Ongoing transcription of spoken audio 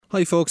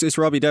Hi folks, it's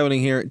Robbie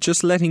Dowling here,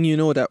 just letting you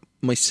know that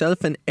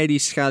myself and Eddie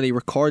Scally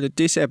recorded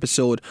this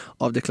episode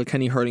of the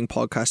Kilkenny Hurling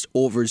podcast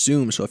over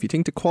Zoom, so if you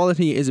think the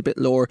quality is a bit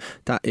lower,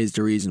 that is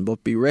the reason,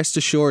 but be rest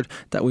assured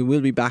that we will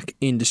be back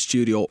in the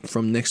studio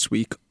from next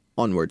week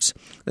onwards.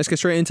 Let's get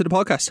straight into the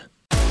podcast.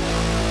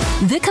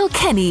 The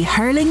Kilkenny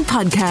Hurling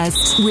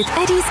Podcast with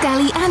Eddie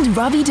Scally and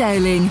Robbie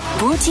Dowling,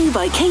 brought to you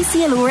by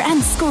KCLR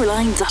and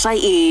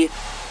scoreline.ie.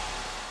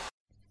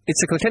 It's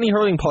the Kilkenny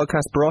Hurling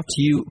Podcast brought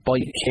to you by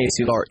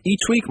KCLR.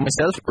 Each week,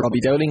 myself, Robbie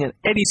Dowling and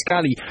Eddie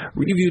Scally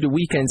review the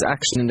weekend's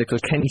action in the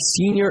Kilkenny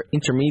Senior,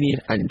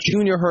 Intermediate and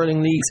Junior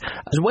Hurling Leagues,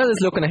 as well as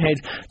looking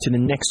ahead to the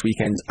next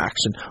weekend's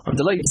action. I'm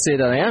delighted to say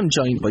that I am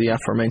joined by the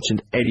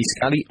aforementioned Eddie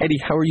Scally. Eddie,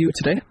 how are you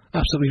today?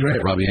 Absolutely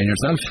great, Robbie, and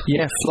yourself?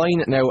 Yeah,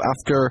 flying it now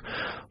after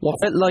what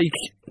felt like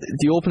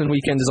the opening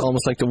weekend is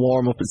almost like the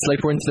warm-up. It's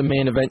like we're into the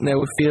main event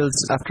now. It feels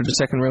after the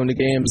second round of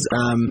games.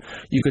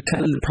 You could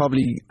tell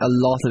probably a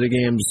lot of the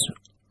games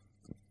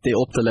they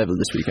upped the level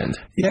this weekend.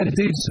 Yeah, they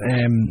did.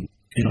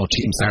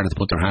 Teams started to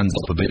put their hands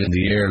up a bit in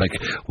the air. Like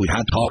we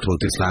had talked about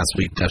this last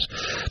week that,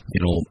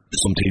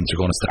 some teams are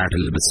going to start a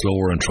little bit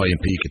slower and try and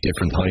peak at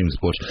different times.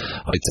 But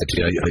I'd say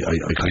to you,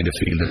 I kind of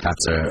feel that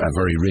that's a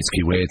very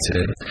risky way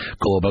to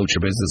go about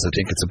your business. I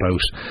think it's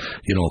about,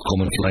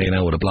 coming flying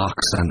out of the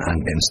blocks and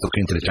getting stuck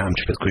into the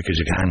championship as quick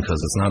as you can, because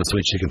it's not a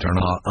switch you can turn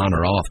on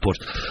or off. But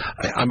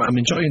I'm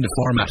enjoying the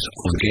format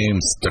of the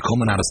games. They're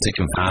coming at us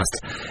thick and fast.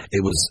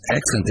 It was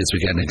excellent this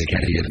weekend in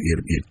Kilkenny.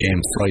 You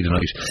game Friday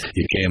night,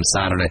 you game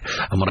Saturday.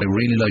 And what I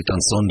really liked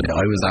on Sunday,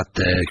 I was at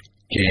the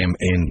game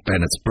in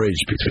Bennett's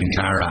Bridge between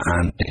Clara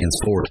and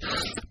Hinsford,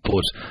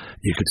 but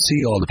you could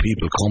see all the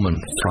people coming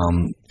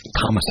from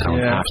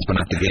Thomastown after been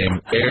at the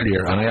game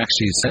earlier, and I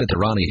actually said to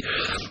Ronnie,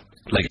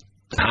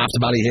 half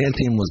the Ballyhale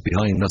team was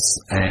behind us.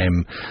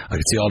 I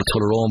could see all the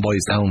Tullerone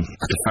boys down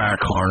at the far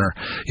corner.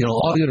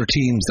 All the other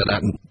teams that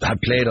had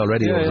played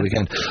already over the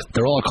weekend,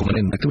 they're all coming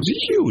in. There was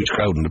a huge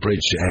crowd in the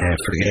bridge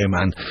for the game,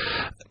 and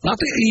not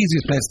the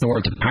easiest place in the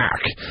world to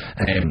park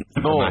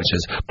for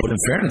matches. But in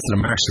fairness to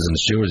the marshals and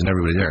the stewards and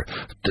everybody there,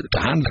 the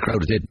hand the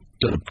crowd did.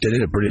 They did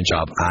a brilliant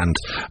job, and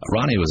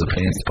Ronnie was a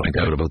pain to point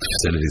out about the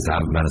facilities they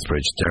have in Bennett's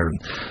Bridge.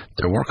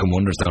 They're working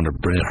wonders down there.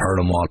 Brilliant.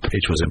 Hurling Wall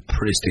pitch was in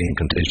pristine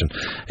condition.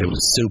 It was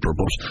super,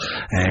 but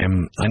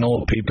I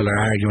know people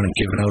are arguing and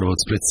giving out about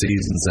split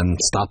seasons and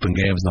stopping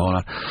games and all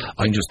that.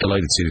 I'm just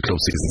delighted to see the club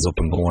seasons up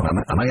and going,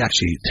 and I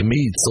actually, to me,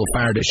 so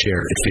far this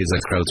year, it feels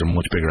like crowds are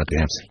much bigger at the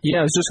games.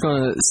 Yeah, I was just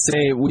going to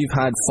say, we've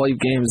had 5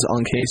 games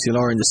on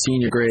KCLR in the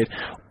senior grade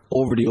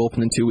over the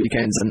opening 2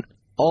 weekends, and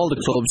all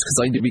the clubs, because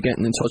I do be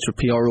getting in touch with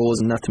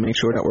PROs and that to make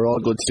sure that we're all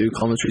good to do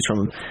commentaries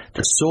from them.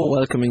 They're so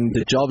welcoming,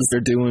 the jobs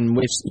they're doing,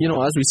 which,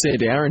 as we say,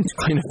 they aren't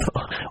kind of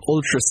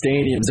ultra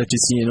stadiums that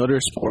you see in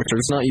other sports.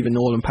 There's not even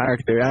Nolan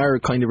Park. They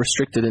are kind of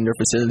restricted in their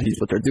facilities,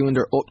 but they're doing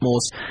their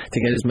utmost to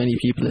get as many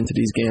people into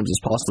these games as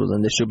possible,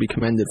 and they should be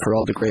commended for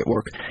all the great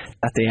work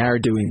that they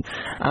are doing.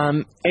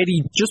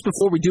 Eddie, just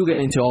before we do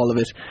get into all of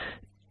it,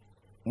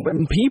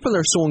 when people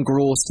are so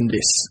engrossed in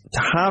this,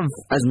 to have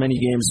as many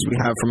games as we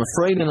have from a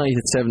Friday night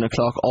at 7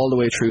 o'clock all the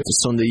way through to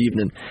Sunday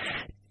evening,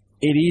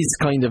 it is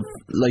kind of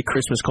like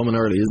Christmas coming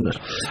early, isn't it?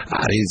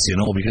 It is,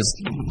 because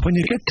when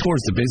you get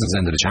towards the business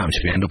end of the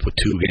championship, you end up with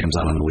 2 games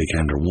on the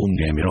weekend, or 1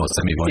 game,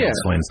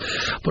 semi-finals, finals.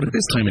 But at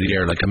this time of the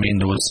year, I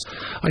think there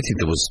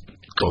was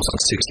close on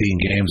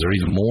 16 games or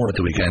even more at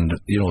the weekend.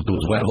 There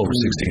was well over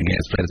 16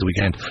 games played at the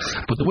weekend.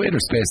 But the way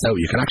they're spaced out,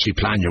 you can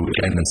actually plan your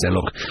weekend and say,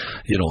 look,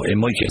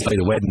 in my case, I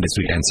had a wedding this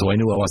weekend, so I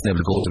knew I wasn't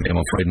able to go to the game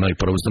on Friday night,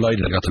 but I was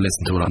delighted I got to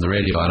listen to it on the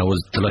radio, and I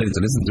was delighted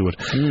to listen to it.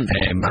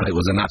 And it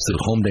was an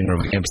absolute humdinger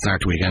of a game to start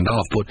the weekend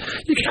off. But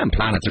you can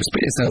plan it. They're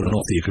spaced out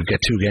enough that you could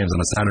get 2 games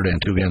on a Saturday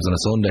and 2 games on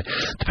a Sunday.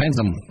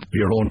 Depends on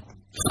your own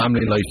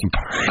family life and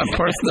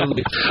personal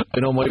life.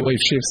 I know my wife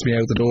shifts me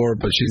out the door,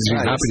 but she's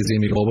happy to see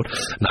me go. But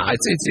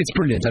it's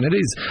brilliant, and it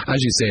is, as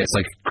you say, it's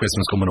like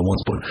Christmas coming at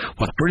once. But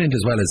what's brilliant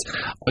as well is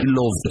I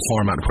love the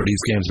format where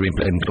these games are being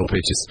played in club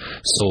pitches.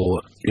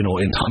 So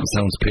in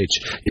Thomastown's pitch,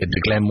 you had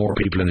the Glenmore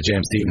people and the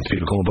James Stephens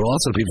people coming, but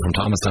also the people from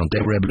Thomastown. They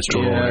were able to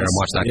stroll over there and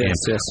watch that game.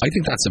 Yes. I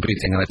think that's a big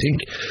thing, and I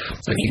think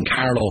in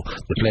Carlow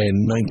they're playing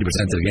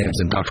 90% of the games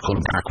in Dr.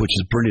 Cullen Park, which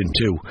is brilliant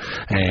too,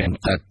 and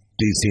that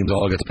these teams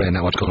all get to play in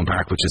that much Cullen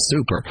Park, which is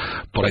super.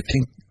 But I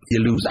think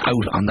you lose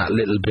out on that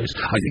little bit.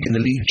 I think in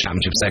the league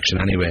championship section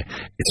anyway,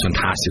 it's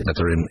fantastic that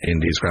they're in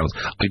these crowds.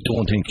 I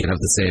don't think you'd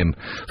have the same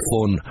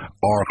fun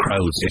or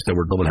crowds if there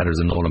were double headers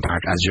in Nolan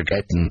Park as you're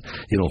getting,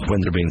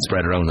 when they're being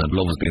spread around and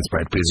love is being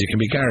spread, because you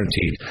can be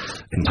guaranteed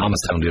in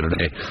Thomastown the other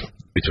day,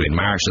 between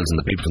marshals and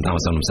the people from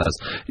Thomastown themselves,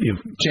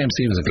 you've James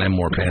Stephens and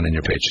Glenmore playing in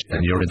your pitch,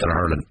 and you're into the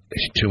hurling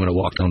 2-minute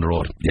walk down the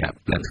road. Yeah,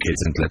 let the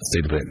kids in, let's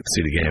see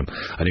the game.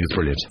 I think it's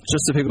brilliant.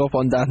 Just to pick up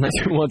on that, and I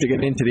don't want to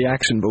get into the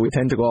action, but we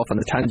tend to go off on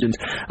a tangent,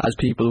 as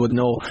people would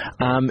know.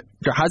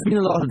 There has been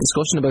a lot of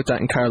discussion about that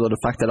in Carlow, the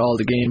fact that all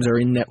the games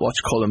are in Netwatch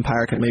Cullen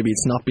Park, and maybe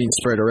it's not being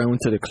spread around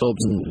to the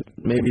clubs, and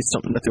maybe it's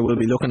something that they will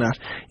be looking at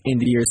in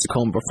the years to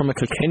come. But from a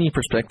Kilkenny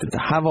perspective,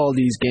 to have all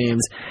these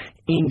games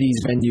in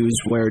these venues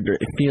where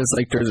it feels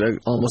like there's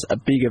almost a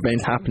big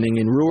event happening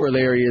in rural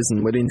areas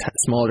and within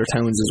smaller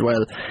towns as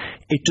well.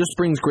 It just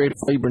brings great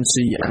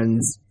vibrancy, and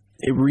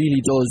it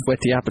really does whet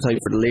the appetite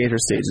for the later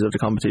stages of the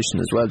competition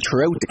as well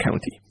throughout the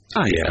county.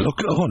 Ah, yeah, look,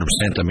 100%.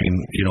 I mean,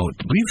 you know,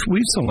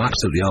 we've some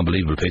absolutely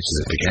unbelievable pitches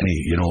at Kilkenny.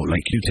 You know,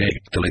 like you take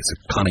the likes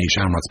of Connie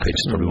Shamrock's pitch,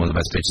 is probably one of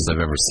the best pitches I've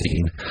ever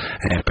seen.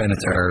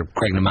 Bennett or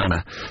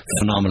Craignamanagh,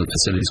 phenomenal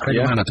facilities.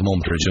 Craignamanagh at the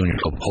moment are a junior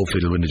club.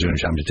 Hopefully they'll win the junior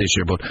championship this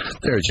year, but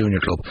they're a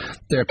junior club.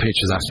 Their pitch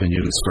has actually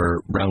been used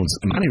for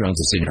many rounds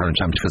of senior hurling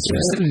championship because the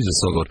facilities are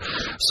so good.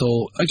 So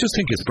I just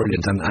think it's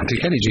brilliant. And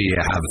Kilkenny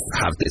GA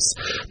have this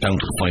down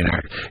to the fine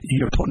art.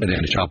 You're putting it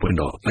in the shop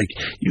window. Like,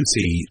 you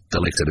see the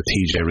likes of the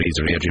TJ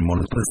Reeds or Adrian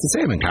Mullins, but it's the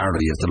same in Carlow.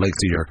 You have the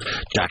likes of your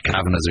Jack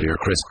Kavanaghs or your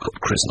Chris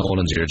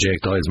Nolans or your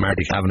Jake Doyles,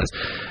 Marty Kavanaghs.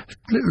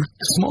 Little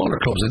smaller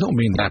clubs, I don't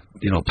mean that,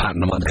 you know,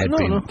 patting them on the head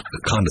being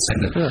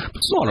condescending.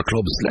 But smaller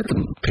clubs, let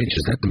them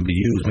pitches, let them be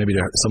used. Maybe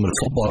some of the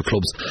football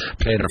clubs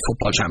play their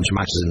football championship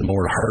matches in the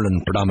more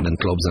hurling predominant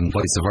clubs and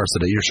vice versa.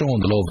 That you're showing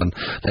the love and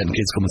letting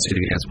kids come and see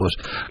the games. But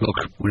look,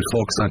 we'll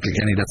focus on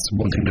Kilkenny. That's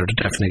one thing they're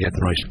definitely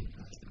getting right.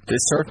 They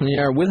certainly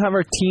are. We'll have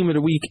our team of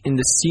the week in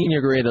the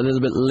senior grade a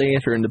little bit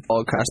later in the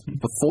podcast.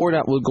 Before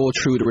that, we'll go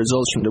through the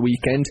results from the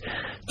weekend.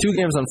 2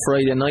 games on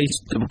Friday night.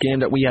 The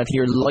game that we had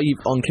here live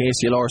on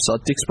KCLR saw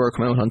Dixburgh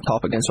come out on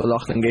top against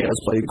O'Loughlin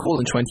Gales by a goal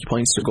and 20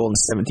 points to a goal and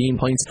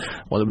 17 points,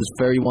 while it was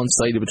very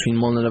one-sided between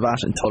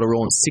Mullinavat and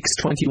Tullaroan,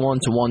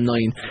 6-21 to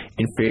 1-9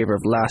 in favour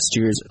of last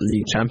year's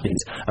league champions.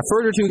 A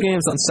further 2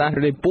 games on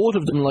Saturday, both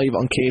of them live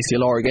on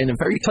KCLR. Again, a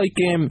very tight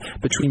game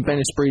between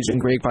Bennettsbridge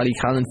and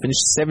Graigue-Ballycallan,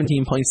 finished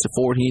 17 points to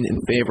 14 in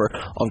favour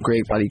of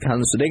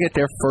Graigue-Ballycallan, so they get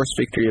their first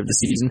victory of the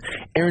season.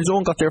 Erin's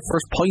Own got their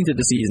first point of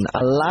the season.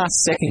 A last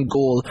second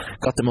goal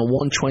got them a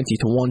 120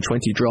 to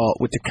 120 draw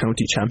with the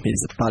county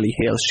champions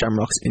Ballyhale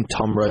Shamrocks in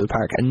Tom Royal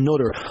Park.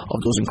 Another of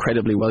those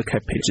incredibly well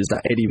kept pitches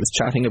that Eddie was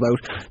chatting about.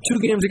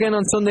 2 games again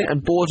on Sunday,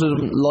 and both of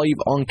them live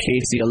on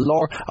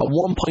KCLR. A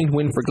 1-point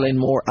win for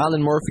Glenmore,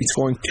 Alan Murphy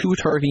scoring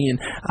 2-13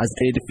 as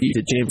they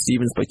defeated James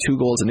Stevens by 2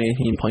 goals and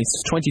 18 points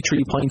to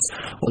 23 points.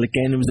 Well,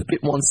 again, it was a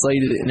bit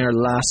one-sided in our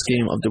last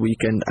game of the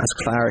weekend as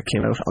Clara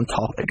came out on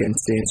top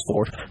against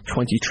Danesfort,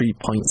 23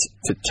 points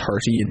to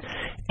 13.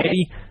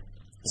 Eddie,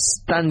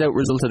 standout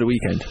result of the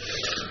weekend?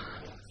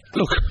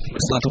 Look,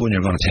 it's not the one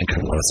you're going to think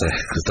I'm going to say,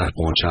 because that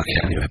won't shock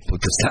you anyway.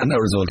 But the standout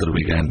result of the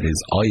weekend is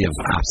I have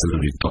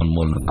absolutely done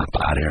Mullinavat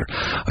bad here.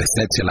 I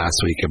said to you last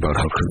week about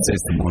how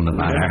consistent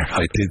Mullinavat are.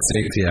 I did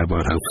say to you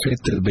about how fit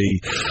they'll be,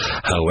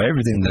 how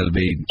everything they'll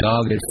be,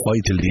 dogged,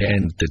 fight till the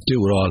end, they do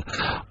it all.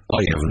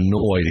 I have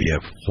no idea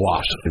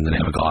what in the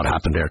name of God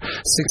happened there.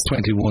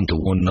 6-21 to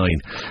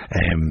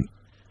 1-9.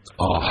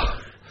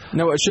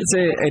 Now, I should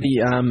say,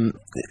 Eddie,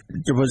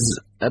 there was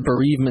a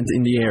bereavement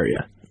in the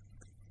area,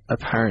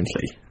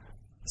 apparently.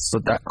 So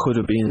that could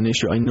have been an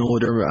issue. I know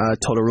their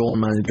Tullaroan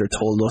manager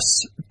told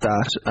us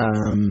that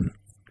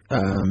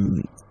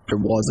there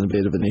wasn't a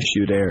bit of an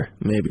issue there,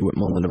 maybe with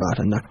Mullinavat,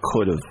 and that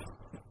could have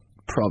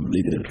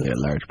probably did play a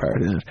large part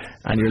in it.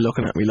 And you're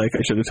looking at me like I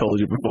should have told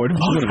you before the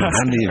podcast. It would have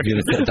been handy if you'd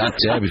have said that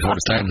before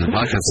the start of the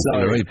podcast. It's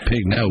a right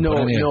pig now.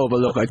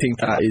 But look, I think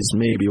that is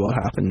maybe what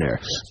happened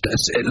there.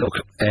 That's it. Look,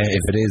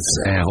 if it is,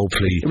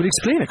 hopefully... It would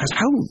explain it, because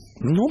how...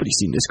 Nobody's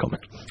seen this coming.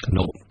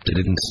 No, they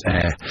didn't.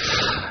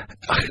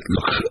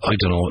 Look, I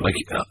don't know, like,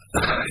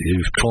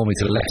 you've thrown me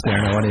to the left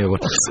there now anyway,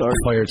 but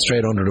fired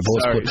straight under the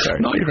bus.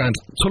 Sorry. No, you're grand.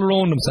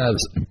 Tullaroan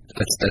themselves,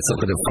 let's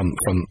look at it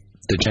from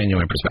the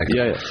genuine perspective.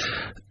 Yeah.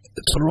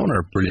 Tullaroan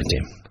are a brilliant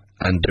team,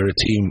 and they're a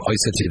team, I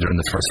said to you, they're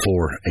in the first 4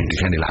 in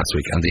Kilkenny last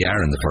week, and they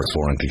are in the first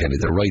 4 in Kilkenny.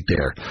 They're right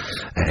there.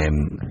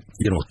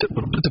 You know,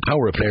 with the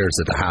power of players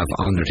that they have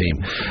on their team.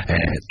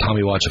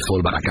 Tommy Watch at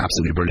full-back,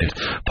 absolutely brilliant.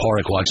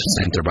 Pádraig Watch at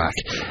centre-back.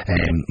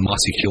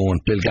 Mossy Keown,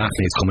 Bill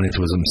Gaffney is coming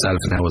into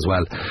himself now as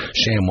well.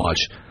 Shane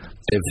Watch.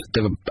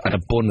 They've an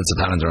abundance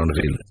of talent around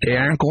the field. They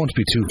aren't going to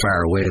be too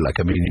far away.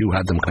 Like, I mean, you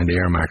had them kind of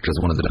earmarked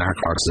as one of the dark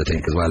horses, I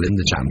think, as well in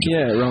the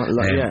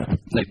championship.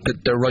 Like,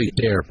 they're right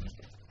there.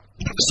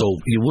 So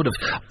I would have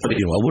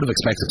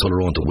expected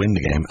Tullaroan to win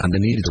the game, and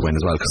they needed to win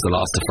as well because they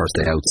lost the first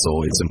day out.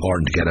 So it's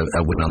important to get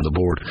a win on the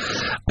board.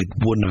 I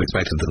wouldn't have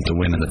expected them to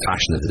win in the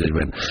fashion that they did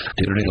win.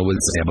 The other thing I will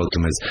say about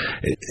them is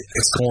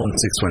it's going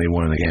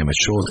 6-21 in the game.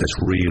 It shows this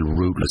real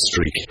ruthless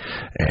streak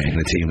in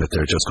a team that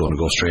they're just going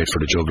to go straight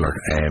for the jugular.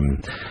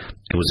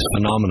 It was a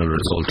phenomenal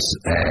result.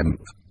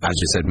 As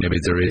you said, maybe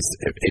there is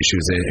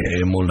issues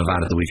in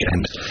Mullinavat at the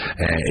weekend.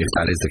 If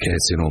that is the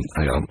case, you know,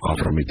 I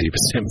offer my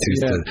deepest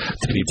sympathies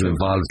to people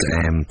involved.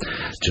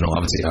 You know,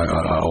 obviously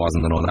I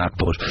wasn't to know that,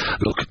 but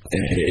look,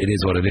 it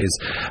is what it is.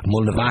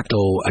 Mullinavat,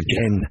 though,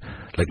 again,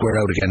 like,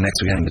 we're out again next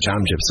weekend in the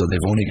championship, so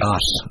they've only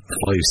got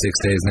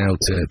 5-6 days now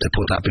to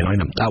put that behind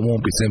them. That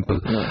won't be simple.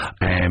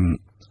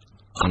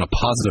 On a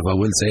positive, I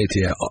will say to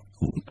you,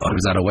 I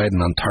was at a wedding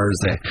on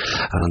Thursday,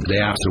 and the day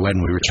after the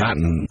wedding we were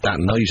chatting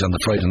that night on the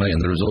Friday night,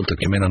 and the result that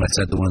came in, and I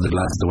said to one of the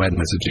lads at the wedding,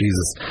 I said,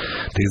 Jesus,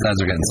 these lads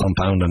are getting some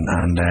pounding,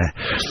 and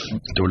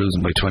they were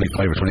losing by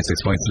 25 or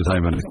 26 points at the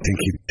time, and I think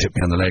he tipped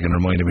me on the leg and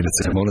reminded me that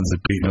St. Mullins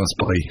had beaten us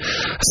by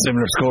a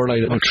similar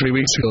scoreline about 3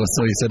 weeks ago.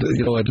 So he said,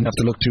 you know, I didn't have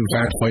to look too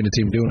far to find a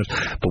team doing it,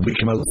 but we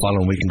came out the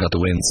following week and got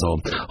the win, so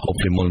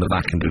hopefully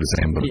Mullinavat can do the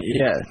same. But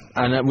yeah,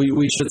 and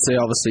we should say,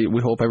 obviously, we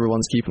hope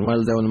everyone's keeping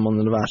well down in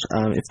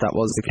Mullinavat, if that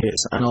was the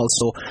case. And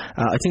also,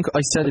 I think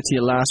I said it to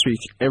you last week,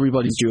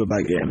 everybody's due a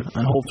bad game,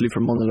 and hopefully for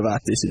Mullinavat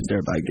this is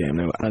their bad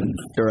game now, and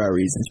there are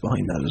reasons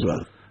behind that as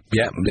well.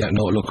 Yeah,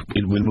 no, look,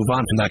 we'll move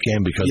on from that game,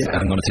 because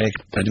I'm going to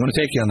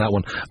take you on that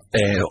one,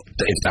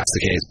 if that's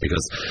the case,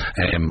 because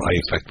I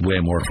expect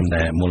way more from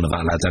the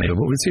Mullinavat lads anyway,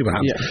 but we'll see what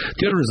happens. Yeah.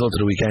 The other result of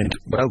the weekend,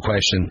 without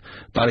question,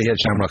 Ballyhale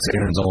Shamrocks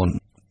Aaron's Own,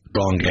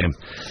 wrong game.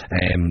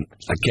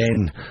 Again,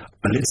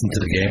 I listened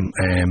to the game,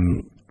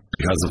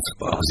 because of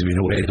obviously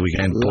being away the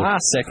weekend.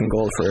 Last second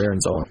goal for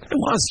Aaron's Own. It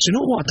was. Do you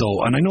know what though?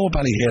 And I know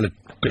Ballyhale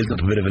built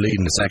up a bit of a lead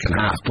in the second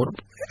half, but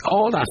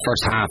all that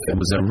first half, it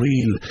was a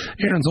real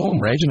Aaron's Own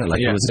were edging it.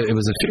 Like it was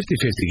a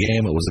 50-50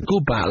 game. It was a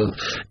good battle.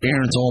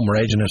 Aaron's Own were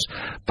edging it.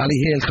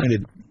 Ballyhale kind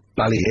of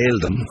Ballyhale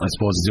them, I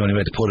suppose is the only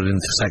way to put it, into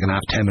the second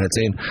half, 10 minutes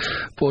in.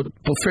 But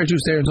fair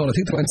dues to Aaron's Own. I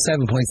think they went 7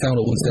 points down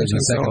at one stage in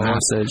the second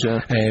half.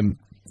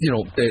 You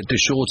know, they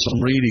showed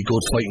some really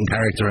good fighting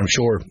character, I'm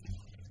sure.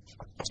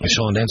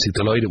 Sean Dempsey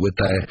delighted with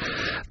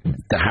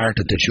the heart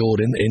that they showed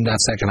in that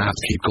second half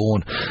to keep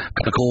going.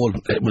 Got a goal.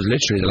 It was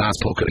literally the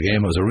last puck of the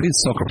game. It was a real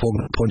sucker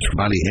punch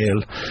for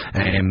Ballyhale.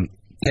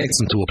 Takes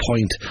them to a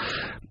point.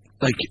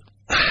 Like,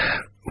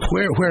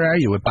 where are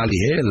you with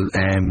Ballyhale?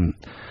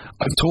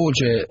 I've told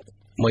you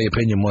my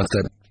opinion was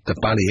that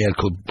Ballyhale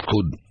could.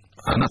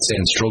 I'm not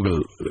saying struggle.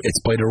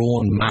 It's by their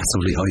own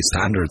massively high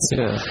standards.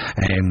 Yeah.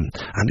 And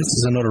this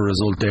is another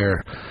result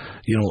there.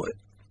 You know,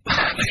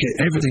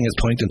 everything is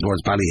pointing towards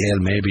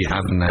Ballyhale maybe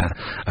having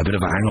a bit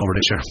of a hangover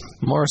this year.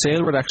 Maurice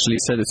Aylward actually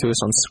said it to us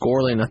on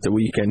Scoreline at the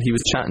weekend. He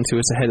was chatting to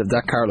us ahead of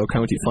that Carlow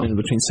County final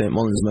between St.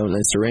 Mullins and Mount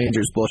Leinster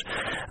Rangers, but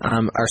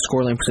our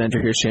Scoreline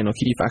presenter here, Shane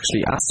O'Keefe,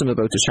 actually asked him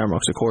about the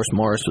Shamrocks. Of course,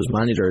 Maurice was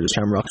manager of the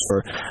Shamrocks for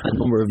a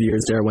number of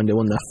years there when they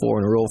won that 4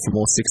 in a row from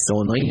 06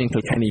 to 09 in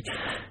Kilkenny.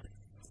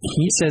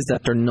 He says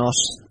that they're not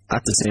at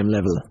the same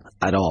level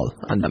at all,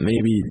 and that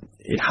maybe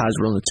it has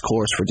run its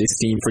course for this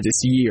team for this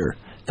year,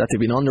 that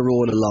they've been on the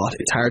road a lot.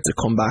 It's hard to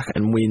come back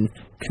and win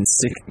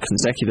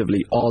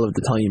consecutively all of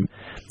the time.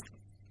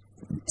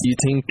 Do you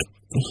think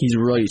he's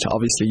right?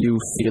 Obviously you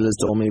feel as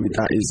though maybe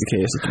that is the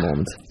case at the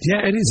moment.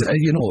 Yeah, it is.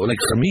 You know,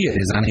 like for me it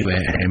is anyway.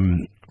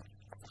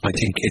 I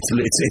think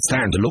it's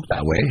starting to look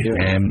that way.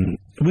 Yeah.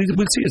 We'll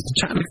see as the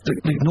chat.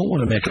 Like, no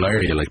one will make a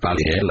liar of you like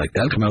Ballyhale. Like,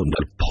 they'll come out and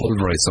they'll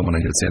pulverise someone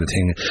and they'll say the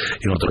thing,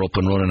 you know, they're up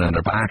and running and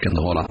they're back and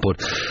the whole lot.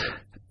 But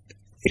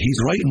he's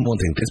right in one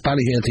thing. This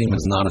Ballyhale team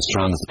is not as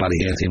strong as the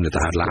Ballyhale team that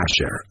they had last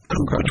year,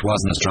 which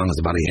wasn't as strong as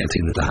the Ballyhale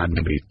team that they had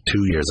maybe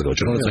 2 years ago.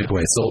 Do you know what I'm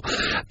saying? So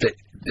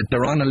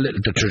they're on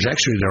the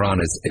trajectory they're on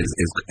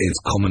is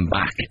coming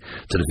back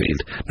to the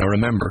field. Now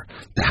remember,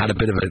 they had a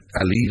bit of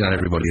a lead on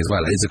everybody as well.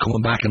 Is it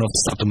coming back enough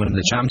to stop them winning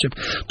the championship?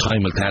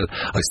 Time will tell.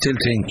 I still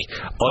think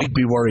I'd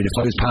be worried if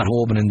I was Pat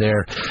Hoban in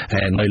there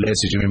and Niall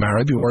Lacey, Jimmy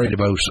Maher. I'd be worried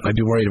about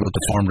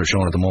the form they're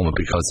showing at the moment,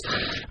 because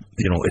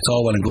you know, it's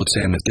all well and good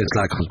saying if this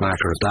lad comes back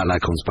or if that lad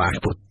comes back,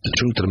 but the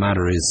truth of the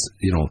matter is,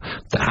 you know,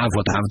 they have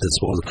what they have at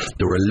disposal.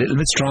 They were a little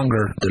bit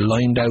stronger, they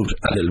lined out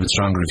a little bit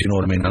stronger, if you know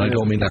what I mean. And I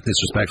don't mean that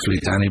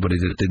disrespectfully to anybody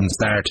that didn't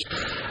start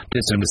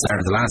this time, they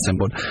started the last time,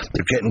 but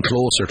they're getting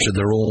closer to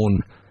their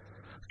own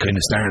kind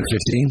of starting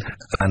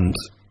 15. And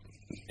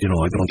you know,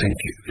 I don't think,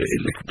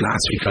 like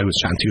last week I was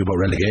chatting to you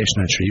about relegation,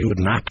 and sure you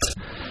would napped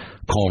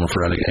Corner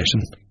for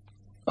relegation.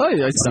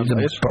 I'd stand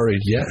by it.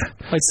 Buried, yeah.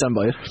 I'd stand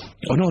by it.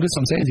 Oh no, this is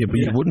what I'm saying to you, but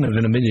you wouldn't have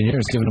in a million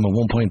years given them a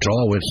 1 point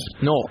draw with.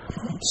 No,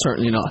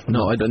 certainly not.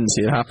 No, I didn't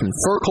see it happen.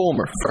 For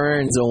Comer, for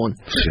Aaron's Own.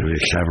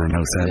 Really clever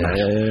now saying that.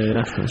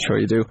 Yeah, I'm sure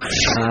you do.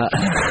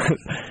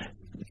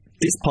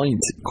 This point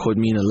could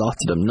mean a lot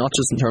to them, not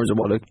just in terms of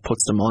what it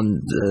puts them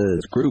on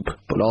the group,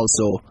 but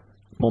also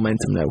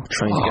momentum now,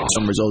 trying to get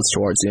some results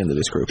towards the end of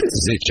this group. This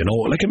is it, you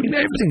know. Like, I mean,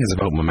 everything is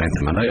about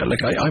momentum, and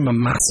I'm a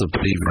massive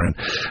believer in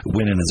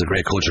winning is a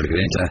great culture to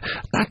get into.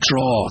 That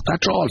draw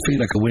will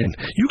feel like a win.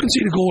 You can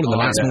see the goal in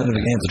the last minute of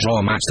the game to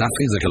draw a match. That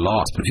feels like a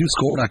loss, but if you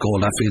score that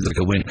goal, that feels like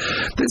a win.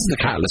 This is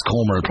the catalyst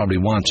Comer will probably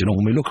want. You know,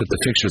 when we look at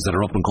the fixtures that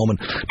are up and coming,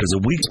 there's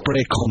a week's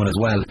break coming as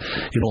well.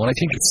 You know, and I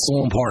think it's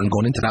so important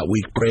going into that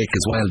week break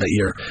as well that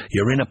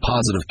you're in a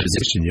positive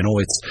position. You know,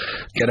 it's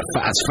get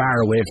as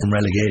far away from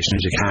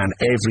relegation as you can.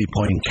 Every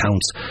point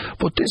counts.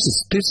 But this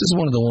is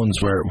one of the ones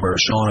where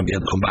Sean will be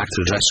able to come back to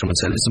the dressing room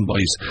and say, listen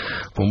boys,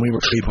 when we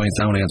were 3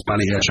 points down against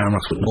Ballyhale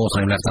Shamrocks with no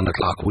time left on the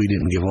clock, we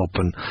didn't give up.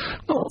 And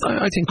no,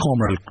 I think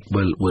Comer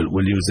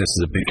will use this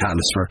as a big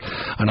catalyst for,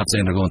 I'm not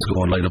saying they're going to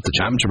go and light up the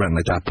championship or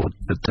anything like that, but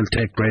they'll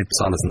take great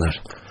solace in that.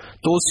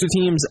 Those two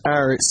teams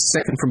are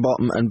second from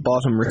bottom and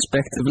bottom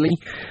respectively.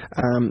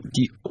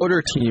 The other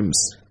teams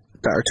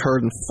that are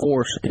third and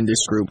fourth in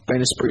this group,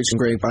 Bennettsbridge and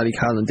Great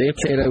Ballycallan. They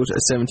played out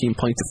a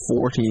 17-point to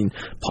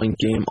 14-point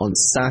game on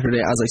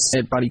Saturday. As I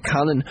said,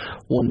 Ballycallan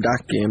won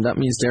that game. That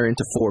means they're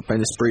into fourth.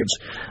 Bennettsbridge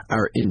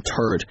are in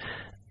third.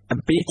 A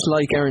bit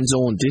like Aaron's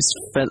Own, this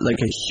felt like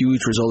a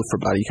huge result for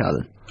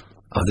Ballycallan.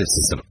 Oh, this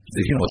is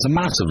it's a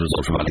massive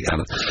result for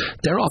Ballycallan.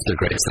 They're off to a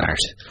great start.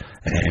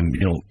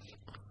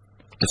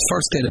 The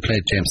first day they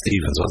played James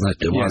Stephens, wasn't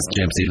it? It was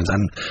James Stephens,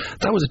 and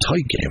that was a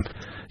tight game.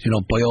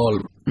 By all,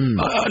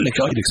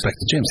 I'd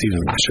expected James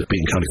Stephens last year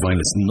being county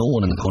finalists. No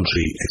one in the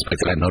country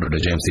expected anything other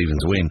than James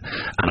Stephens win,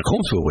 and a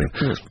comfortable win.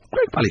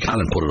 Great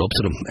Ballycallan put it up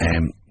to them.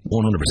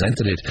 100%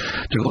 it.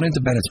 They're going into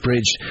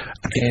Bennettsbridge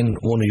again,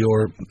 one of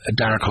your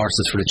dark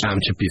horses for the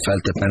championship. You felt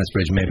that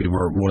Bennettsbridge maybe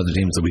were one of the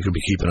teams that we could be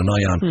keeping an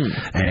eye on.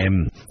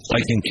 I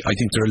think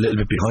they're a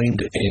little bit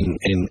behind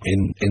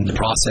in the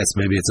process.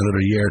 Maybe it's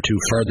another year or two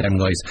for them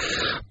guys.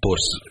 But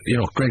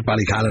Great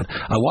Ballycallan.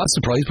 I was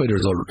surprised by the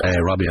result,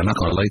 Robbie. I'm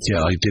not going to lie to you.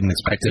 I didn't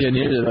expect it. Yeah,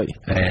 neither did I.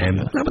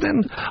 But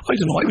then I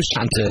don't know. I was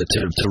chatting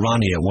to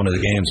Ronnie at one of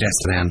the games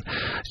yesterday, and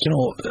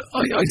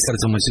I said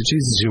to someone, I said,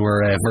 Jesus, you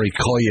were very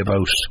coy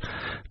about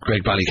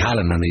Great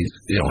Ballycallan, and he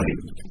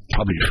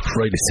probably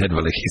rightly said,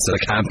 well, he said,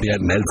 I can't be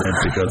adding else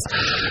because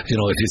if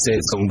you say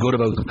something good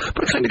about them.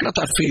 But I kind of got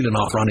that feeling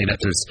off Ronnie that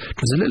there's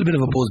a little bit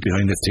of a buzz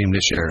behind this team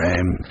this year,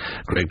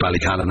 Great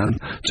Ballycallan, and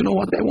do you know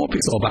what, they won't be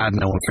so bad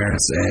now in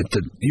fairness.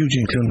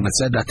 Eugene Coonan had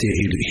said that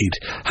he'd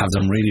have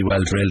them really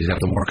well drilled, he'd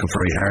have them working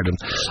very hard, and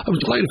I was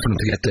delighted for them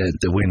to get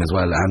the win as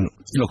well. And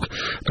look,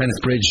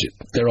 Bennettsbridge,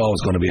 they're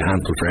always going to be a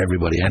handful for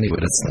everybody anyway.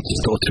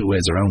 There's no two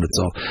ways around it.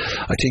 So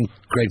I think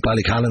Great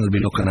Ballycallan will be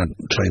looking at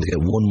trying to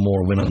get one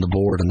more win on the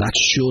board, and that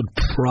should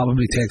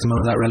probably take them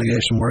out of that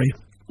relegation worry.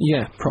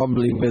 Yeah,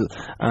 probably will.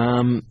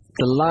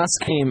 The last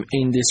game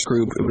in this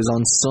group, it was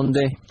on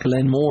Sunday.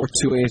 Glenmore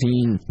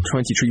 218,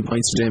 23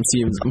 points to James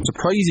Stephens. I'm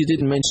surprised you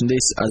didn't mention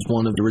this as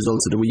one of the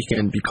results of the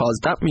weekend, because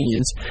that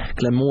means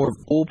Glenmore have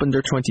opened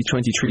their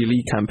 2023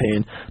 league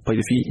campaign by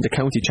defeating the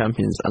county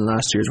champions and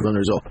last year's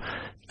runners-up.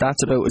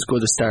 That's about as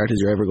good a start as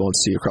you're ever going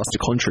to see across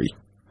the country.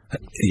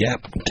 Yeah,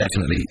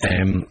 definitely.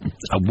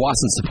 I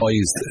wasn't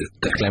surprised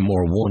that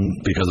Glenmore won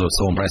because I was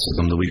so impressed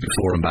with them the week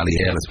before in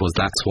Ballyhale. I suppose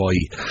that's why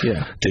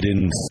they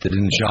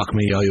didn't shock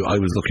me. I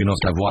was lucky enough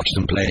to have watched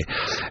them play.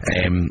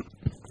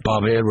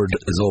 Bob Aylward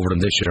is over them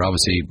this year,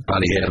 obviously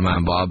Ballyhale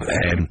man Bob.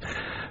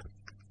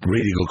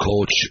 Really good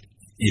coach.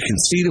 You can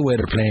see the way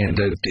they're playing.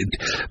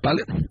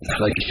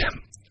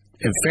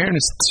 In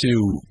fairness to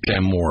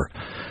Glenmore,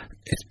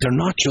 they're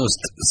not just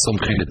some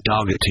kind of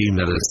dogged team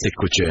that'll stick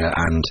with you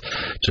and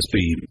just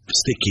be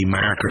sticky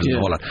markers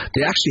and all that.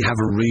 They actually have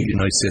a really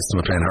nice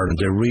system of playing hurling.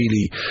 They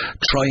really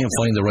try and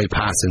find the right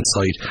pass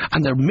inside,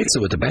 and they're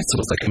mixing with the best of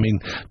us.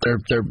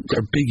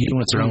 They're big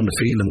units around the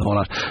field and all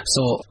that.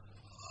 So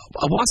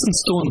I wasn't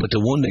stunned with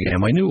the one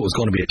game. I knew it was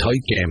going to be a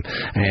tight game,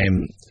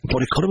 but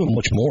it could have been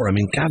much more. I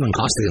mean, Gavin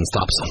Costigan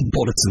stopped some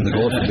bullets in the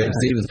goal from James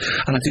Stephens,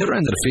 and at the other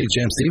end of the field,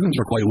 James Stephens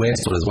were quite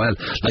wasteful as well.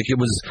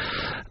 It was,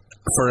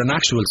 for an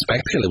actual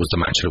spectacle, it was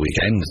the match of the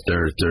weekend.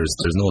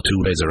 There's no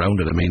two ways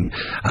around it. I mean,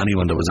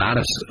 anyone that was at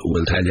it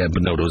will tell you,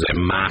 but no, there was a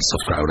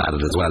massive crowd at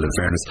it as well, in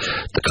fairness.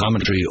 The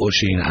commentary,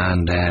 Oisin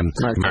and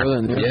Mark,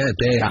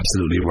 they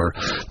absolutely were.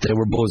 They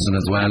were buzzing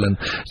as well, and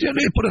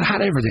but it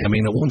had everything. I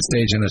mean, at one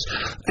stage in it,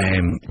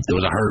 there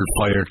was a hurl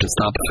fire to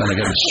stop a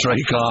fella getting a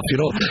strike off.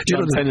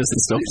 Tennis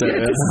and stuff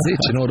there. This is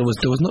it.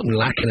 There was nothing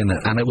lacking in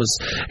it, and it was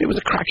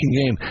a cracking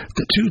game.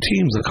 The two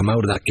teams that come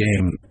out of that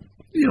game,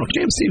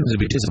 James Stephens would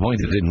be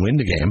disappointed they didn't win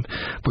the game,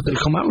 but they'll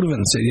come out of it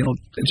and say,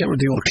 Gemma,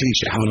 the old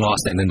cliche, haven't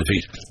lost anything in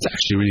defeat. They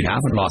actually really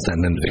haven't lost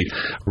anything in defeat.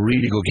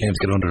 Really good games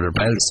get under their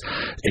belts.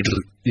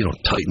 It'll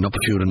tighten up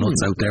a few of the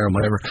nuts out there and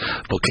whatever.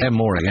 But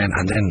Glenmore again,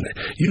 and then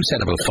you said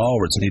about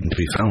forwards needing to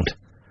be found.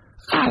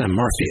 Alan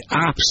Murphy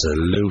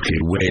absolutely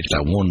waged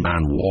that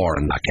one-man war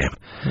in that game.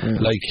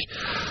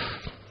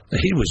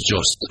 He was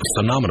just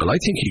phenomenal.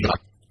 I think he got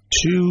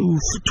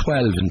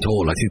 2-12 in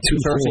total. I think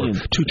 2-4,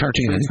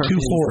 2-13, I think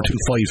 2-4 or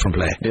 2-5 from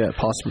play. Yeah,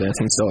 possibly. I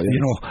think so. Yeah.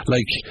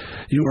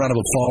 You were on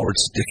about forwards.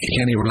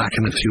 Kilkenny were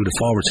lacking a few of the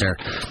forwards here.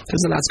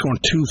 There's a lad scoring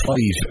 2-5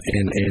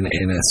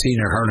 in a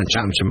senior hurling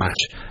championship match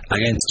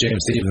against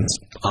James Stephens.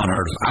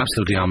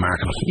 Absolutely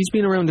unmarkable. He's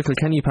been around the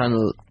Kilkenny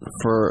panel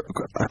for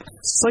a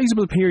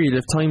sizable period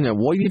of time now.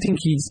 Why do you think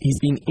he's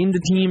been in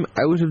the team,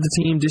 out of the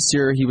team? This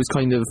year he was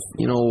kind of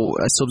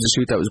a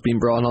substitute that was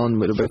being brought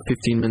on with about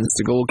 15 minutes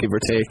to go, give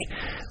or take.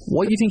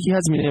 Why do you think he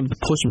hasn't been able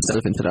to push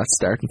himself into that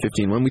starting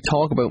 15 when we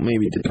talk about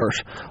maybe the dirt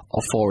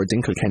of forwards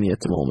in Kilkenny at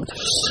the moment?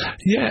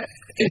 Yeah,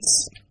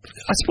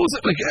 I suppose,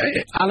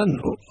 Alan,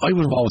 I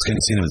would have always kind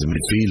of seen him as a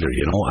midfielder,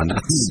 and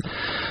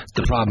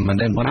the problem. And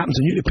then what happens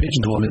when you get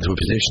pigeonholed into a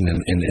position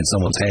in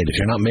someone's head, if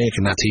you're not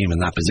making that team in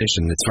that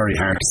position, it's very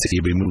hard to see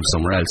you be moved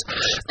somewhere else.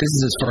 This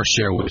is his first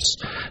year with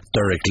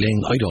Derek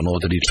Ling. I don't know,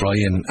 did he try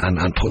and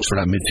push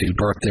for that midfield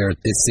berth there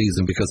this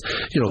season, because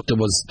there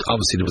was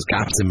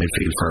gaps in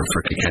midfield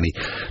for Kilkenny.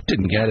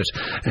 Didn't get it.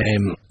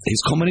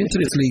 He's coming into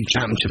this league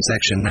championship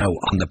section now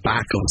on the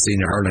back of a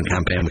senior hurling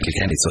campaign with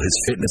Kilkenny, so his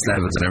fitness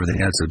levels and everything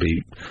else will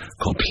be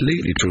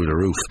completely through the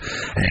roof,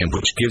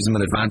 which gives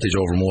him an advantage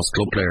over most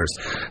club players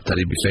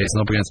that he'd be facing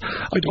up against.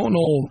 I don't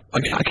know,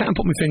 I can't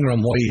put my finger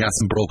on why he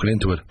hasn't broken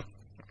into it.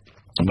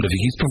 But if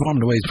he's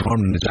performing the way he's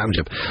performing in the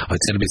championship,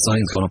 I'd say there'll be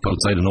signs going up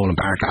outside of Nolan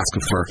Park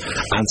asking for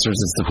answers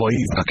as to why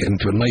he's not getting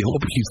to it. And I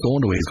hope he keeps going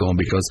the way he's going,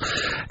 because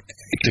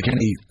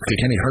Kilkenny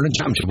Hurling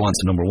Championship wants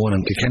it number one,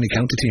 and Kilkenny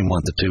County team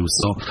wants it too.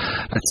 So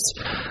that's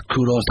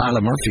kudos to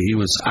Alan Murphy. He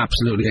was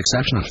absolutely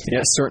exceptional.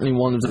 Yes, certainly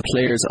one of the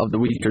players of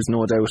the week. There's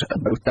no doubt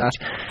about that.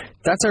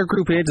 That's our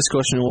Group A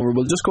discussion over.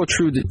 We'll just go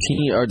through the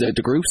team, or the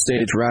group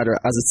stage rather,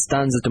 as it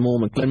stands at the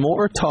moment.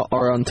 Glenmore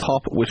are on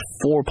top with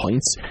 4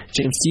 points.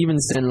 James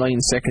Stephens then lying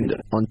second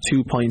on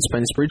 2 points.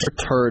 Bennettsbridge are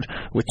third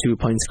with 2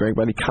 points. Greg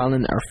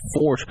Ballycallan are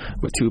fourth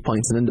with 2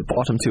 points. And then the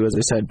bottom two, as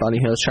I said,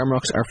 Ballyhale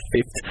Shamrocks are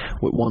fifth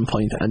with 1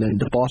 point. And then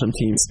the bottom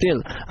team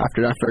still,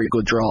 after that very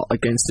good draw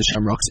against the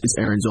Shamrocks, is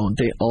Erin's Own.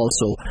 They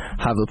also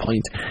have a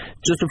point.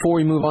 Just before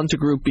we move on to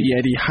Group B,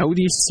 Eddie, how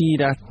do you see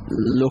that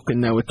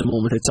looking now at the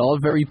moment? It's all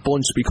very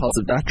bunched because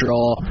of that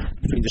draw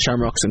between the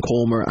Shamrocks and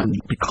Comer, and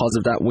because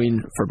of that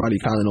win for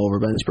Ballycallan over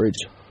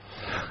Bennettsbridge.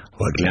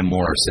 Well,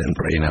 Glenmore are sitting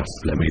pretty now,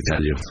 let me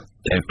tell you.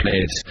 They've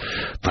played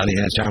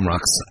Ballyhale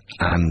Shamrocks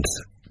and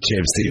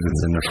James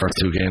Stephens in their first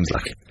 2 games, so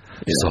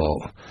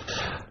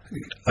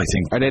I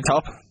think. Are they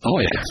top?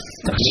 Oh yeah.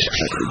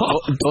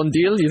 Done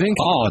deal, you think?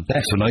 Oh,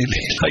 definitely.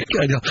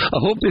 I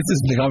hope this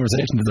isn't the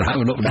conversation that they're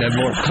having up in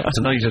Glenmore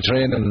tonight at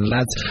training and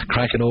lads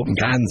cracking open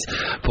cans.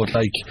 But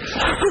I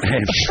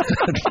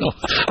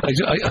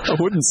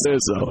wouldn't say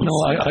so. No,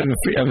 I have a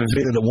feeling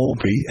it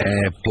won't be.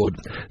 But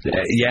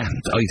yeah,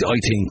 I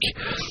think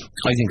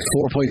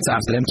 4 points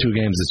after them 2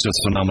 games is just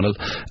phenomenal.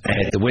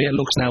 The way it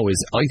looks now is,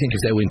 I think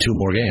if they win 2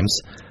 more games,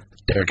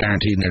 they're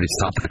guaranteed nearly to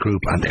top the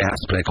group, and they have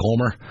to play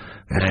Comer,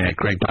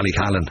 Greg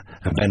Ballycallan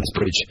and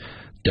Bennettsbridge.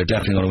 They're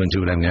definitely going to win 2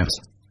 of them games.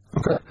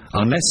 Okay.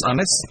 Unless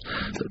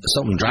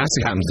something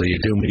drastic happens that you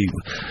do me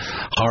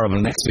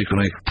horrible next week when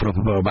I put up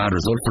a bad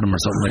result for them or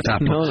something like that.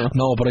 Do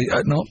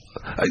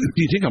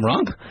you think I'm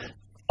wrong?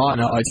 Oh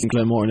no, I think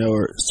Glenmore now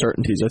are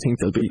certainties. I think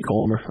they'll beat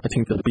Comer. I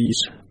think they'll beat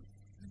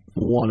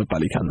one of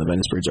Ballycallan and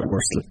Bennettsbridge at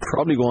worst. They'll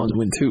probably go on to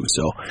win 2,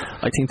 so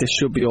I think they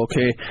should be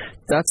okay.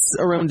 That's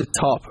around the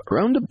top.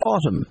 Around the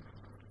bottom,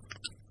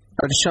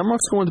 are the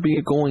Shamrocks going to be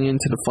going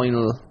into the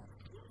final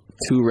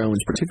 2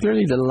 rounds,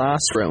 particularly the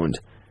last round,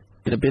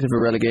 in a bit of a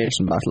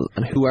relegation battle?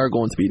 And who are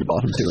going to be the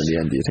bottom 2 in the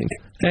end, do you think?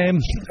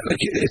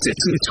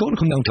 It's going to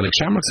come down to,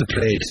 Shamrocks have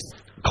played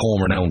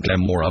Comer now and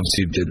Glenmore.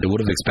 Obviously they would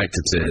have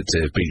expected to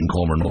have beaten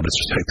Comer, no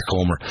disrespect to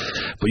Comer,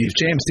 but you've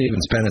James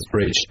Stephens,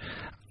 Bennettsbridge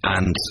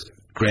and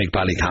Greg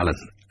Ballycallan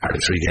are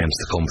the 3 games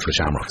to come for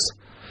Shamrocks.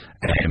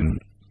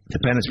 The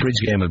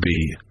Bennettsbridge game will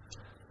be,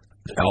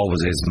 always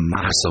is,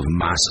 massive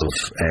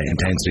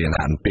intensity in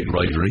that, and big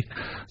rivalry.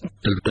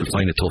 They'll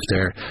find it tough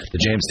there.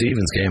 The James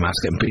Stephens game,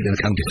 after getting beaten in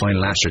the county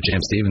final last year,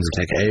 James Stephens will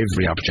take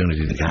every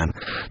opportunity they can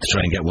to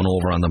try and get one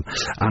over on them.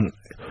 And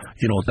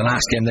the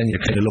last game then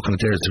you're kind of looking at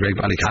there is the Greg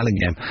Ballycallan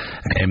game.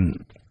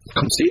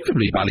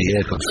 Conceivably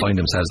Ballyhale could find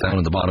themselves down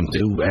in the bottom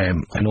 2.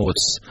 I know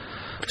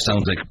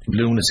sounds like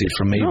lunacy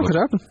from me, but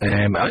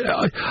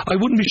I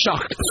wouldn't be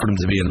shocked for them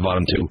to be in the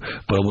bottom 2,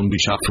 but I wouldn't be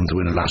shocked for them to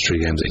win the last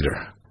 3 games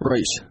either.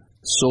 Right.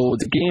 So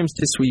the games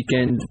this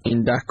weekend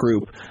in that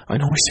group, I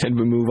know we said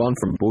we move on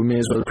from, but we may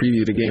as well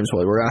preview the games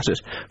while we're at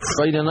it.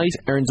 Friday night,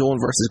 Erin's Own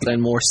versus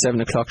Glenmore, 7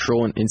 o'clock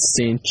throwing in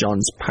St.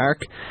 John's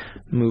Park.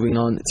 Moving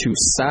on to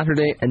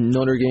Saturday,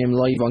 another game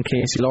live on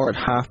KCLR at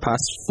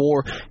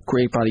 4:30.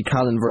 Great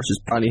Ballycallan versus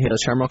Ballyhale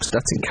Shamrocks.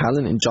 That's in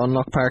Callan in John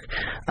Locke Park.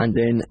 And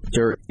then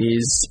there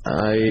is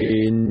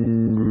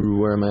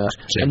another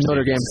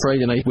game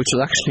Friday night, which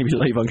will actually be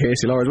live on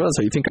KCLR as well.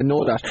 So you think I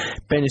know that.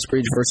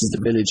 Bennettsbridge versus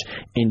the Village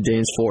in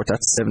Danesfort.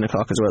 That's 7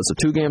 o'clock as well. So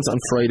 2 games on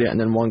Friday and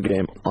then 1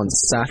 game on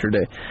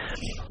Saturday.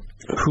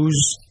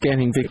 Who's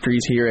getting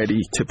victories here,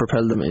 Eddie, to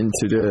propel them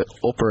into the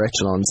upper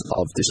echelons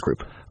of this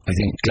group? I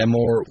think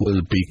Glenmore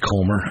will beat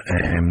Comer.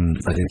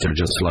 I think they're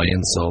just flying,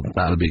 so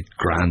that'll be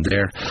grand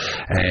there.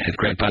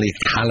 Greg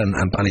Ballycallan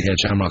and Ballyhale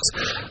Shamrocks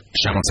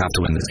have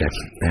to win this game,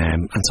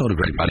 and so do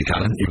Greg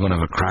Ballycallan. You're going to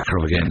have a cracker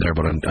of a game there,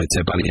 but I'd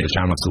say Ballyhale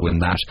Shamrocks will win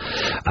that.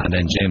 And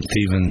then James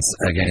Stephens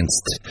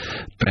against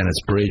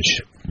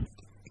Bennettsbridge.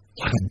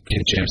 I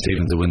think James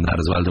Stephens will win that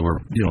as well. They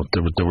were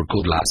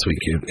good last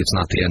week. It's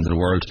not the end of the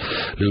world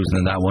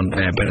losing in that one.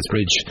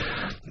 Bennettsbridge,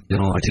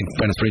 I think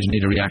Bennettsbridge need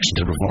a reaction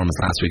to the performance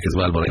last week as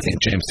well. But I think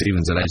James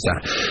Stephens will edge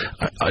that.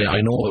 I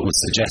know it was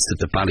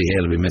suggested that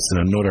Ballyhale will be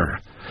missing another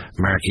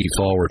marquee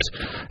forward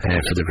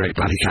for the great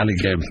Ballycally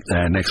game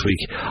next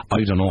week.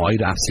 I don't know.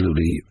 I'd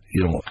absolutely,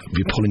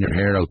 be pulling your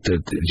hair out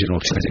to,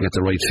 trying to get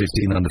the right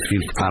 15 on the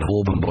field for Pat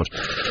Hoban. But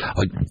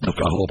I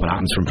hope it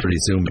happens from pretty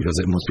soon, because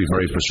it must be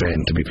very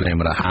frustrating to be playing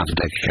with a half a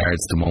deck of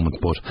cards at the moment.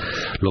 But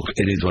look,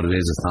 it is what it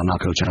is. It's not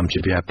knockout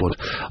championship yet, but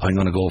I'm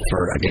going to go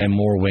for a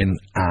Glenmore win,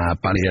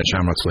 Ballyhead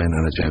Shamrocks win,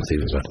 and a James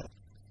Stevens win.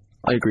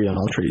 I agree on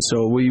all three.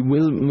 So we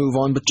will move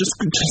on, but just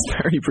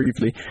very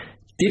briefly,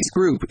 this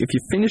group, if you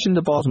finish in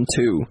the bottom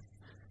two,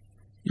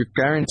 you're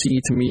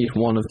guaranteed to meet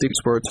one of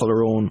Dicksboro,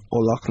 Tullaroan,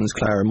 O'Loughlin's,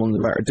 Clare,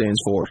 Mundavat or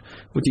Danesfort.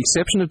 With the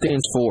exception of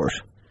Danesfort,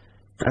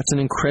 that's an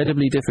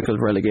incredibly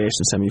difficult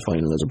relegation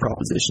semi-final as a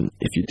proposition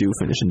if you do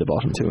finish in the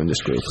bottom two in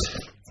this group.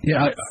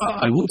 Yeah,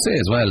 I would say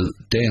as well,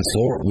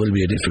 Danesfort will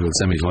be a difficult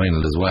semi-final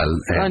as well.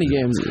 Any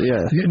games,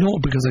 yeah. No,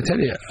 because I tell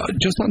you,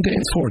 just on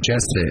Danesfort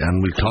yesterday, and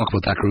we'll talk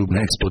about that group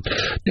next, but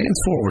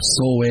Danesfort were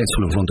so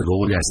wasteful in front of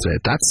goal yesterday.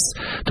 That's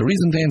the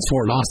reason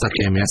Danesfort lost that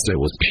game yesterday,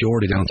 was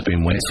purely down to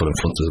being wasteful in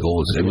front of the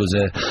goals. It was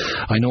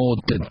I know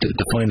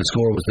the final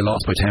score was they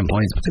lost by 10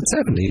 points, but it's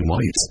 17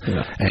 wides.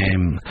 Yeah.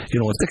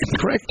 If they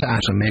can correct that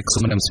and make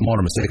some of them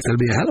smaller mistakes,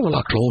 they'll be a hell of a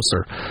lot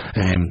closer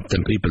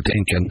than people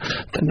think. And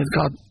then they've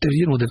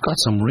got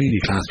some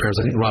really class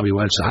players. I think Robbie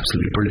Welch is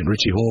absolutely brilliant.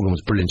 Richie Hogan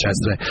was brilliant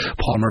yesterday.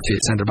 Paul Murphy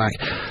at centre back.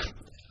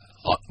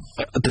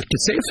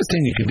 The safest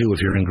thing you can do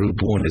if you're in Group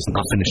 1 is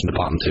not finishing the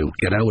bottom two.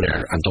 Get out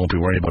there and don't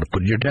be worried about it.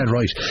 But you're dead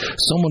right.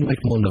 Someone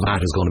like Mundavat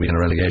is going to be in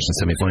a relegation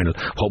semi-final,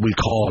 what we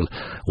call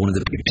one of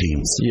the big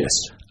teams. Yes.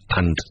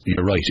 And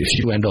you're right,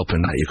 if you end up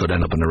in that, you could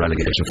end up in a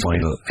relegation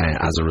final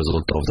as a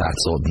result of that.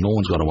 So no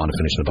one's going to want to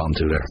finish in the bottom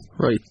two there.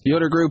 Right. The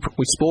other group,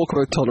 we spoke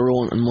about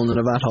Tullaroan and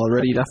Mundavat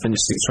already. That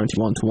finished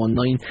 6-21 to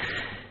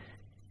 1-9.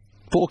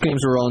 Both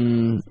games were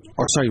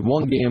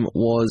one game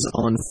was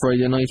on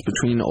Friday night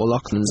between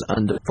O'Loughlin's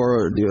and the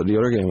Borough. The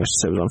other game, I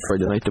should say, was on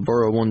Friday night. The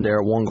Borough won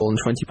there 1 goal and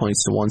 20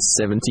 points to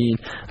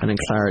 117, and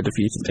then Clare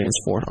defeated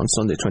Danesfort on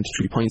Sunday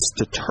 23 points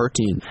to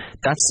 13.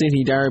 That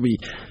City derby,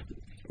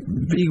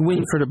 big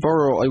win for the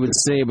Borough, I would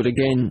say, but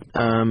again,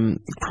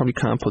 probably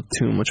can't put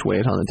too much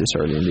weight on it this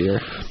early in the year.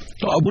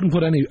 I wouldn't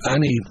put any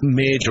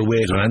major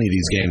weight on any of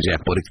these games yet,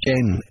 but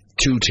again,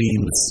 two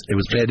teams. It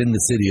was played in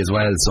the city as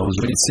well, so it was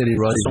really city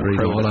rivalry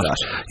and all that.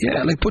 Yeah,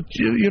 but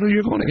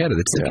you're going to get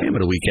it. It's the game of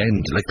the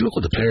weekend. Look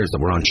at the players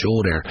that were on show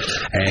there.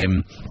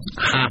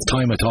 Half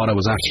time, I thought I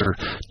was after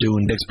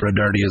doing Dicksboro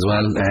dirty as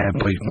well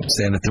by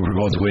saying that they were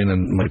going to win,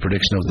 and my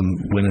prediction of them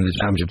winning the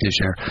championship this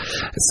year.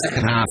 The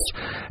second half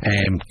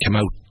came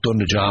out,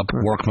 done the job,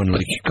 workman,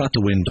 got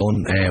the win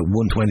done,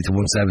 120 to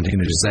 117,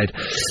 as you said.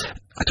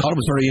 I thought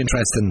it was very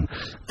interesting.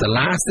 The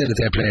last day that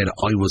they played,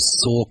 I was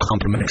so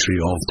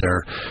complimentary of their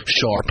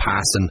short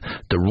passing,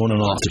 the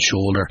running off the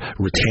shoulder,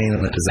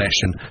 retaining the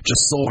possession,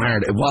 just so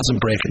hard. It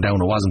wasn't breaking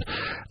down. It wasn't.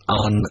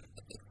 On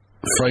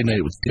Friday night,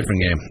 it was a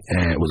different game.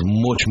 It was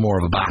much more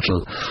of a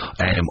battle.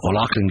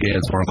 O'Loughlin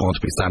Gales weren't going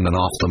to be standing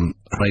off them,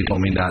 and I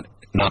don't mean that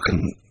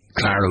knocking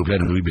Clare who played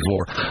in the week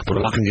before,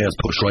 but O'Loughlin Gales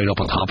pushed right up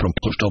on top of them,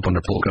 pushed up on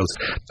their poke outs.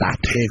 That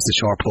takes the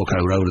short poke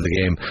out of the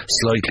game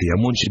slightly,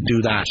 and once you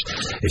do that,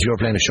 if you're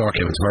playing a short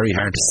game, it's very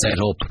hard to set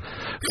up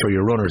for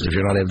your runners if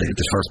you're not able to hit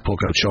the first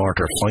poke out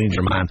short or find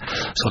your man.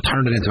 So it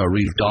turned it into a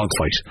real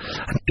dogfight,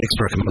 and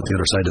Dicksboro came out the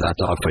other side of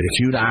that dogfight. If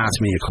you'd asked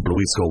me a couple of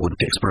weeks ago, would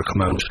Dicksboro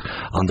come out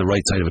on the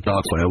right side of a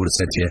dogfight, I would have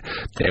said to you,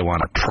 they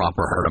want a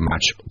proper hurling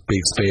match,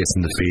 big space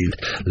in the field,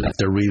 let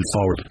their real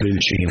forwards, Bill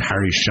Sheen,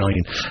 Harry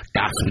Shine,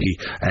 Gaffney,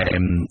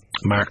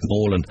 Mark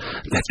Nolan,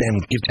 let them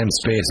give them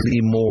space.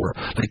 Liam Moore,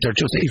 they're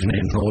just even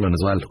in Nolan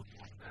as well.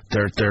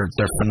 They're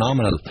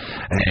phenomenal.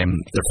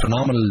 They're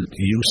phenomenal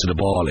use of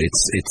the ball.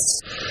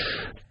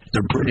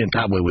 They're brilliant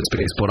that way with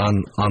space. But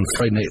on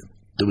Friday night,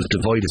 there was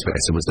divided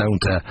space. It was down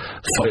to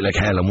fight like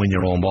hell and win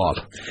your own ball.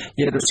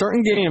 Yeah, there's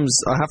certain games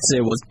I have to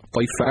say was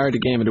by far the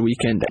game of the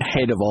weekend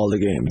ahead of all the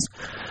games.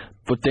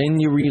 But then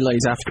you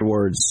realise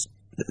afterwards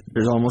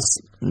there's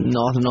almost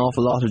not an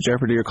awful lot of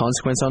jeopardy or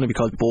consequence on it,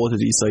 because both of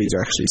these sides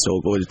are actually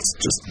so good. It's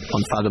just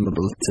unfathomable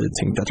to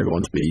think that they're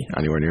going to be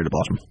anywhere near the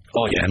bottom.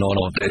 Oh yeah, no,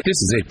 this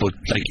is it. But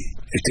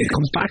it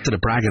comes back to the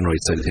bragging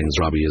rights side of things,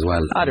 Robbie, as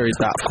well. There is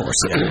that, of course.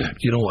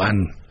 Yeah.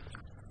 And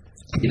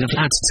if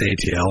lads say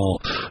to you,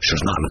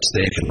 there's nothing at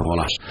stake and all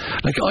that.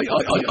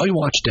 I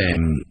watched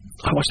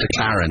the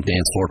Clare and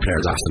Danesfort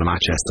players after the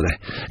match yesterday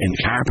in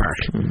the car park,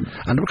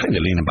 and they were kind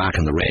of leaning back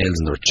on the rails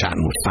and they were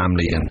chatting with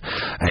family, and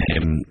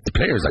the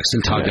players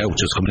still talked out,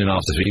 just coming in off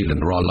the field, and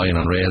they're all lying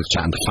on rails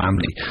chatting to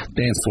family.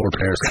 Danesfort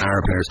players,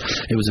 Clare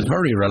players. It was a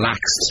very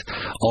relaxed,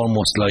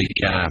 almost like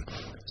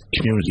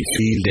community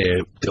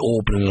feel, the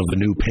opening of a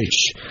new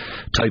pitch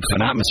type of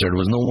an atmosphere. There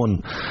was no one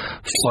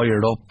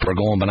fired up or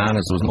going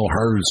bananas. There was no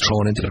hurls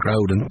thrown into the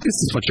crowd, and this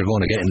is what you're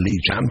going to get in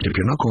League Championship.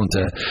 You're not going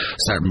to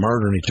start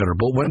murdering each other,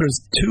 but when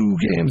there's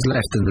 2 games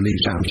left in the League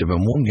Championship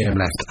and 1 game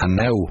left, and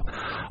now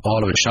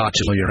all of a shot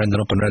you're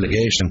ending up in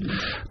relegation,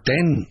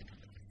 then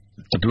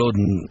the blood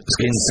and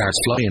skin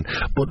starts flying.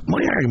 But my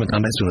argument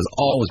on this one has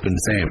always been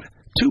the same.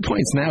 2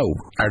 points now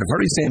are the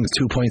very same as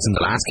 2 points in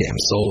the last game.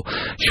 So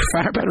you're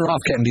far better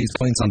off getting these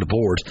points on the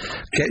board,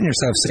 getting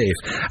yourself safe,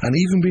 and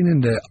even being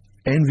in the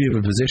enviable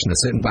position of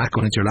sitting back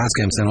going into your last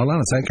game saying, hold on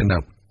a second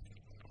now,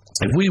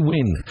 if we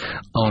win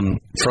on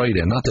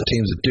Friday, not the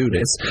teams that do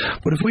this,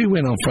 but if we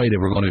win on Friday,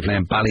 we're going to be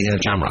playing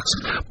Ballyhale Shamrocks.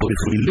 But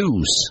if we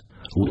lose,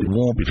 we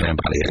won't be playing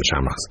Ballyhale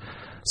Shamrocks.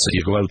 So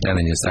you go out then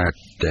and you start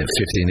the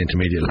 15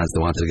 intermediate lads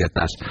that want to get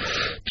that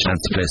chance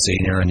to play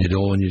senior, and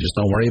you just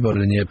don't worry about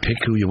it, and you pick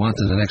who you want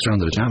in the next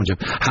round of the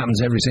championship. Happens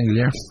every single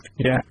year.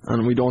 Yeah,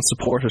 and we don't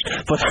support it.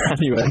 But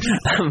anyway,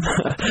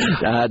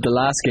 the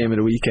last game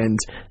of the weekend,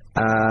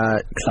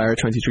 Clara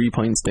 23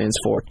 points,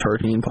 Danesfort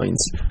 13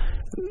 points.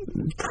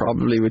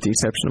 Probably with the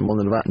exception of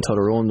Mullinvat and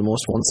Tullaroan, the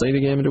most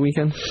one-sided game of the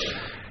weekend.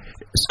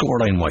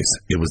 Scoreline wise,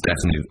 it was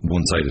definitely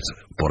one-sided,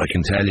 but I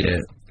can tell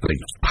you,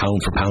 like,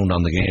 pound for pound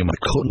on the game, I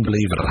couldn't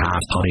believe it at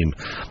half time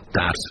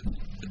that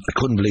I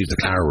couldn't believe the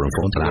Clara were in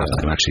front at half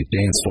time. Actually,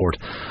 Danesfort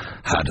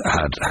had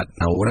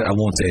now I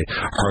won't say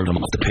hurled them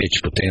off the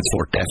pitch, but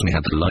Danesfort definitely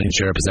had the lion's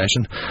share of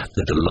possession,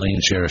 the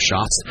lion's share of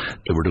shots.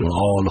 They were doing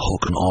all the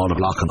hooking, all the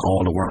blocking,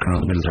 all the working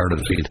on the middle third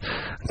of the field,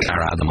 and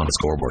Clara had them on the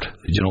scoreboard.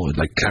 You know,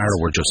 like, Clara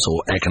were just so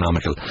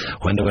economical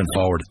when they went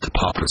forward. The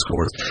popular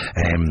scores.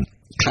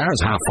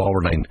 Clara's half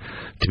forward line,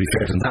 to be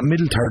fair, and that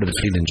middle third of the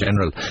field in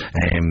general,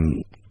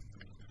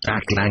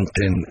 Jack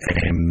Langton,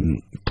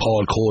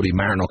 Paul Cody,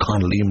 Martin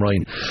O'Connell, Liam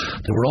Ryan,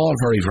 they were all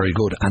very, very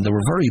good, and they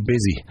were very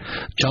busy.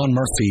 John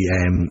Murphy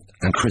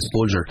and Chris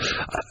Bulger,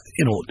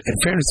 you know, in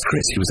fairness to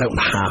Chris, he was out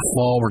in the half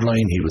forward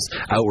line, he was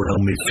out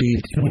around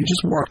midfield. You know, he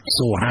just worked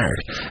so hard.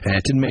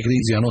 It didn't make it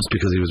easy on us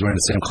because he was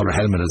wearing the same colour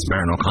helmet as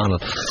Martin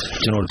O'Connell.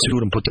 You know, the two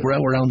of them, but they were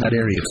out around that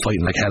area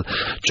fighting like hell.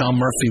 John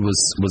Murphy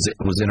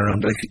was in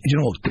around, like, you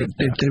know,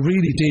 they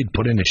really did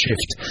put in a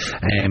shift.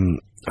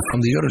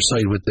 From the other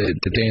side, with the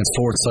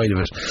Danesfort side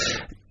of it,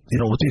 you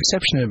know, with the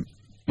exception of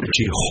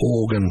Richie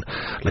Hogan,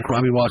 like,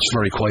 Robbie Walsh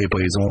very quiet by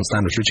his own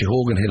standards. Richie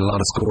Hogan hit a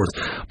lot of scores,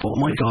 but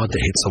my God,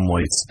 they hit some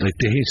whites. Like,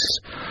 they hit,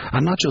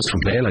 and not just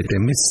from play, like, they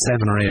missed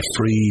 7 or 8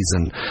 frees,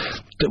 and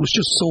it was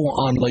just so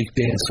unlike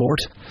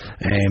Danesfort.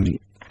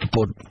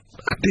 But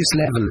at this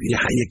level,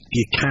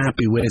 you can't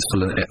be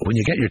wasteful. When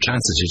you get your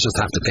chances, you just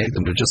have to take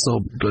them. They're just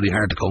so bloody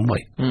hard to come by.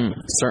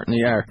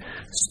 Certainly are.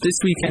 So this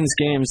weekend's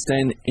games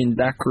then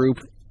in that group: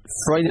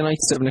 Friday night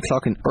 7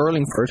 o'clock in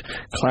Urlingford,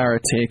 Clara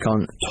take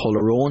on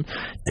Tullaroan.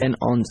 Then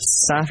on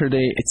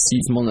Saturday it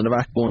sees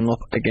Mullinvat going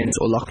up against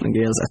O'Loughlin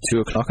Gales at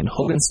 2 o'clock in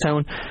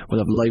Hugginstown. We'll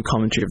have live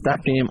commentary of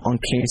that game on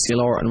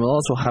KCLR, and we'll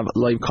also have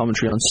live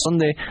commentary on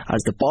Sunday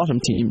as the bottom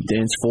team,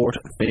 Danesfort,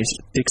 face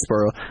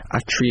Dixborough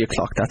at 3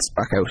 o'clock. That's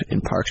back out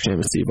in Park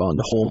Seamus Devon,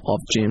 the home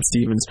of James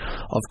Stevens,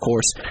 of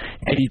course.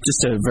 Eddie,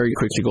 just to very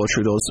quickly go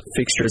through those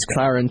fixtures: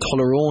 Clara and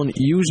Tullaroan,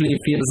 usually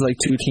it feels like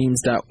two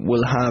teams that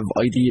will have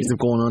ideas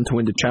of going on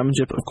to win the championship.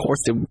 Of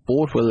course they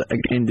both will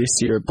again this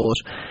year, but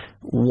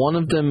one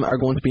of them are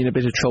going to be in a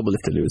bit of trouble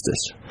if they lose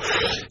this.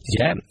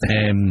 Yeah,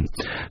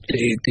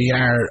 they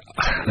are.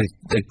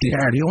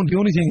 The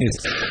only thing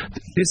is,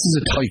 this is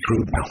a tight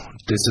group now.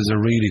 This is a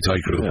really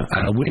tight group,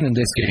 and a win in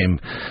this game,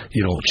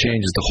 you know,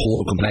 changes the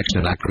whole complexion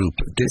of that group.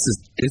 This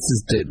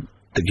is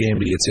the game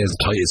that you'd say is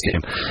the tightest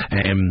game.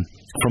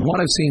 From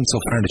what I've seen so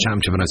far in the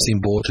championship, and I've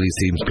seen both of these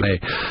teams play,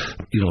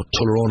 you know,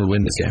 Tullaroan will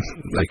win this game.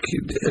 Like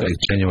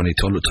genuinely,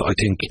 I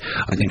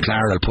think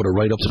Clara will put it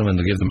right up to them and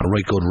they'll give them a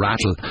right good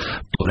rattle.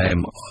 But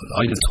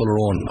I'd have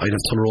Tullaroan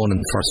in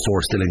the first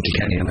 4 still in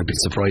Kilkenny, and I'd be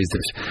surprised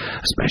if,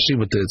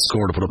 especially with the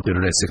score to put up the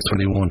other day,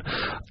 6-21.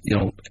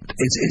 You know,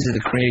 is it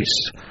a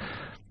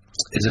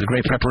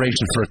great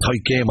preparation for a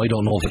tight game? I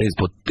don't know if it is,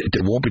 but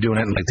they won't be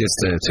doing anything like this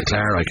to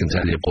Clara, I can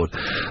tell you. But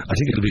I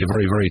think it'll be a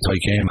very, very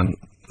tight game, and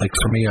like,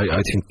 for me,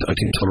 I think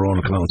Tullaroan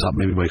will come out on top,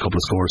 maybe by a couple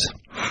of scores.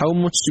 How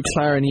much do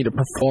Clara need a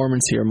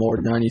performance here more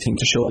than anything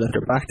to show that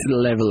they're back to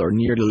the level or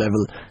near the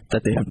level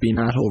that they have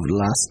been at over the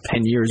last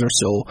 10 years or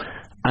so,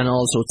 and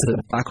also to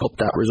back up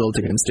that result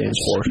against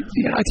Danesfort?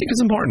 Yeah, I think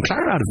it's important.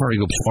 Clara had a very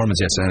good performance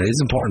yesterday, and it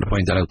is important to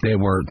point that out. They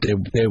were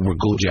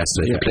good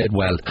yesterday. They played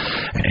well.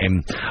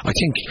 I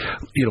think,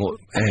 you know,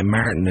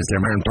 Martin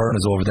Byrne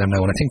is over them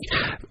now, and I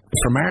think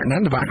for Martin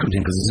and the background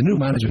team, because there's a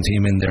new management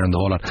team in there and the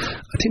whole lot,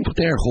 I think what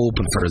they're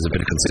hoping for is a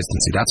bit of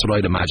consistency. That's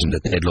what I'd imagine that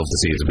they'd love to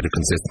see, is a bit of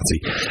consistency.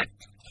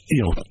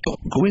 You know,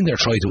 go in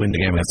there, try to win the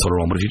game against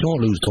Tullaroan, but if you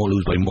don't lose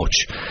by much.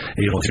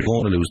 You know, if you're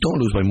going to lose,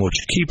 don't lose by much.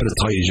 Keep it as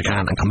tight as you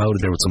can and come out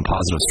of there with some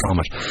positives from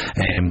it.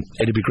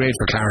 It'd be great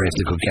for Clara if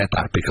they could get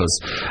that, because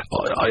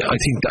I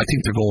think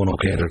they're going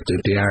okay.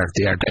 They are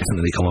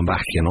definitely coming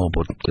back, you know,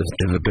 but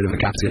they have a bit of a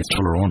gap to get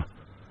Tullaroan.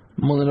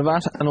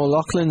 Mullinvat and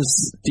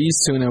O'Loughlin's, these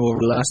two now over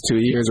the last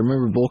 2 years. I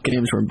remember both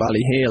games were in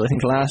Ballyhale. I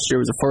think last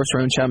year was a first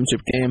round championship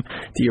game.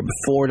 The year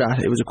before that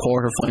it was a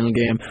quarter final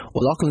game.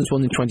 O'Loughlin's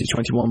won in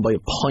 2021 by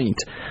a point,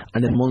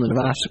 and then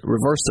Mullinvat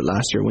reversed it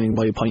last year, winning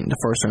by a point in the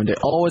first round. They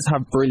always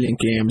have brilliant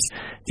games.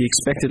 Do you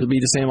expect it'll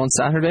be the same on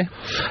Saturday?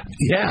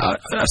 Yeah,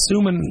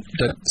 assuming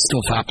that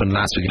stuff happened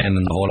last weekend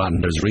and the whole lot, and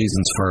there's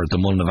reasons for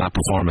the Mullinvat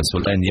performance,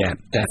 well then, yeah,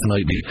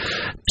 definitely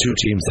two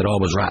teams that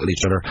always rattle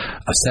each other.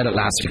 I said it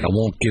last week, I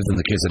won't give them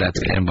the kiss of death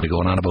of them by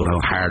going on about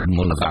how hard and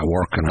none of that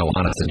work and how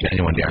honest and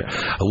genuine they are.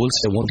 I will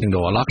say one thing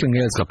though, Loughlin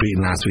Gales got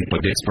beaten last week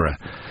by Dixborough,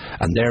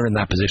 and they're in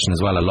that position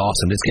as well. A loss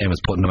in this game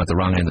is putting them at the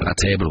wrong end of that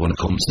table when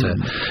it comes to,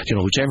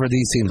 whichever of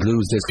these teams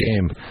lose this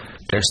game,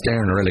 they're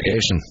staring at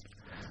relegation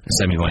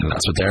semi-final.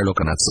 That's what they're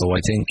looking at. So I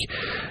think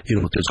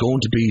there's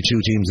going to be two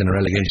teams in a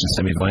relegation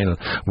semi-final.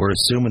 We're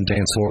assuming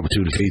Danesfort with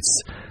 2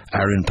 defeats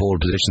are in pole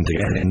position to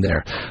get in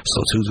there, so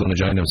who's going to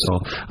join them?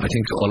 So I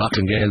think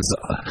Loughlin Gales,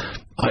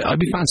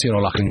 I'd be fancying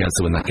Loughlin Gales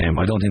to win that game.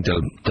 I don't think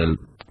they'll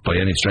by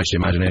any stretch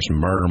of the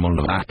imagination murder them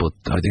under that, but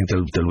I think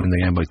they'll win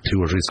the game by 2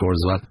 or 3 scores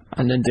as well.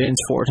 And then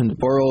Danesfort and the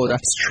Borough,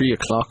 that's 3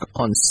 o'clock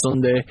on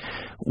Sunday.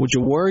 Would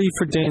you worry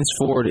for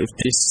Danesfort if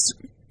this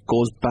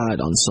goes bad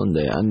on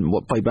Sunday? And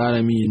what by bad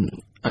I mean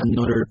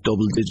another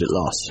double-digit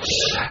loss.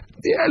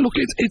 Yeah, look,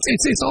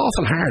 it's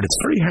awful hard. It's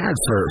very hard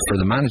for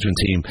the management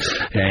team,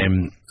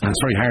 and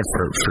it's very hard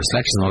for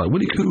selection and all that.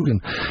 Willie Coogan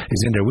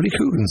is in there. Willie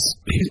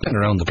he's been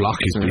around the block.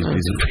 He's a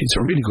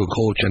really good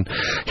coach, and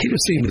he'd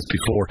have seen this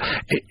before.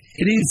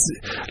 It is,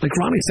 like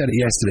Ronnie said it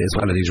yesterday as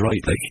well, and he's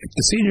right. Like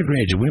the senior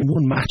grade, you win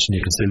one match and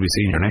you can still be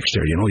senior next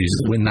year. You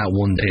just win that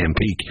one day and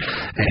peak.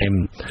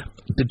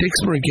 The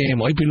Dixborough game,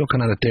 I'd be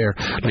looking at it there.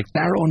 Like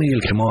Darragh O'Neill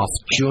came off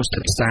just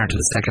at the start of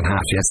the second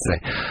half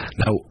yesterday.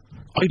 Now,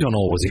 I don't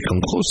know, was he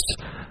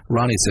concussed?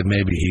 Ronnie said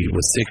maybe he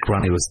was sick.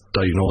 Ronnie was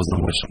diagnosed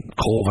with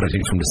COVID, I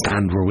think, from the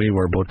stand where we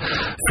were. But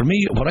for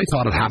me, what I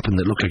thought had happened,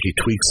 it looked like he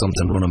tweaked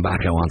something running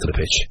back out onto the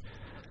pitch.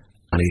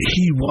 And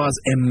he was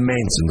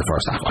immense in the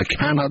first half. I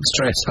cannot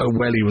stress how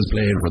well he was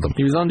playing for them.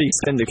 He was on the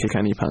extended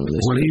Kilkenny panel.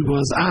 Well, he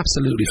was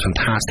absolutely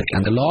fantastic,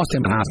 and they lost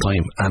him at half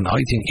time, and I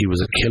think he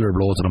was a killer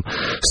blow to them.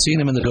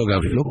 Seeing him in the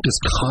dugout, he looked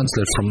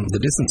disconsolate. From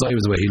the distance I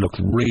was away, he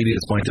looked really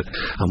disappointed,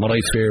 and what I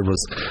feared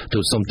was there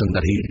was something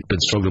that he'd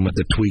been struggling with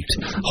that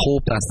tweaked.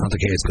 Hope that's not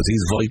the case, because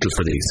he's vital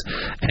for these.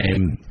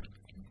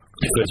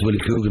 If it was Willie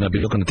Coogan, I'd be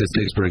looking at this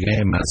Dixborough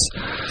game as,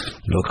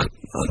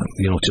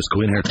 just go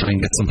in here, try and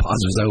get some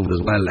positives out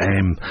as well.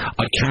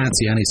 I can't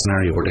see any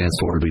scenario where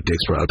Danesfort will beat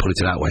Dixborough, I'll put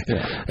it that way.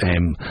 Yeah.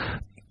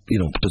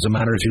 Doesn't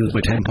matter if you lose by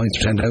 10 points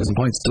or 10,000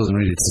 points, it doesn't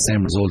really, it's the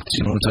same result,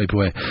 the type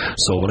of way.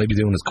 So what I'd be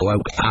doing is go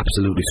out,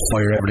 absolutely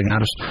fire everything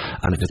at it,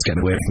 and if it's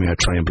getting away from me,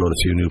 I'd try and blood a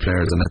few new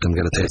players and let them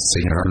get a taste of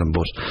senior hurling.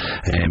 But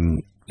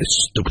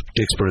it's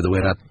Dixborough, the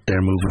way that they're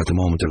moving at the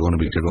moment, they're going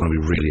to be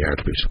really hard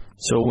to beat.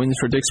 So wins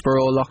for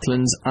Dixborough,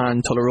 Loughlin's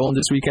and Tullaroan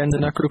this weekend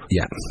in that group?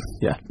 Yeah,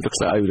 looks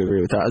like I would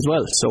agree with that as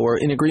well. So we're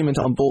in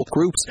agreement on both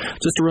groups.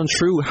 Just to run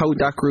through how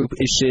that group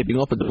is shaping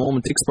up at the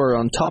moment,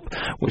 Dixborough on top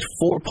with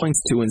 4 points,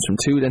 2 wins from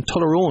 2. Then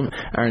Tullaroan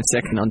are in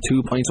second on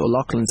 2 points.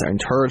 O'Loughlin's are in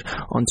third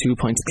on 2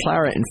 points.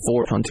 Clara in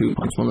fourth on 2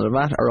 points.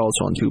 Mullavat are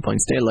also on 2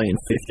 points. They lie in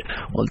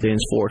fifth, while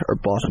Danesfort are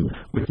bottom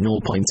with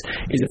no points.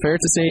 Is it fair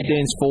to say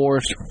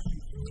Danesfort,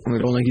 I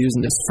don't like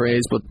using this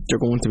phrase, but they're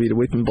going to be the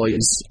whipping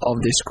boys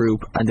of this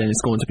group, and then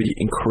it's going to be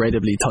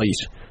incredibly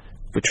tight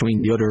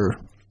between the other 5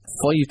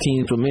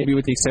 teams, but maybe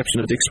with the exception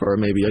of Dixborough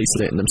maybe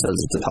isolating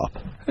themselves at the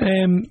top?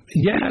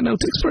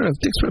 Dixborough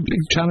big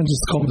challenges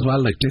to come as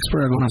well. Like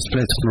Dixborough are going to have to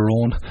play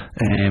Tullaroan.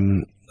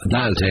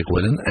 That'll take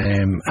winning,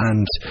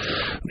 and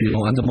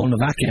the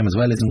Mullavat game as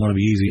well isn't going to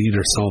be easy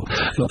either. So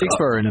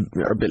Dixborough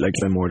are a bit like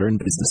Glenmore. They're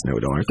in business now,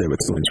 aren't they? With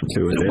so much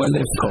from 2. Well,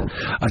 this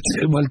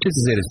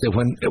is it. It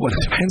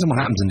depends on what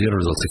happens in the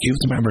other results. Like you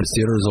have to remember, it's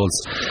the other results.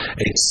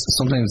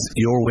 It's sometimes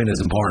your win is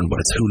important,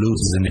 but it's who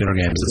loses in the other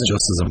games is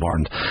just as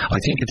important.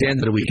 I think at the end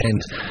of the weekend,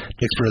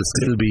 Dixborough will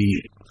still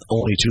be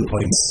only 2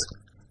 points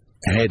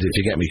ahead, if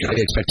you get me. I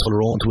expect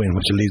Tullaroan to win,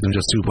 which will leave them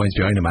just 2 points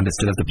behind them, and they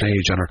still have to play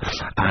each other.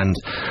 And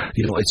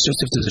it's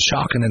just if there's a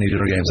shock in any of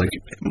the other games, like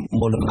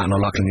Mullavat and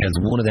O'Loughlin Gales,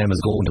 one of them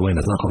is going to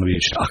win. It's not going to be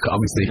a shock,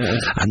 obviously,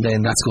 and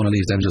then that's going to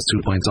leave them just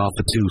 2 points off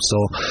the 2.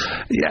 So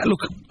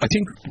look, I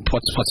think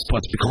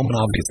what's becoming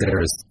obvious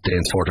there is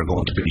Danesfort are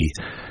going to be.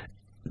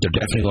 They're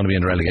definitely going to be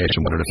in the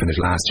relegation. Whether they finish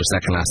last or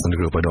second last in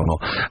the group, I don't know.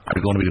 Are they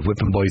going to be the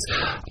whipping boys?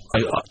 I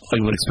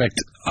would expect.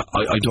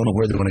 I don't know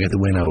where they're going to get the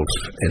win out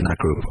in that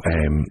group.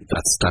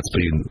 That's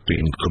being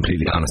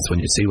completely honest. When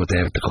you see what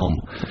they have to come,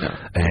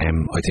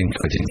 I think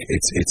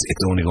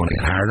it's only going to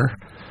get harder.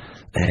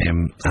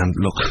 And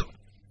look,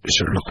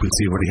 we'll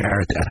see where they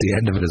are at the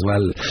end of it as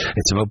well.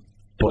 It's about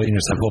buying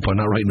yourself up.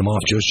 I'm not writing them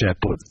off just yet,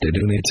 but they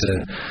do need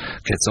to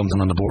get something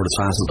on the board as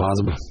fast as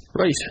possible.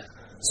 Right.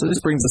 So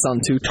this brings us on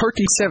to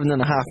 37.5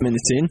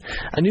 minutes in,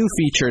 a new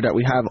feature that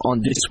we have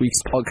on this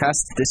week's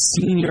podcast, the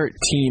Senior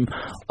Team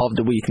of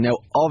the Week. Now,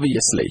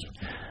 obviously,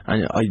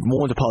 and I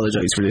won't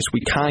apologise for this, we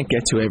can't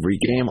get to every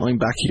game.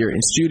 I'm back here in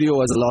studio,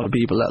 as a lot of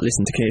people that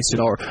listen to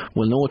KCLR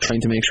will know,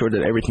 trying to make sure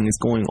that everything is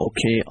going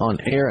okay on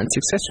air and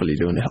successfully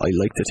doing it, I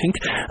like to think.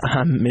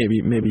 Maybe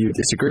you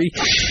disagree.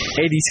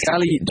 Eddie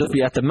Scally does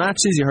be at the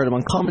matches. You heard him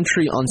on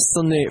commentary on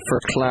Sunday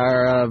for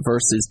Clara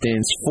versus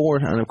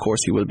Danesfort, and of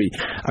course he will be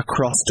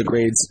across the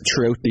grades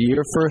throughout the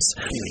year for us.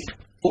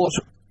 But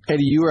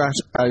Eddie, you are at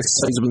a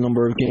sizable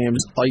number of games.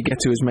 I get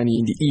to as many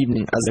in the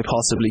evening as I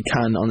possibly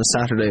can on a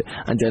Saturday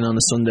and then on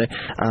a Sunday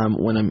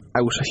when I'm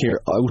out of here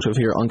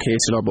on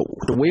KCLR. But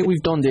the way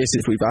we've done this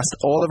is we've asked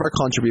all of our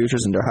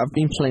contributors, and there have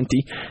been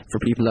plenty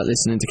for people that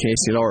listen into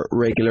KCLR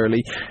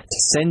regularly, to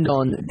send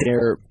on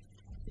their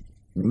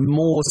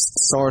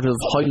most sort of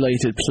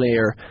highlighted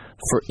player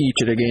for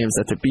each of the games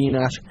that they've been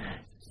at.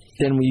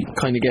 Then we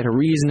kind of get a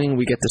reasoning,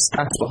 we get the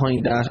stats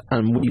behind that,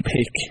 and we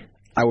pick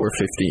our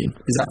 15.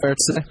 Is that fair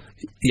to say?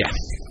 Yeah.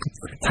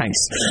 Thanks.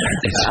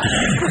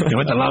 You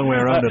went a long way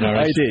around it,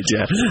 alright. I did,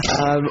 yeah.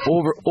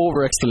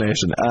 Over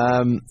explanation.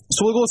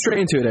 So we'll go straight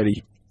into it,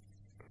 Eddie.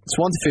 It's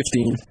 1 to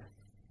 15,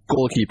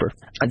 goalkeeper.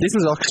 And this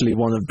was actually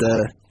one of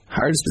the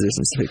hardest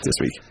positions to pick this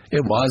week.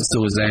 It was. There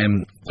was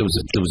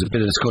a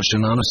bit of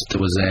discussion on it. There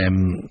was I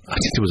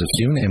think there was a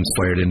few names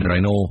fired in there.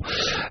 I know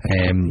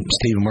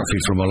Stephen Murphy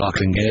from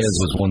O'Loughlin Gales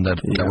was one that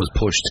was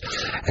pushed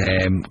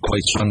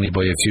quite strongly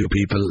by a few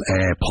people.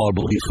 Paul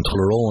Buggy from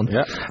Tullerone.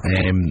 Yeah.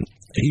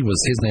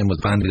 His name was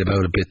bandied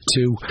about a bit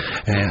too.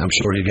 I'm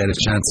sure he'll get his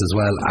chance as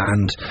well.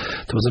 And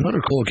there was another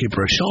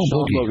goalkeeper, Sean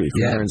Buggy.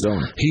 Yeah,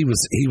 he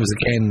was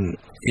again.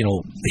 You know,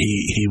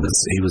 he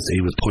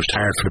was pushed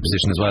hard for the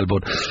position as well.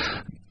 But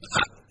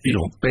you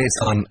know, based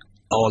on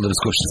all the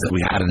discussions that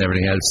we had and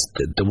everything else,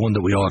 the one that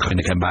we all kind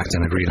of came back to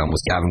and agreed on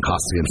was Gavin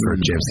Costigan for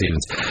James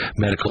Stevens.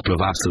 Made a couple of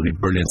absolutely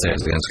brilliant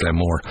saves against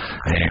Glenmore.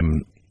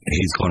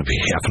 He's going to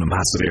be having a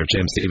massive year,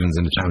 James Stevens,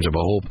 in the championship,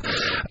 I hope.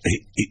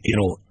 You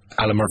know,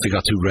 Alan Murphy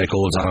got 2 great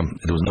goals on him.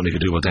 There was nothing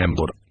to do with them,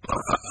 but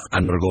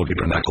another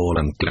goalkeeper in that goal,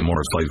 and Glenmore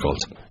has 5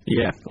 goals.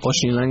 Yeah,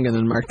 Oisin Langan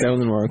and Mark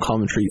Dowling were on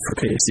commentary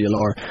for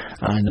KCLR,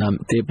 and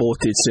they both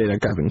did say that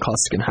Gavin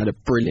Costigan had a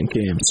brilliant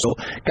game. So,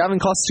 Gavin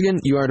Costigan,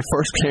 you are the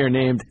first player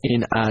named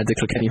in the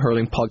Kilkenny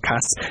Hurling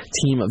Podcast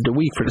Team of the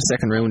Week for the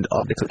second round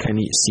of the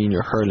Kilkenny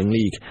Senior Hurling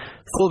League.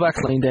 Full back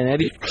line then,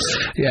 Eddie.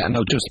 Yeah,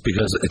 no, just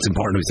because it's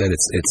important, we said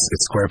it's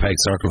square peg,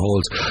 circle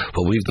holes.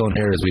 What we've done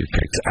here is we've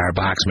picked our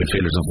backs,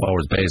 midfielders and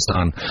forwards based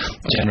on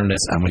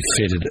generalness, and we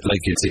fitted,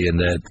 like you'd see in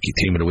the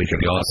Team of the Week or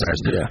the All-Stars,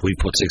 we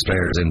put 6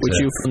 players into...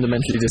 Would you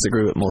fundamentally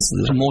disagree with most of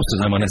the time? Most of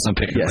the time, unless I'm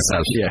picking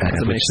myself. Yeah,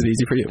 that makes it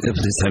easy for you.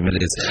 This time it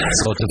is.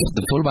 So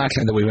the full back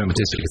line that we went with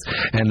this week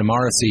is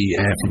Morrissey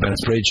from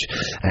Bennettsbridge,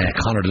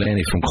 Conor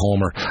Delaney from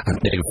Comer, and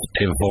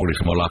David Foley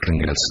from O'Loughlin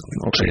Gales.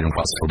 Trading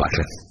across the full back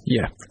line.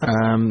 Yeah.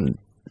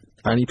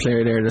 Any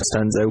player there that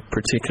stands out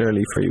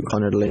particularly for you?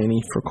 Conor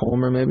Delaney for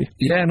Comer, maybe?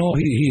 Yeah, no,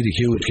 he had a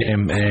huge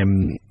game.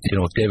 You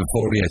know, David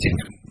Foley, I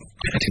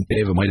think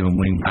David might have been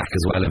wing back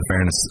as well, in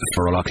fairness,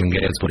 for O'Loughlin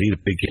Gales, but he had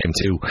a big game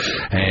too.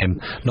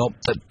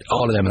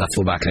 All of them in that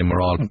full back line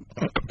were all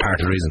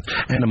part of the reason.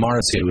 And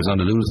Morrissey was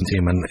on the losing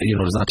team, and you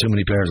know, there's not too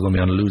many players going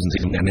to be on the losing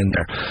team getting in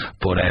there,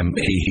 but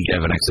he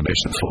gave an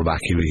exhibition at full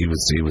back. He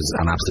was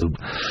an absolute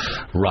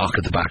rock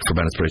at the back for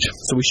Bennettsbridge.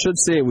 So we should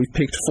say we've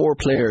picked 4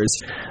 players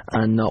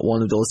and not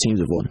one of those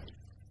teams have won.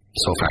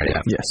 So far,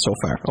 yeah. Yeah, so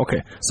far.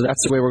 Okay, so that's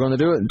the way we're going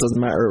to do it. It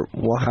doesn't matter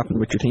what happened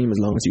with your team as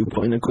long as you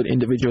put in a good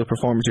individual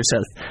performance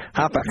yourself.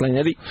 Half-back line,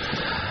 Eddie?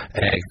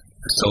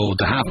 So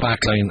the half-back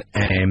line,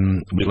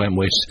 we went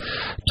with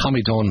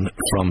Tommy Dunn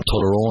from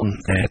Tullerone,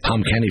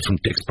 Tom Kenny from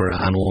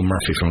Dixborough, and Owen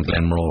Murphy from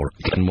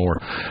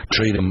Glenmore.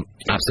 3 of them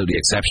absolutely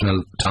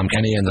exceptional. Tom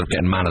Kenny ended up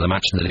getting man of the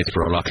match in the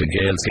Dixborough-O'Loughlin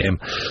Gales game.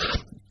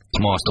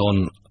 Tomas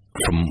Dunn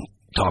from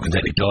talking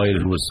to Eddie Doyle,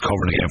 who was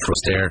covering the game for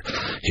us there,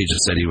 he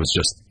just said he was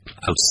just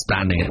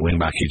outstanding at wing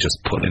back. He just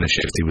put in a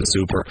shift. He was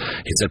super.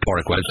 He said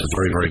Pádraig Welch was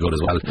very, very good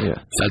as well. Yeah.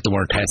 Felt they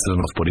weren't tested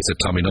enough, but he said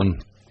Tommy Dunn,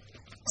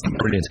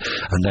 brilliant.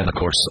 And then of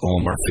course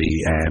Owen Murphy,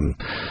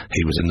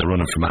 he was in the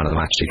running for man of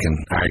the match. He can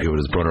argue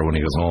with his brother when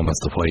he goes home as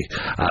to why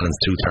Alan's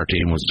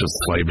 213 was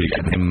justifiably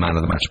getting him man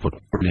of the match, but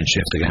brilliant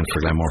shift again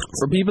for Glenmore.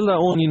 For people that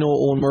only know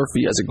Owen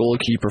Murphy as a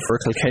goalkeeper for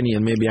Kilkenny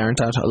and maybe aren't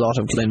at a lot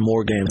of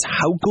Glenmore games,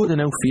 how good an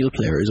outfield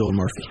player is Owen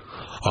Murphy?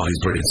 Oh,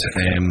 he's brilliant.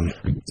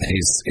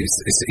 He's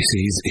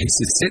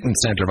sitting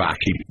centre back.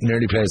 He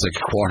nearly plays like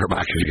a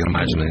quarterback, if you can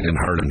imagine, in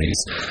hurling.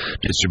 His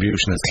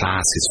distribution is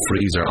class. His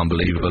frees are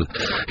unbelievable.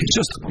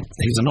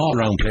 He's an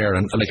all-round player,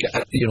 and like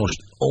you know,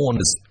 Owen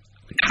is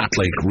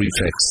cat-like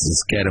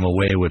reflexes get him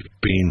away with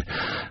being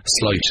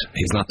slight.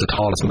 He's not the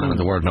tallest man in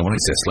the world. Now, when I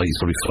say slight, he's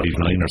probably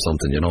 5'9" or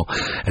something, you know.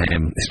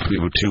 He's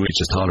probably about 2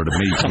 inches taller than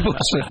me.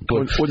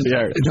 but wouldn't be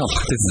hard. No,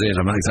 this is it.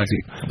 I'm not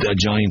exactly a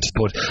giant,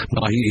 but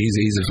no,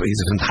 he's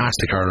a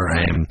fantastic hurler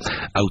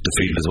out the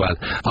field as well.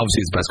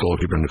 Obviously, he's the best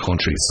goalkeeper in the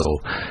country, so,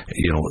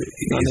 you know.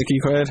 Not Nicky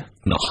Quaid?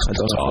 No, I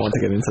don't want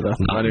to get into that.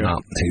 No,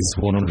 he's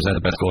 100%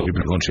 the best goalkeeper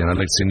in the country, and I'd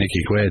like to see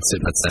Nicky Quaid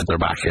sitting at centre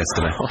back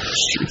yesterday.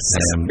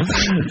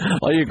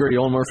 I agree.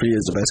 Owen Murphy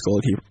is the best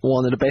goalkeeper,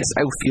 one of the best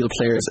outfield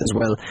players as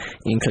well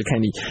in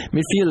Kilkenny.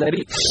 Midfield,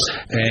 Eddie?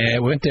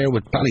 We went there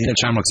with Ballyhill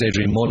Shamrocks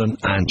Adrian Mullen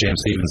and James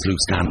Stevens, Luke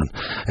Scanlon.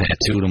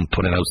 2 of them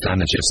put in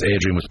outstanding shifts.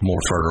 Adrian was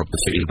more further up the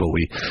field, but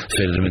we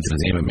fitted him into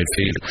the team at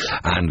midfield,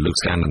 and Luke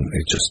Scanlon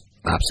is just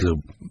absolute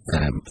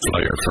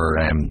flyer for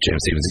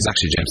James Stevens. He's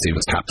actually James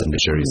Stevens' captain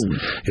this year. He's,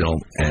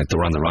 they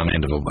were on the wrong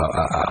end of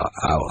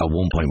at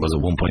one point. Was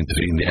it 1 point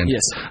defeat in the end?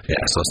 Yes.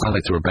 Yeah, so it's not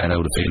like they were bent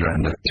out of field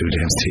and the two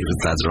James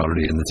Stevens lads are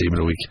already in the team of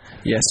the week.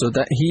 Yeah, so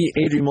that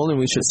Adrian Mullen,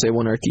 we should say,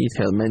 won our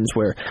detailed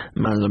menswear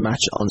man of the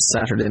match on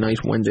Saturday night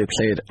when they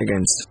played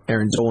against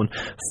Erin's Own.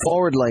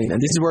 Forward line,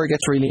 and this is where it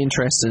gets really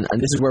interesting, and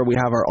this is where we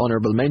have our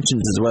honourable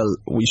mentions as well,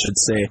 we should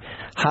say.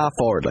 Half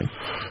forward line.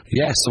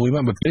 Yeah, so we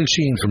went with Bill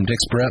Sheehan from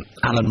Dixborough,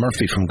 Alan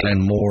Murphy from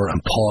Glenmore,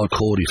 and Paul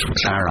Cody from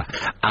Clara.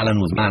 Alan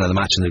was man of the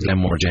match in the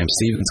Glenmore James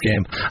Stevens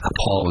game, and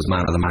Paul was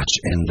man of the match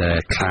in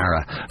the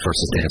Clara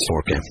versus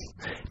Danesfort game.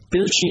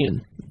 Bill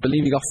Sheehan, I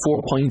believe he got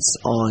 4 points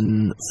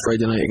on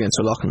Friday night against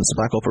O'Loughlin to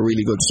back up a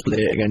really good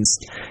display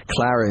against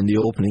Clara in the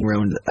opening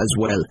round as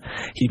well.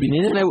 He'd been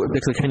in and out of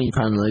the Kilkenny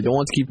panel. I don't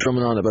want to keep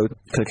drumming on about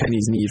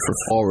Kilkenny's need for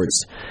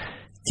forwards.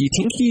 Do you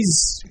think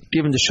he's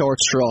given the short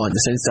straw in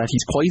the sense that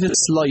he's quite a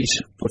slight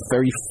but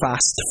very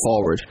fast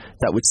forward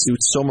that would suit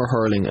summer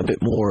hurling a bit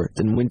more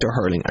than winter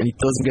hurling, and he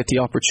doesn't get the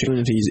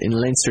opportunities in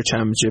Leinster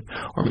Championship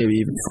or maybe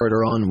even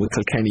further on with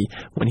Kilkenny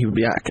when he would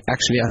be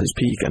actually at his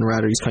peak, and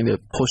rather he's kind of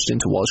pushed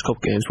into Walsh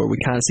Cup games where we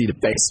can't see the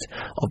best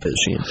of Bill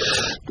Sheehan?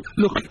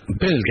 Look,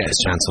 Bill gets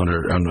his chance under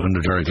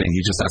Derek Lane.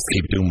 He just has to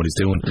keep doing what he's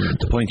doing.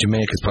 The point you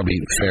make is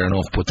probably fair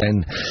enough, but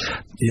then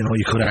you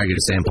could argue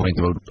the same point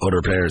about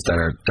other players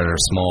that are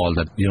small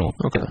that they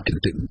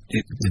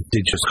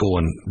just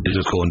go and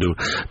do it.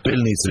 Bill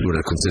needs to do it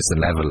at a consistent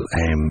level.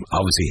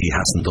 Obviously he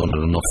hasn't done it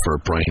enough for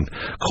Brian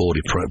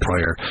Cody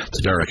prior to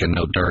Derek, and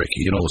now Derek,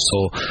 so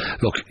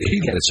look,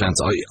 he'll get a chance.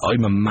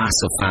 I'm a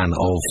massive fan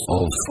of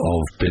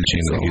Bill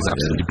Sheehan. He's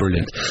absolutely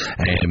brilliant.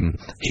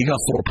 He got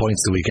 4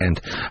 points the weekend,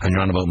 and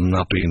you're on about him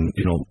not being,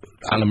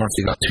 Alan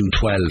Murphy got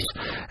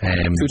 212,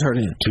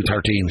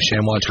 213.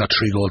 Shane Walsh got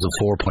 3 goals and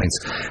 4 points.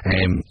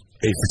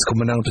 If it's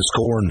coming down to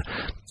scoring,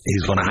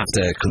 he's going to have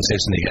to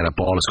consistently get a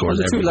ball of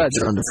scores. The two lads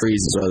are on the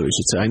freeze as well, we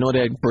should say. I know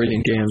they had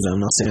brilliant games, and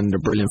I'm not saying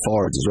they're brilliant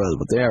forwards as well,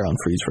 but they are on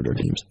freeze for their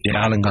teams.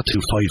 Yeah, Alan got 2-5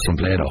 from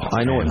play though.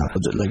 I know that,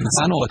 but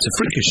I know it's a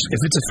freakish.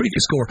 If it's a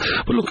freakish score,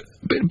 but look,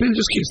 Bill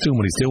just keeps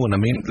doing what he's doing. I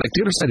mean, like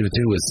the other side of it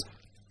too is,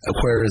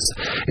 whereas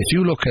if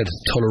you look at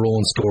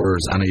Tullerone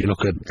scores and you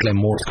look at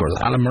Glenmore scores,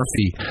 Alan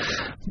Murphy,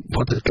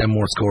 what did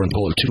Glenmore score in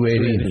total?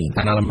 218,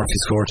 and Alan Murphy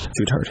scored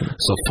 213.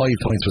 So 5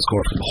 points was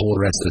scored from the whole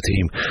rest of the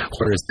team,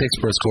 whereas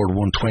Dixborough scored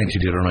 120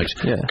 the other night.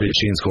 Bill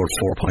Sheehan scored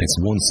 4 points,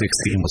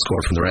 116 was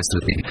scored from the rest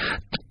of the team.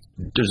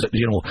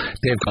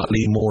 They've got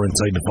Lee Moore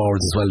inside the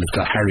forwards as well. They've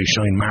got Harry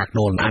Shine, Mark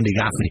Nolan, Andy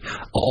Gaffney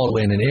all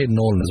weighing in, Aidan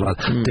Nolan as well.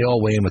 They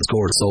all weigh in with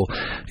scores, so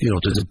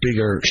there's a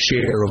bigger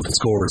share of the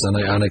scores,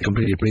 and I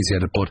completely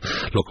appreciate it. But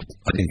look,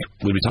 I think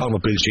we'll be talking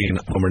about Bill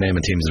Sheehan when we're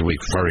naming teams of the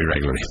week very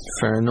regularly.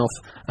 Fair enough.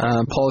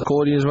 Paul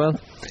Cody as well.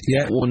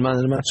 Yeah, one man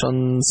in the match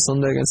on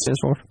Sunday against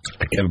Danesfort.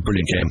 He had a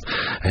brilliant game.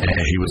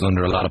 He was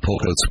under a lot of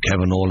puckouts.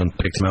 Kevin Nolan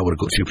picked him out with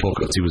a good few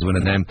puckouts. He was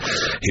winning them.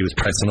 He was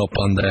pressing up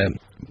on the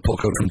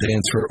puckout from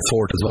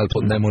Danesfort as well,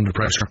 putting them under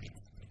pressure.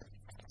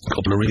 A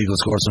couple of really good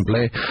scores from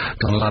play.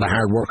 Done a lot of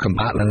hard work and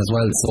battling as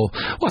well. So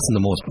wasn't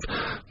the most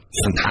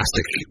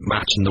fantastic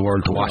match in the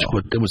world to watch,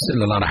 but there was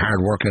still a lot of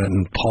hard work in it,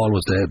 and Paul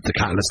was the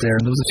catalyst there,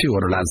 and there was a few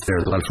other lads there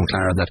as well from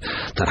Clara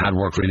that had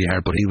worked really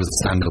hard, but he was the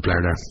standout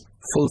player there.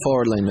 Full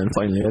forward line then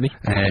finally, Eddie.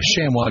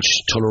 Shane Walsh,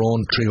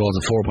 Tullerone, 3 goals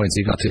and 4 points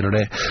he got the other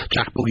day.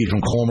 Jack Buggy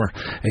from Comer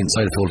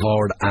inside the full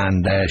forward,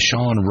 and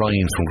Sean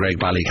Ryan from Greg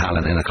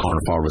Ballycallan in a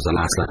corner forward was the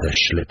last lad to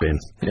slip in.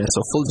 Yeah,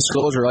 so full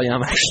disclosure, I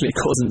am actually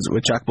cousins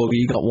with Jack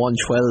Buggy. He got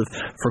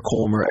 112 for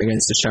Comer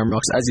against the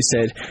Shamrocks. As you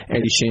said,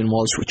 Eddie Shane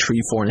Walsh with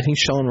 3-4, and I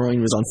think Sean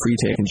Ryan was on free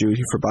taking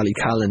duty for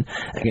Ballycallan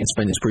against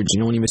Bennettsbridge.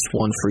 He only missed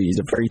 1 free.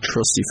 He's a very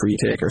trusty free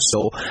taker.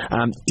 So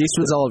this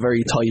was all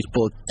very tight,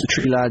 but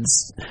the 3 lads,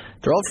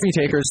 they're all free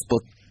takers, but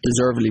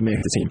deservedly make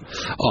the team.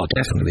 Oh,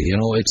 definitely.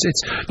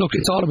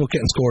 It's all about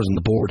getting scores on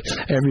the board.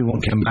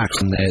 Everyone came back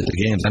from the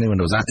games.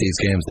 Anyone that was at these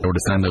games, they were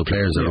the standout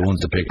players, or the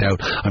ones that picked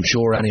out. I'm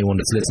sure anyone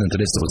that's listening to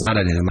this that was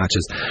at any of the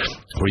matches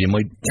where you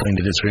might find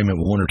a disagreement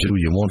with 1 or 2,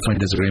 you won't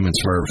find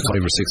disagreements for 5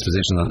 or 6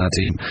 positions on that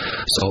team.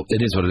 So it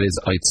is what it is.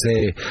 I'd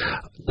say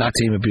that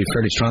team would be a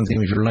fairly strong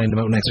team if you lined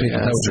them out next week.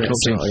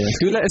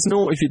 Do let us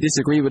know if you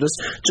disagree with us.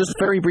 Just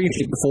very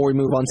briefly before we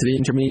move on to the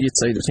intermediate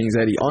side of things,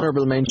 Eddie,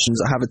 honourable mentions,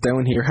 I have it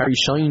down here. Harry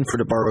Shine for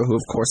the Borough, who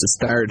of course has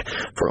starred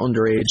for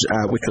underage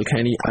with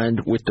Kilkenny and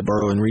with the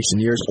Borough in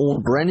recent years.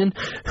 Owen Brennan,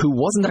 who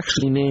wasn't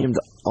actually named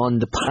on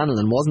the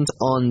panel and wasn't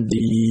on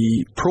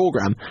the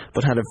programme,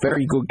 but had a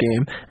very good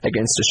game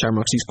against the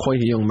Shamrocks. He's quite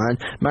a young man.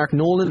 Mark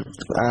Nolan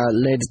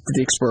led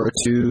Dixborough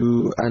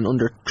to an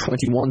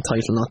under-21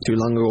 title not too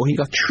long ago. He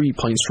got 3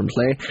 points from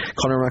play.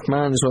 Conor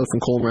McMahon as well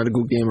from Comer had a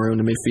good game around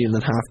the midfield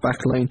and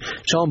half-back line.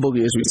 Sean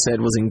Buggy, as we said,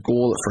 was in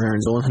goal for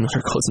Erin's Own,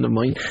 another cousin of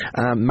mine.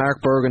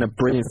 Mark Bergen, a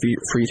brilliant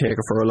free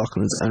taker for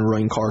O'Loughlin's, and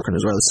Ryan Corcoran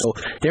as well. So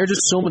they're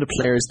just some of the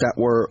players that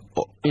were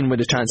in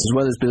with a chance, as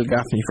well as Bill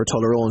Gaffney for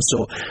Tullerone.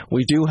 So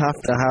we do have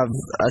to to have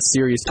a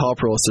serious thought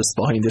process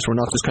behind this.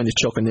 We're not just kind of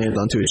chucking names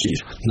onto a sheet.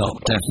 No,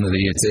 definitely.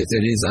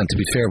 It is, and to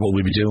be fair, what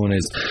we'll be doing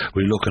is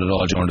we look at it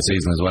all during the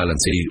season as well and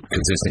see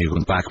consistently who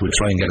comes back. We'll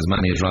try and get as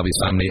many as Robbie's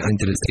family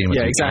into this team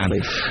as we can.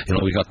 You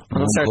know, we got.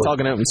 I'll start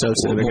talking out myself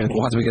soon again.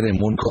 What do we get in?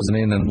 One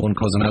cousin in and one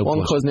cousin out.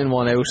 One cousin in,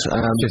 one out.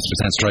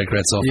 50% strike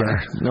rate so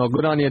far. No,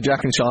 good on you,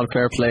 Jack and Sean.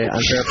 Fair play,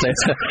 and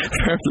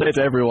fair play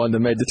to everyone that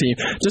made the team.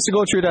 Just to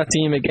go through that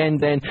team again,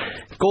 then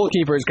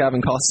goalkeeper is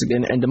Gavin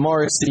Costigan, and the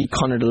Morrissey,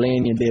 Conor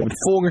Delaney, and David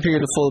Fogarty are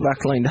the full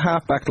back line. The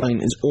half back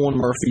line is Owen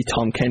Murphy,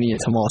 Tom Kenny, and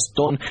Tomas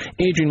Dunn.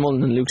 Adrian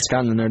Mullen and Luke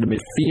Scanlon are the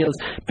midfield.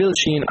 Bill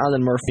Sheehan,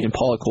 Alan Murphy, and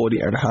Paul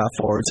Cody are the half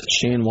forwards.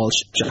 Shane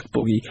Walsh, Jack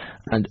Buggy,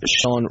 and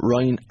Sean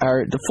Ryan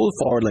are the full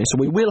forward line. So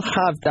we will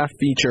have that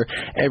feature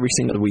every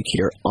single week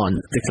here on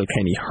the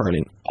Kilkenny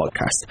Hurling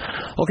podcast.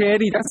 Okay,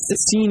 Eddie, that's the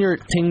senior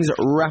things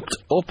wrapped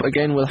up.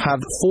 Again, we'll have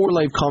 4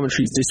 live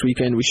commentaries this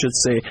weekend, we should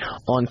say,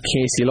 on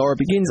KCLR.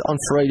 It begins on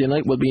Friday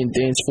night. We'll be in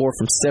Danesfort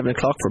from 7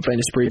 o'clock for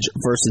Bennettsbridge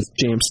versus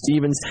James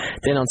Stephens.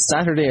 Then on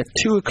Saturday at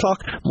 2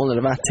 o'clock,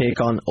 Mullinavat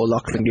take on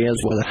O'Loughlin Gales,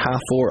 while at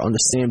 4:30 on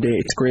the same day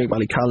it's Greig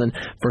Ballycallan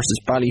versus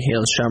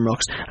Ballyhale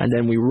Shamrocks. And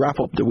then we wrap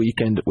up the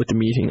weekend with the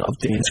meeting of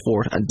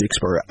Danesfort and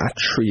Dixborough at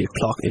 3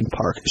 o'clock in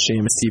Park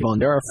Seamus Devon.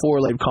 There are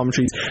 4 live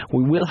commentaries.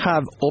 We will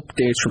have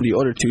updates from the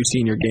other 2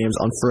 senior games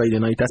on Friday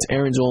night. That's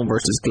Erin's Own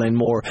versus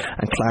Glenmore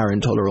and Clara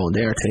and Tullerone.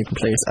 They are taking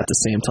place at the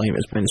same time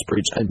as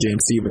Bennettsbridge and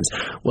James Stephens.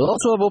 We'll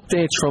also have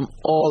updates from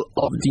all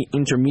of the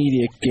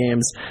intermediate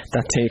games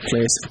that take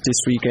place this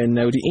weekend.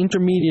 Now, the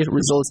intermediate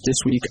results this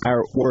week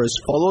were as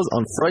follows.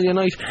 On Friday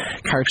night,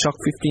 Carrickshock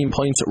 15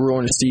 points,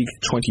 Rowan Steag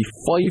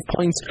 25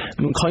 points,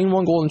 Mooncoin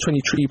 1 goal and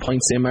 23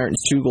 points, St.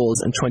 Martin's 2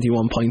 goals and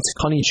 21 points.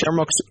 Connie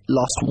Shamrocks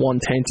lost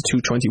 110 to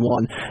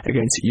 221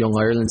 against Young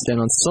Ireland's. Then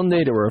on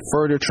Sunday there were a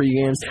further 3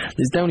 games.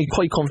 Lisdowney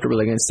quite comfortable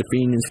against the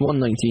Phoenix,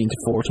 119 to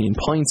 14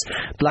 points.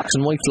 Blacks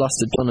and Whites lost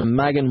to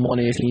Dunamagan,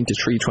 118 to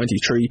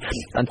 323,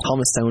 and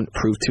Thomastown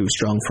proved too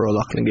strong for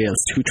O'Loughlin Gales,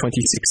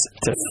 226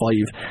 to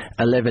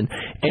 511.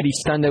 Eddie,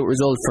 standout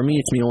result for me,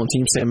 it's my own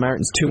team, St.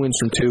 Martin's, 2 wins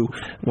from 2.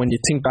 When you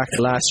think back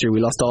to last year,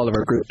 we lost all of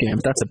our group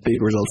games. That's a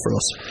big result for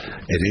us.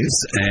 It is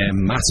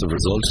massive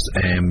result.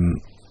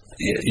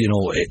 You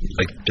know,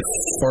 like the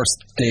first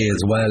day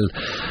as well,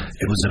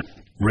 it was a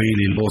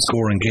really low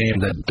scoring game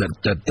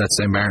that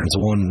St. Martin's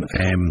won.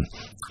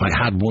 I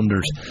had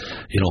wondered,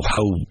 you know,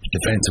 how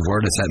defensive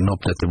were they setting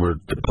up that they were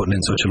putting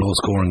in such a low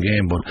scoring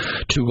game, but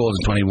 2 goals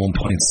and 21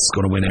 points is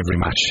going to win every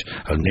match,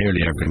 or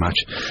nearly every match.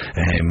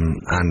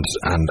 And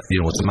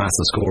you know, it's a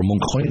massive score.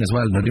 Mooncoin as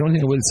well. Now the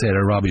only thing I will say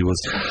there, Robbie, was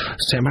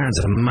St.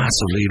 Martin's had a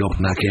massive lead up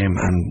in that game,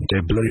 and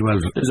they bloody well.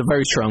 It was a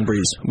very strong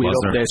breeze. We had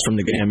updates from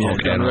the game. Yeah,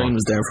 okay, Rain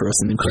was there for us.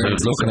 And I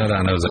was looking at it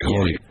and I was like,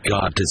 holy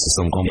God, this is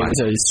some comeback.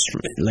 It was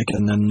like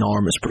an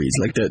enormous breeze.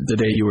 Like the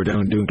day you were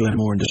down doing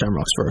Glenmore and the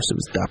Shamrocks first, it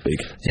was that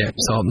big. Yeah,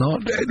 so no,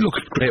 look,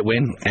 great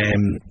win.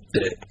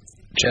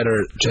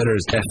 Cheddar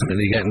is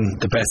definitely getting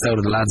the best out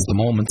of the lads at the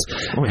moment.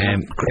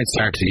 Great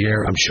start to the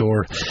year. I'm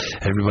sure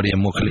everybody in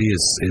Muckley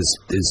is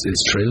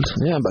thrilled.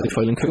 Yeah,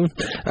 Ballyfoyle and Coon.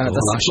 That's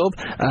the club.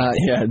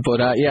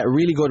 Yeah,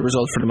 really good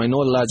result for them. I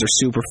know the lads are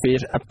super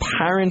fit.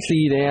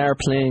 Apparently they are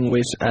playing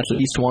with at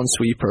least 1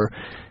 sweeper.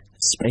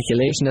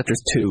 Speculation that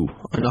there's 2.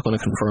 I'm not going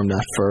to confirm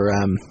that for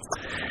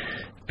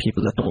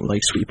people that don't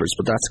like sweepers,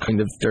 but that's kind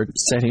of, they're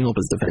setting up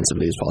as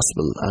defensively as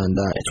possible, and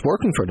it's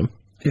working for them.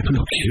 Yeah,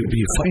 but look,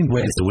 you find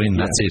ways to win,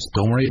 that's it.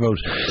 Don't worry about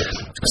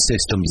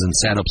systems and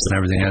setups and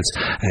everything else.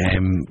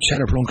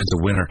 Cheddar Brunk is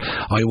the winner.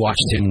 I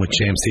watched him with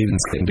James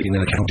Stephens being in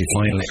the county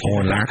final.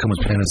 Owen Larkin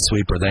was playing as a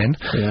sweeper then.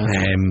 Yeah.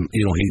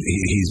 You know,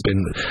 he's been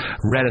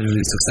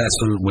relatively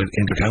successful with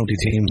intercounty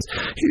teams.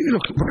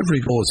 Look, wherever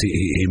he goes,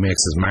 he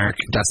makes his mark.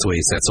 That's the way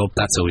he sets up,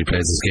 that's how he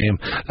plays his game.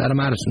 Let him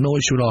at it, no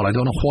issue at all. I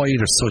don't know why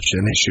there's such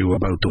an issue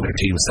about the way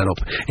teams set up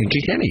in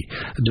Kilkenny.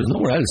 There's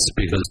nowhere else,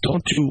 because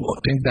don't you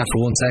think that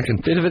for 1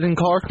 second. Bit of it in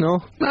Cork,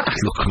 no? Nah,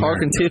 look,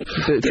 Cork and Tip.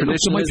 There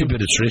might be a bit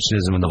of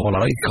traditionalism in the whole.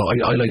 I like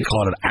to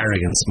call it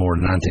arrogance more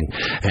than anything.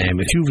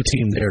 If you have a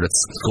team there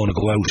that's going to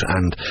go out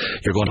and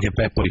you're going to get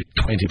bet by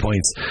 20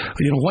 points,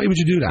 you know, why would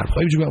you do that?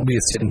 Why would you go out and be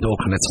a sitting duck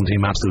and let some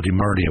team absolutely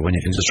murder you when you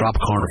can just drop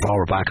a corner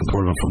forward back and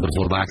pull them from the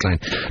full back line,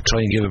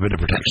 try and give a bit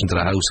of protection to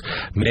the house,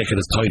 make it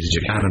as tight as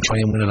you can, and try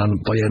and win it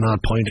by an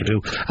odd point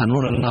or 2 and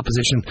run it in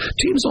opposition.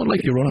 Teams don't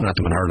like you running at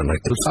them in Ireland.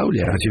 Like, they'll foul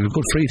you, and if you have a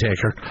good free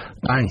taker,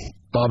 bang,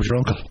 Bob's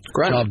your uncle.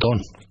 Grand. Job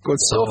done. Good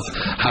stuff.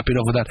 So, happy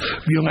enough with that.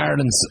 Young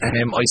Ireland's,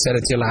 I said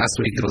it to you last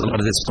week, there was a lot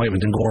of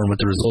disappointment in Gorham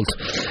with the result.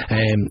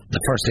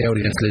 The first day out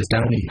against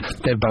Lisdowney,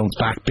 they've bounced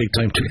back big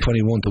time,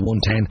 221 to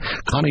 110.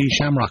 Connie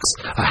Shamrocks,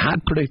 I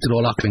had predicted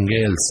O'Loughlin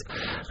Gales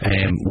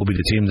will be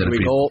the team that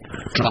will be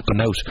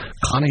dropping out.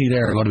 Connie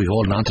there are going to be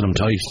holding on to them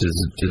tight.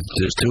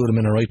 There's 2 of them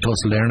in a right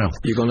tussle there now.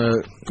 You're going to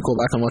go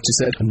back on what you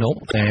said? No,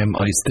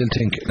 I still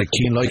think, like,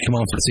 Keane Light came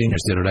on for the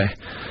seniors the other day.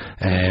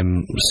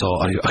 So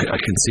I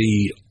can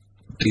see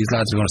these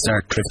lads are going to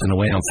start drifting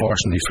away,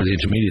 unfortunately, for the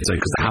intermediate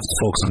side, because they have to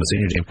focus on the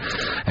senior team.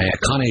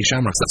 Connie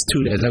Shamrocks, that's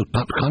 2 days out.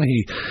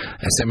 Connie,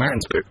 St.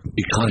 Martin's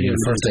beat Connie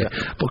the first day,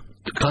 but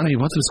Connie,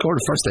 what did it score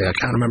the first day? I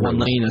can't remember.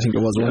 1-9, I think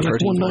it was. 1-9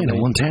 and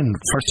 1-10.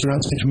 First round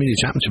intermediate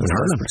championship in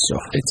hurling.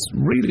 It's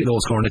really low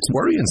scoring. It's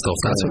worrying stuff.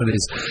 That's what it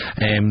is.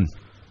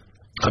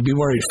 I'd be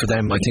worried for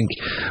them, I think.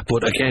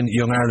 But again,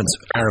 Young Ireland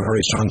are a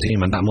very strong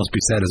team, and that must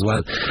be said as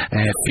well.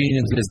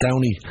 Fenians,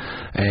 Lisdowney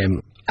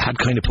had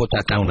kind of put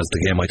that down as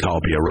the game I thought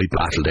would be a right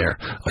battle there.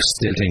 I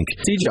still think.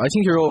 DJ, I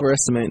think you're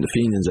overestimating the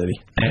Fenians, Eddie.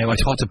 I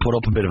thought to put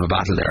up a bit of a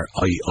battle there.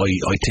 I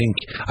think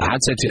I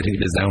had said to you, I think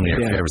Lisdowney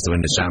are favourites to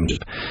win the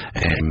championship.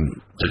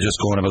 They're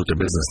just going about their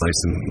business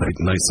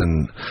nice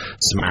and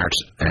smart.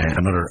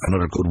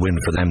 Another good win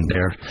for them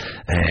there.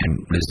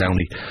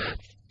 Lisdowney.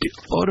 The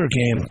other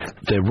game,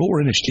 the Rower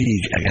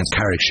Inistioge against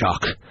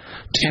Carrickshock,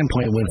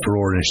 10-point win for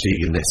Rower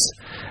Inistioge in this.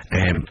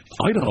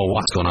 I don't know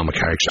what's going on with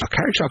Carrickshock.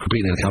 Carrickshock were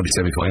beaten in the county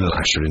semi-final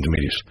last year,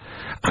 intermediate,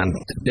 and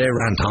they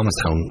ran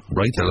Thomastown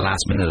right to the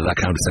last minute of that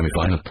county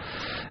semi-final,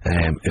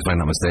 if I'm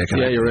not mistaken.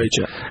 Yeah, you're right,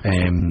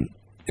 yeah.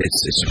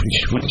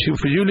 It's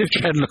when you lift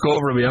your head and look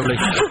over at me, I'm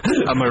like,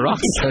 am I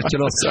rocks?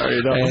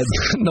 Sorry, no.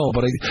 No,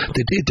 but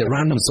they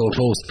ran them so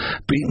close,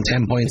 beating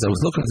 10 points. I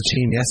was looking at the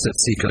team yesterday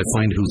to see could I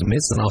find who's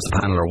missing off the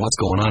panel or what's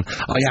going on.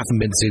 I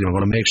haven't been to see them. I'm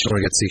going to make sure I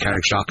get to see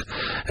Carrickshock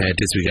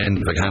this weekend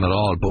if I can at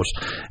all, but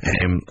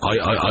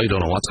I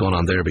don't know what's going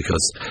on there,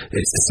 because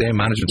it's the same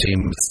management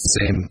team, it's the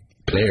same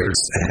players.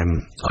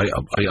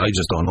 I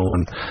just don't know.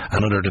 And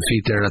another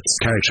defeat there, that's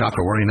Carrickshock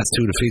are worrying. That's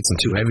 2 defeats and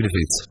 2 heavy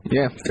defeats.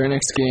 Yeah, their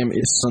next game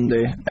is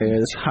Sunday at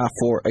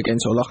 4:30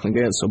 against O'Loughlin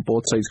Gales, so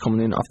both sides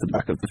coming in off the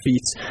back of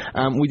defeats.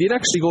 We did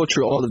actually go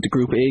through all of the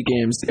Group A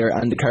games there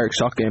and the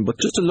Carrickshock game, but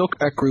just to look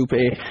at Group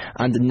A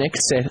and the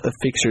next set of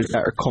fixtures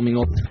that are coming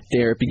up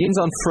there. It begins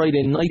on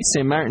Friday night.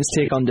 St. Martin's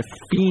take on the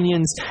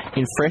Fenians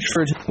in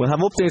Freshford. We'll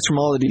have updates from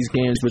all of these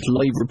games with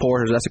live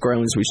reporters at the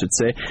grounds, we should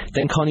say.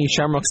 Then Connie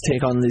Shamrocks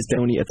take on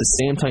Lisdowney at the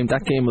same time.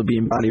 That game will be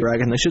in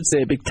Ballyraggett, and I should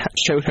say a big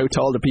shout out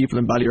to all the people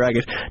in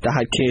Ballyraggett that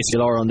had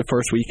KCLR on the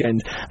first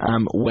weekend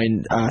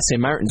when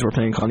St. Martin's were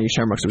playing Connie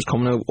Shamrocks. It was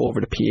coming out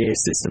over the PA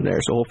system there,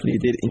 so hopefully you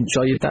did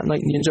enjoy it that night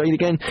and you enjoy it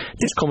again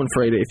this coming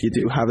Friday if you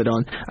do have it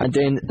on. And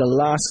then the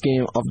last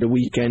game of the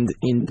weekend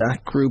in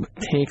that group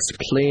takes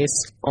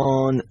place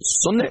on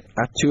Sunday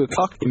at 2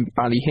 o'clock in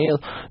Ballyhale.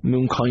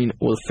 Mooncoin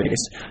will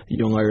face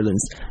Young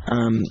Ireland's.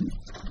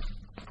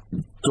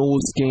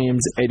 Those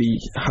games, Eddie,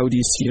 how do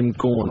you see them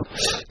going?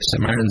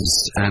 St. Martin's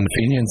and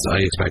Fenians,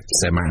 I expect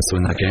St. Martin's to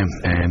win that game,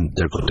 and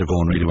they're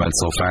going really well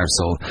so far,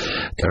 so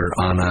they're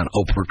on an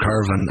upward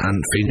curve, and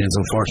Fenians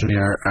unfortunately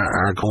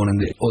are going in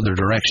the other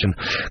direction.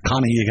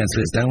 Connie against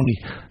Lisdowney,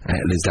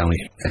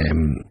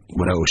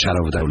 without a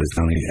shadow of a doubt,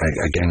 Lisdowney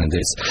again in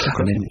this.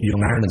 And then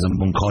Young Ireland's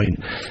and Mooncoin.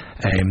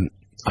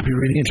 I'd be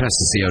really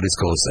interested to see how this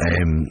goes.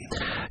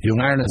 Young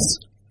Ireland's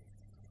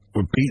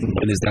were beaten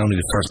by Lisdowney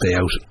the first day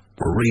out.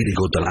 Were really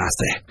good the last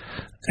day.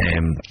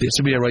 This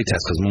will be a right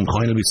test, because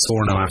Mooncoin will be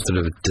sore now after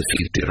the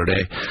defeat the other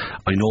day.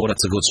 I know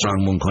that's a good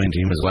strong Mooncoin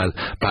team as well.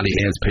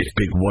 Ballyhale's picked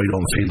big wide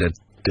open field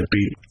that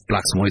beat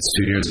Blacks and Whites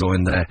 2 years ago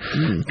in the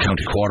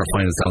county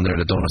quarterfinals down there.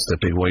 They've done us the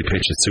big wide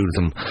pitch. It suited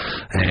them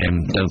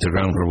down to the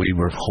ground where we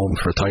were home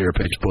for a tire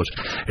pitch, but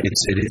it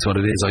is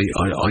what it is.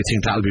 I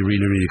think that'll be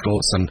really, really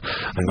close, and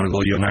I'm going to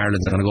go Young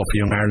Ireland. I'm going to go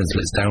for Young Ireland's,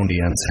 Lisdowney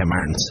and St.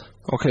 Martin's.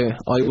 Okay,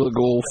 I will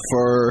go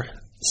for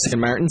St.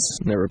 Martin's.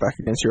 Never back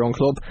against your own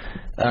club.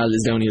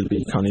 Lisdowney will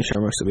beat Connie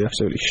Shamrocks. I'll be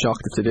absolutely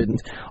shocked if they didn't.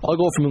 I'll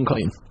go for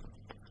Mooncoin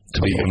to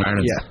beat Young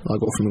Ireland. Yeah, I'll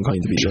go for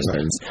Mooncoin to beat Young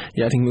Ireland.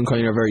 Yeah, I think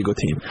Mooncoin are a very good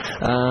team.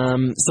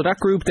 So that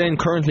group then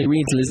currently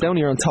reads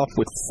Lisdowney are on top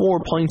with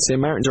 4 points. St.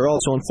 Martin's are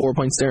also on 4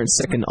 points there in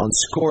second on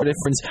score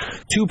difference.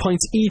 2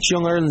 points each.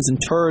 Young Ireland's in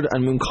third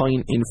and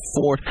Mooncoin in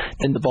fourth.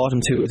 Then the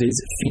bottom two, it is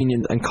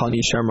Fenians and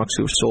Connie Shamrocks,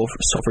 who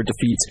suffered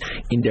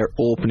defeats in their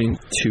opening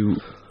 2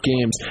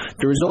 games.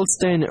 The results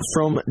then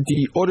from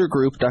the other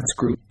group, that's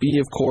Group B,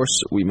 of course.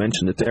 We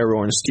mentioned it there.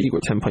 Rower Inistioge were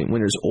 10-point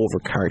winners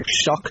over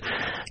Carrickshock.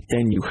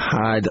 Then you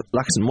had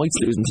Blacks and Whites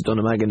losing to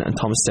Dunnamaggin and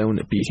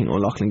Thomastown beating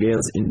O'Loughlin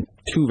Gales in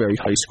 2 very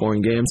high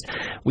scoring games.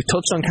 We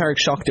touched on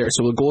Carrickshock there,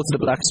 so we'll go to the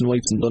Blacks and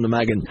Whites and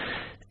Dunnamaggin.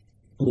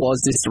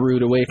 Was this the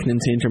rude awakening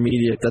to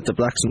intermediate that the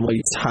Blacks and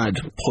Whites had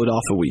put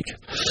off a week?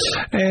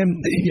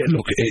 Yeah,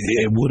 look,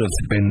 it would have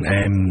been.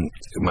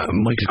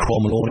 Michael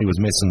Crow-Maloney was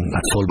missing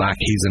at full back.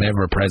 He's an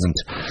ever present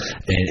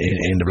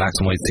in the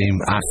Blacks and Whites team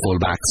at full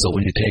back. So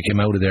when you take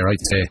him out of there,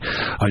 I'd say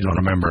I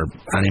don't remember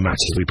any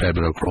matches we played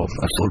without Crow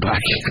at full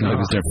back. I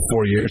was there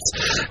for 4 years.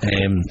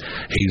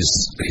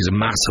 He's a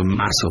massive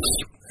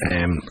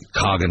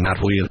cog in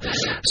that wheel,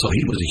 so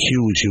he was a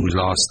huge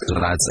loss to the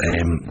lads.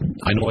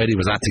 I know Eddie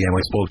was at the game. I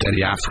spoke to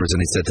Eddie afterwards,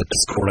 and he said that the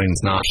scoreline's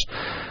not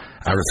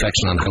a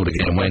reflection on how the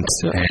game went.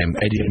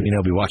 Eddie and me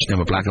now be watching him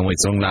with black and white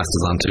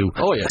sunglasses on too.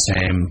 Oh yes.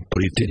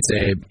 But he did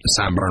say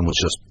Sam Byrne was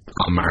just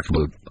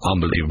unmarkable,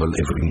 unbelievable.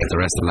 If we can get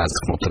the rest of the lads to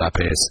come up to that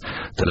pace,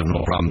 they'll have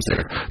no problems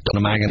there.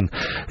 Dunnamaggin,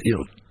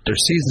 their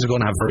seasons are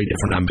going to have very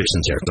different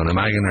ambitions here. Donegal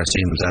are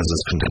seeing themselves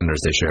as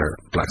contenders this year.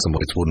 Blacks and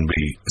Whites wouldn't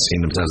be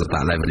seeing themselves at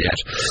that level yet.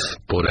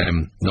 But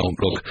no,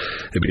 look,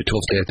 it'd be a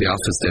tough day at the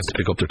office. They have to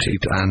pick up their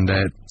teeth, and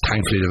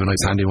thankfully they have a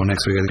nice handy one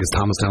next week. I think it's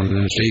Thomastown in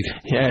the league.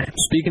 Yeah,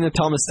 speaking of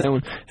Thomastown,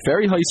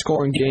 very high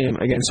scoring game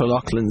against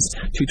O'Loughlin's,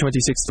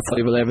 226 to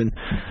 511.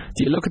 Do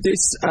you look at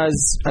this as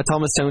a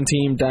Thomastown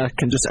team that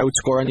can just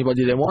outscore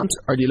anybody they want,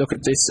 or do you look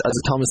at this as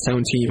a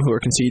Thomastown team who are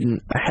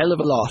conceding a hell of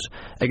a lot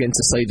against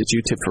a side that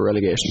you tip for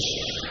relegation?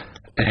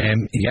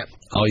 Yeah,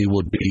 I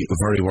would be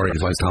very worried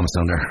if I was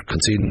Thomastown there,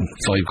 conceding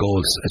 5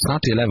 goals. It's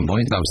not the 11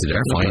 points, obviously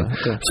they're fine.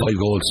 Okay. 5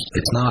 goals,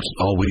 it's not,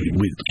 we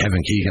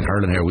Kevin Keegan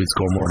Hurling here, we'd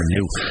score more than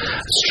you.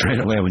 Straight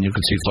away, when you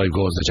concede 5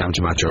 goals in the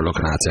championship match, you're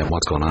looking at saying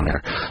what's going on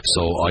here.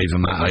 So I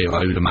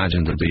would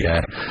imagine there'll be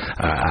a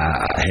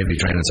heavy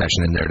training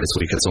session in there this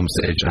week at some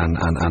stage, and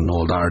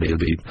Noel Doherty will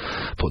be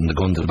putting the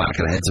gun to the back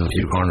of the heads of a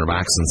few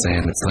cornerbacks and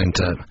saying it's time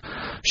to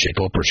ship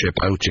up or ship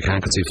out. You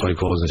can't concede 5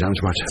 goals in the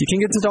championship match. Do you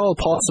think it's at all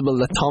possible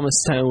that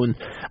Thomastown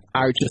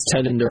are just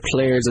telling their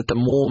players at the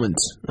moment,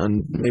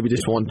 and maybe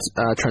this won't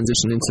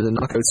transition into the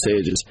knockout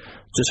stages,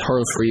 just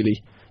hurl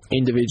freely?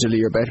 Individually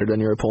you're better than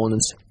your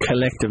opponents,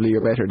 collectively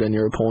you're better than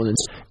your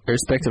opponents,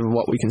 irrespective of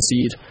what we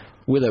concede,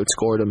 we'll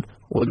outscore them,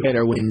 we'll get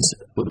our wins,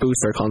 we'll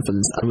boost our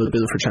confidence, and we'll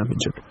build for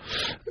championship.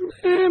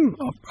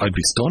 I'd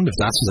be stunned if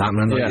that's what's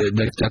happening. Yeah.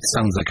 That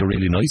sounds like a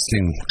really nice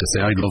thing to say.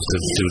 I'd love to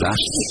do that.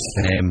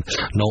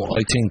 No,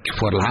 I think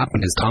what will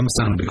happen is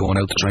Thomastown will be going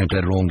out to try and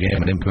play their own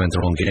game and implement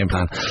their own game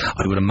plan.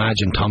 I would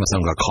imagine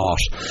Thomastown got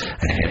caught.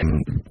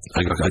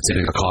 I'd say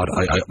they got caught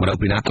without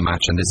being at the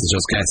match, and this is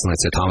just guessing.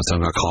 I'd say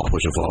Thomastown got caught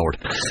pushing forward,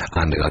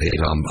 and they got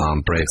hit on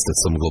breaks that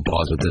some good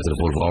balls with the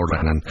full forward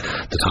line, and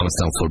the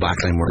Thomastown full back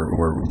line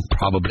were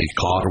probably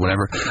caught or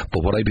whatever.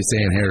 But what I'd be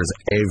saying here is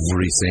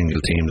every single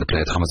team that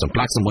play Thomastown,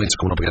 Blacks and Whites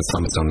are coming up against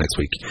Thomastown next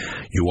week.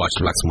 You watch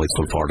the Blacks and Whites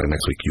full forward line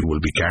next week, you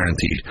will be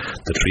guaranteed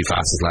the 3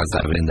 fastest lads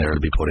that have it in there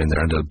will be put in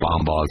there, and they'll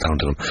bomb balls down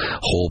to them,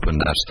 hoping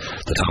that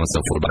the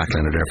Thomastown full back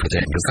line are there for the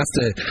taking. Because that's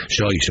the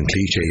shite and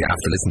cliche you have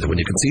to listen to when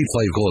you concede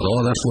 5 goals.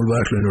 Oh, that full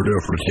back line are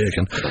there for the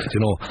taking.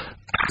 You know,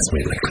 ask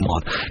me, like, come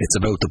on, it's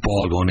about the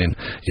ball going in.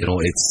 You know,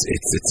 it's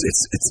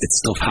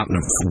stuff happening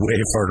way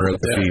further out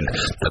the field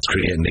that's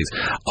creating these.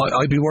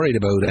 I'd be worried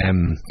about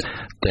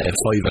the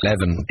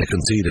 5-11 they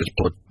conceded,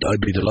 but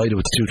I'd be delighted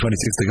with the 2-26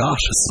 they got.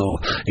 So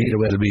either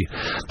way, it'll be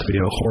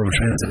a horrible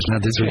training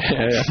session this week.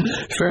 Yeah.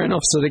 Fair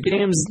enough. So the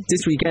games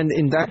this weekend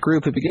in that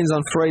group, it begins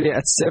on Friday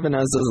at 7,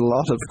 as there's a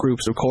lot of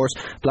groups, of course.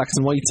 Blacks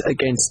and Whites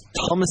against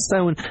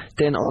Thomastown.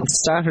 Then on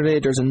Saturday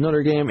there's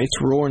another game. It's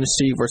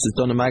Rower-Inistioge versus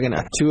Donegal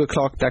at 2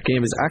 o'clock. That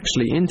game is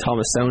actually in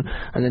Thomastown,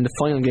 and then the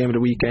final game of the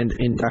weekend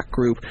in that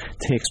group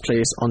takes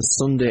place on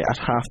Sunday at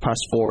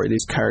 4:30. It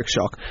is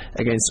Carrickshock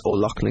against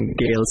O'Loughlin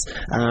Gales.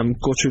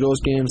 Go through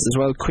those games as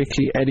well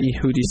quickly. Eddie,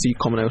 who do you see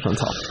coming out on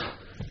top?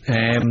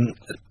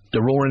 The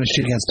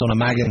Rower-Inistioge against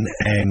Donegal,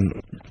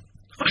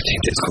 I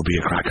think this could be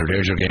a cracker.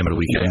 There's your game of the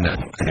weekend.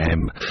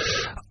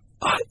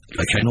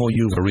 Like, I know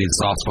you've a real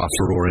soft spot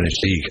for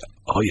Rower-Inistioge.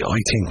 I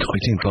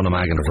think Donegal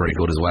are very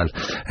good as well.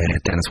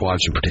 Dennis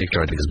Walsh in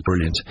particular, I think, is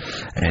brilliant.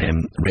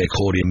 Ray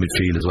Cody in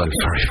midfield as well,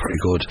 very, very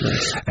good.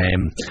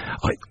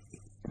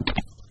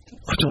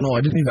 I don't know.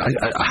 I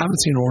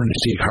haven't seen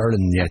Rower-Inistioge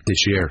hurling yet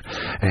this year,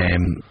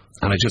 and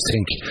I just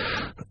think,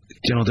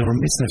 you know, they were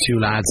missing a few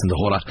lads in the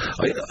whole lot.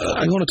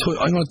 I'm going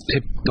to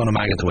tip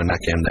Donegal to win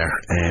that game there.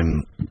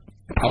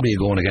 Probably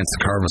going against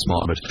the curve a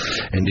small bit.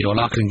 In the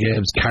O'Loughlin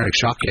games,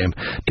 Carrickshock game,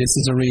 this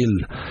is a real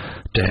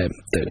the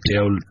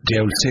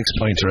old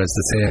 6-pointer, as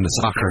they say in the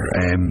soccer.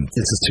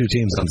 This is 2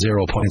 teams on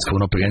 0 points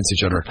coming up against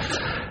each other.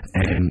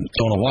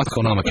 Don't know what's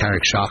going on with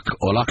Carrickshock.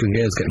 O'Loughlin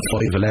Gales getting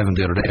 5-11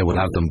 the other day will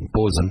have them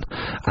buzzing.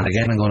 And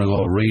again, I'm going to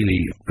go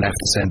really left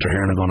to centre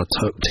here, and I'm going to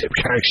tip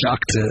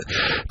Carrickshock to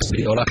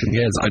the O'Loughlin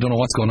Gales. I don't know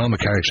what's going on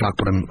with Carrickshock,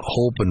 but I'm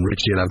hoping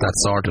Richie will have that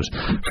sorted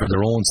for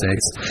their own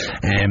sakes.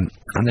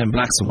 And then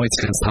Blacks and Whites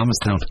against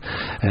Thomastown.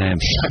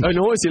 I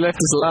noticed you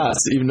left us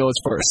last, even though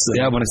it's first. So.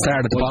 Yeah, when I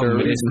started at the bottom,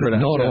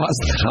 no, there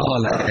wasn't at all.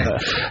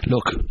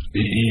 Look,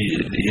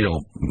 you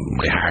know,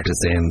 my heart is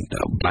saying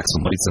Blacks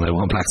and Whites, and I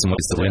want Blacks and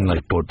Whites to win,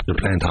 like, but they're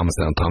playing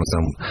Thomastown.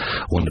 Thomastown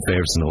won the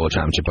favourites in the whole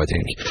championship, I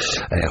think.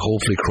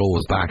 Hopefully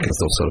Crow is back and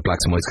stuff, so the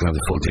Blacks and Whites can have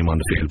the full team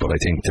on the field, but I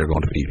think they're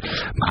going to be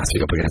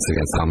massively up against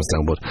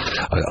Thomastown. But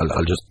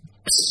I'll just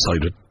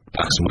side with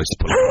Blacks and Whites to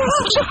put it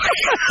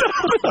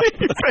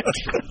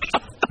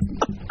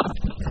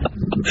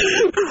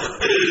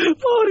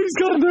he's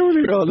gone down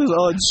here on this.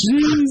 Oh,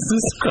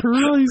 Jesus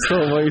Christ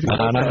almighty.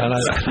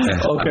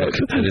 Okay.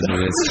 It is what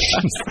it is.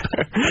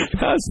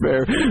 That's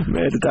fair.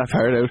 Made it that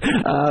far out.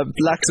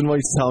 Blacks and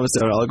Whites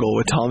Thomastown. I'll go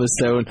with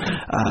Thomastown.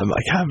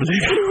 I can't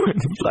believe it.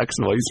 Blacks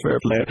and Whites, fair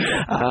play.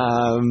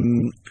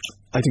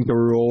 I think the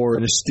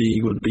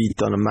Rower-Inistioge will beat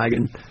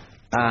Donegal,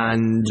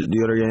 and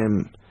the other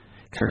game,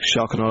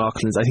 Carrickshock and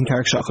O'Loughlin's. I think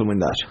Carrickshock will win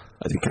that.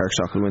 As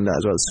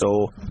well.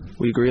 So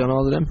we agree on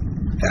all of them.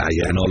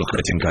 Yeah. No, look,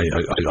 I think I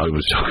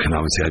was joking.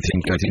 Obviously, I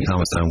think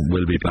Thomastown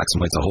will be Blacks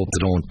and Whites. I hope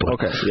they don't. But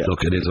okay, yeah.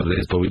 Look, it is what it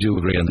is. But we do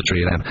agree on the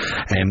 3 of them.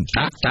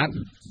 That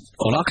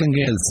O'Loughlin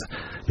Gales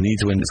need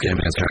to win this game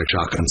against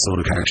Carrickshock, and so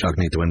do Carrickshock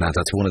need to win that.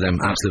 That's one of them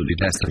absolutely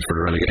destined for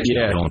the relegation.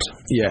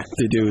 Yeah,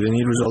 they do. They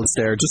need results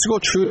there. Just to go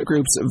through the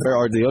groups,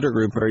 or the other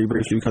group very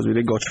briefly, because we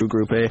did go through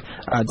Group A.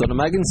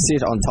 Dunamagan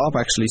sit on top,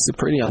 actually, so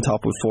pretty on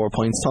top with 4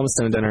 points.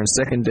 Thomastown then are in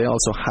second. They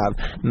also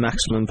have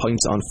maximum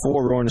points on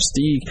 4.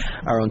 Ronasteague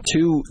are on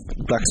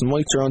 2. Blacks and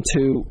Whites are on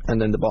 2,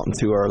 and then the bottom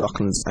 2 are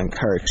Loughlin's and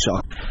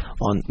Carrickshock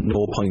on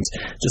no points.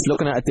 Just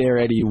looking at it there,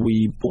 Eddie,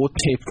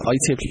 I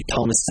tipped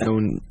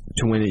Thomastown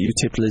to win it. You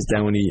tipped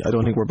Lisdowney. I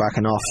don't think we're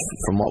backing off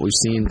from what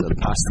we've seen the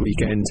past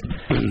weekend.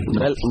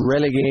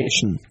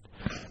 Relegation.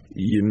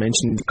 You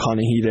mentioned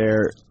Conaghy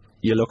there.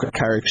 You look at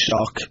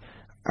Carrickshock.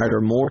 Are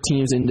there more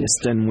teams in this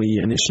than we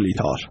initially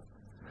thought?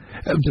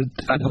 At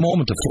the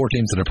moment, the 4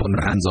 teams that are putting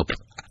their hands up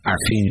are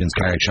Fenians,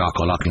 Carrickshock,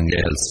 O'Loughlin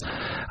Gales,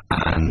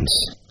 and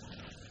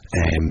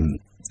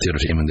the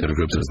other team in the other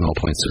group. There's no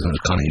points. There's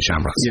Conaghy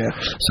Shamrocks. Yeah.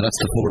 So that's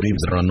the 4 teams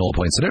that are on no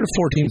points. So they're the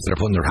 4 teams that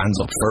are putting their hands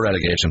up for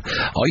relegation.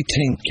 I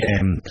think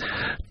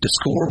the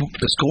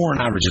scoring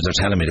averages are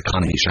telling me the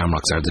Conaghy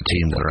Shamrocks are the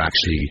team that are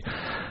actually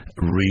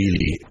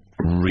really,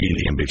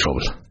 really in big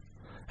trouble.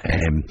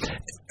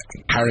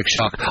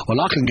 Carrickshock,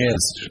 O'Loughlin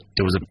Gales,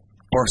 there was a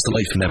burst of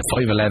life in them,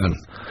 5-11.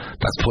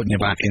 That's putting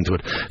you back into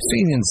it.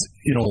 Fenians,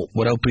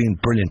 without being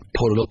brilliant,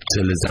 put it up to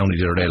Lisdowney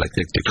the other day. Like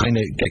they kind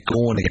of get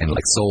going again.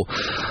 Like, so,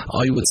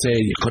 I would say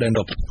you could end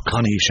up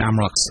Conaghy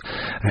Shamrocks.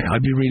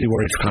 I'd be really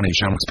worried for Conaghy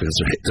Shamrocks because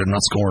they're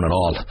not scoring at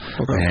all.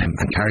 Okay.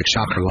 And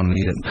Carrickshock are going to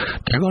need it.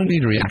 They're going to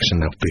need a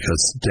reaction now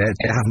because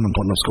they haven't been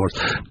putting up scores.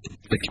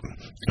 Like,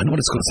 I know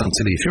this is going to sound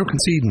silly. If you're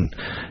conceding,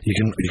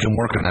 you can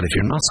work on that. If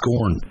you're not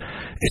scoring,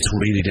 it's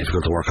really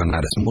difficult to work on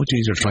that. It's much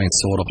easier to try and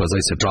sew it up, as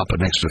I said, drop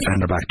an extra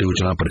defender back, do what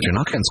you want. But if you're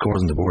not getting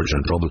scores on the board, you're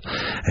in trouble.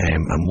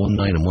 And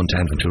 1-9 and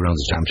 1-10 from 2 rounds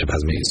of championship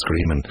has me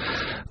screaming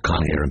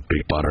Conaghy are in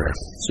big bother.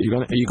 So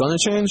are you going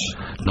to change?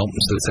 No,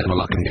 I'm still saying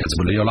O'Loughlin Gales.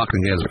 But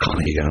O'Loughlin Gales or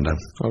Conaghy going down.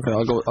 Okay,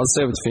 I'll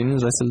stay with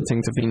Fenians. I still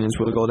think the Fenians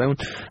will go down.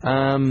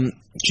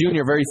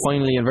 Junior, very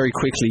finally and very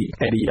quickly,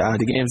 Eddie,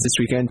 the games this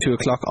weekend, 2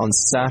 o'clock on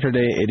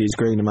Saturday. It is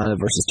Graignamanagh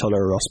versus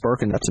Tulla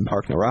Rossburkin. That's in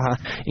Park Naraha.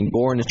 In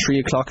Bourne at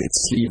 3 o'clock,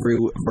 it's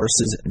Sleevrue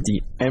versus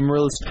the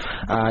Emeralds.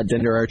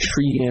 Then there are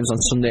 3 games on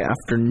Sunday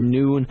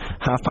afternoon,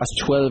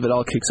 12:30. It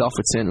all kicks off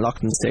with St.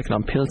 Loughlin's taking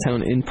on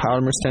Piltown in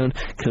Palmerstown.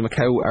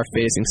 Kilmacow are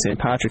facing St.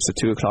 Patrick's at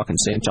 2 o'clock in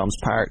St. John's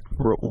Park,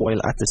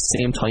 while at the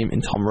same time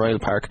in Tom Royal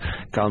Park,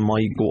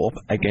 Galmoy go up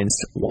against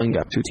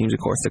Windgap. 2 teams, of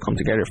course, that come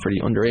together for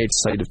the underage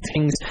side of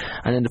things.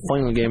 And then the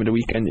final game of the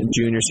weekend in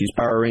junior sees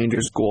Barra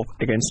Rangers go up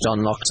against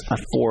John Locke's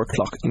at 4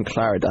 o'clock in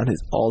Clara. That is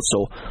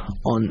also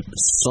on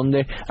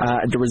Sunday.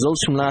 The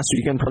results from last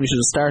weekend, probably should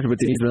have started with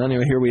these, but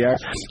anyway, here we are.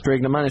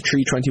 Graignamanagh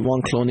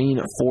 321, Cloneen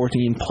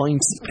 14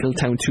 points,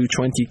 Piltown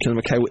 220,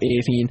 Kilmacow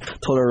 18,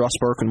 Tulla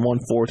Rossburkin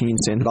 114,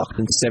 St.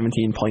 Loughlin's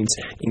 17 points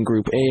in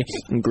Group A.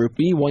 In Group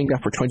B,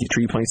 Windgap were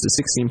 23 points to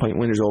 16 point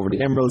winners over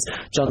the Emeralds.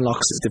 John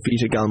Locke's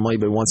defeated Galmoy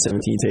by 117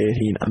 to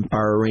 18, and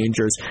Barra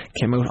Rangers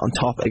came out on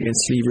top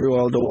against Sleevrue,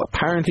 although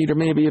apparently there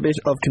may be a bit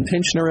of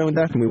contention around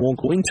that and we won't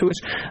go into it,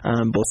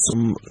 but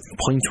some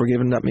points were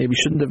given that maybe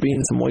shouldn't have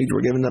been, some wides were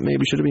given that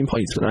maybe should have been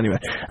points. But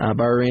anyway,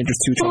 Barra Rangers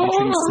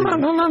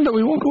 223. No,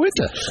 we won't go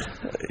into it.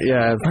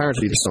 Yeah,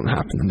 apparently there's something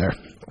happening there,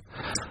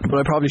 but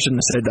I probably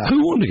shouldn't have said that.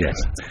 Who won the game?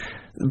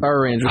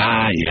 Barra Rangers.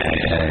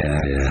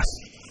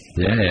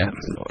 Yeah.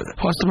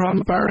 What's the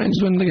problem with Barra Rangers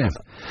winning the game?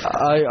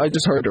 I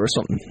just heard there was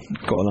something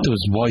going on. There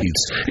was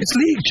wides. It's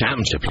league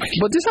championship.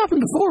 But this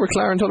happened before with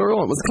Clare and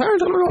Tullaroan. Was it Clare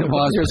and Tullaroan? It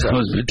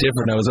was a bit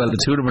different now as well. The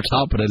 2 of them were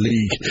top of the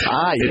league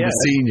in the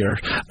senior.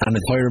 And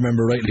if I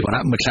remember rightly, what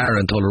happened with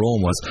Clare and Tullaroan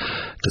was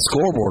the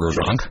scoreboard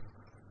was wrong.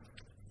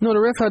 No,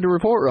 the ref had the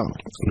report wrong.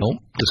 No,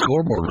 the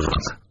scoreboard was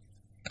wrong.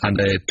 And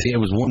it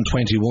was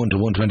 121 to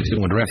 122,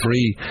 and the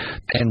referee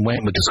then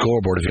went with the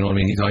scoreboard, if you know what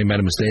I mean. I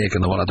made a mistake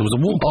and all that. There was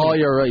a 1 point. Oh,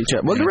 you're right,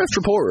 yeah. Well, the ref's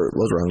report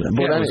was wrong then.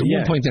 But there was a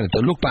 1 point in it.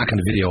 They'll look back in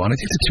the video, and I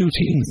think the 2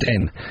 teams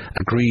then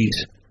agreed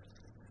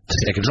to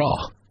take a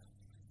draw.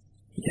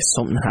 Yeah,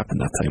 something happened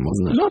that time,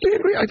 wasn't it? No, they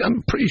agreed.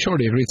 I'm pretty sure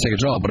they agreed to take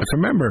a draw, but if I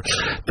remember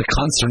the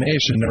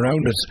consternation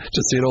around it,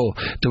 just so you know,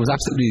 there was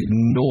absolutely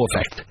no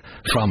effect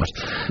from it.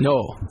 No.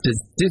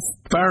 This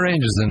Barra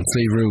Rangers and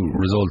Sleevrue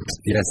result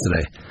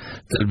yesterday,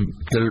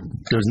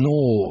 there's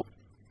no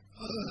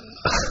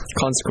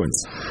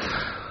consequence.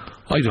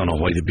 I don't know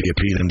why they'd be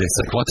appealing this.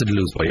 Like, what did they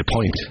lose by a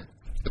point?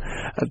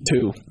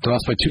 2. They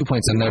lost by 2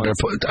 points, and now they're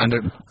well,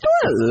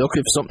 look,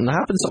 if something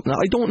happens,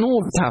 I don't know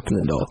if it's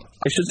happening though.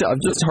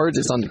 I've just heard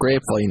this on the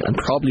grapevine and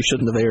probably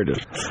shouldn't have aired it.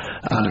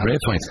 On the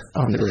grapevine.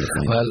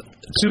 Well,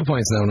 2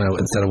 points now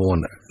instead of 1.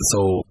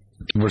 So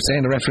we're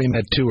saying the referee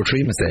made 2 or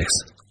 3 mistakes.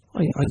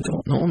 I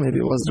don't know. Maybe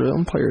it was the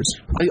umpires.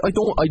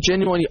 I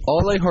genuinely,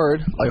 all I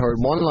heard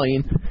one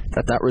line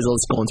that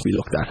result's going to be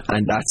looked at,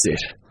 and that's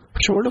it.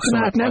 Sure, we're looking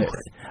at it now.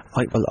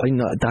 I'm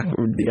not that.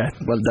 Yeah,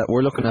 well, that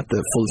we're looking at the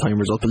full-time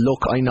result. But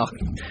look, I'm not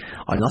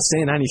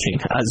saying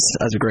anything,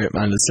 as a great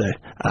man would say.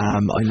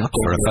 I'm not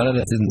going for a fella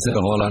that didn't say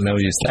a whole lot. Now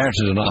you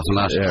started an awful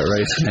lot. Yeah,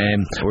 right.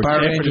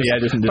 Bar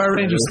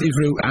Rangers, Steve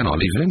Roux. I'll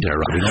leave it in there,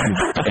 Robbie.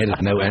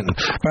 Edit now.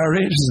 Bar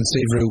Rangers and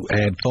Steve Roux.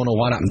 Don't know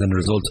what happened in the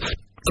result.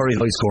 Very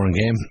high-scoring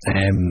game.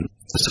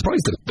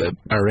 Surprised that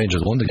Bar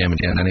Rangers won the game in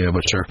the end anyway,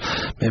 but sure,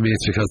 maybe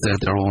it's because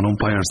their own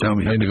umpires down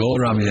behind the goal,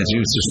 Robbie, as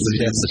you just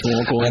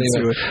suggested.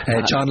 Anyway,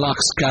 John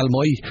Locke's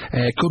Galmoy,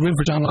 good win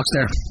for John Locke's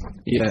there.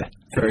 Yeah,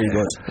 very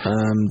good.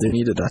 They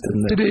needed that,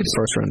 didn't they? They did.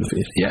 First round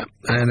defeat. Yeah,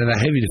 and a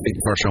heavy defeat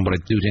the first round, but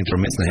I do think they're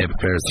missing a heavy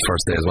players the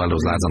first day as well,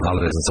 those lads on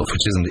holidays and stuff,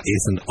 which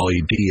isn't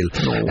ideal.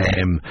 No.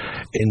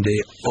 In the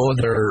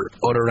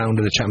other round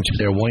of the championship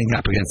there,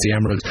 Windgap against the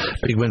Emeralds,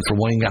 big win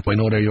for Windgap. I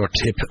know they're your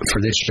tip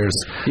for this year's.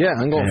 Yeah,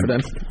 I'm going for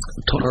them.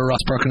 Tuller,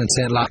 Rossberkin and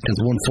St. Lockins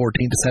won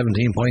 14 to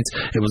 17 points.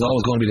 It was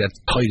always going to be the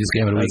tightest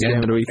game of the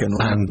weekend,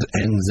 and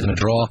ends in a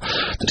draw.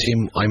 The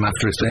team I'm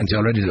after explaining to you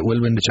already that will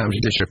win the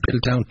championship this year,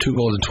 Pilltown, 2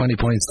 goals and 20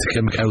 points to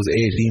Kilmacow's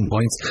 18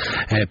 points.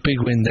 Big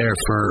win there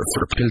for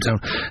Pilltown.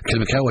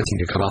 Kilmacow, I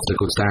think, got off to a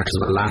good start as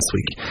well last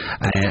week,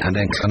 and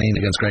then Cloneen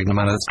against Greg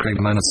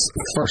Lamanna's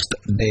first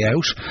day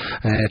out,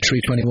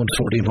 321 to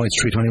 14 points,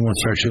 321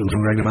 fair shooting from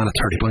Greg Lamanna,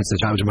 30 points in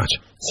the championship match.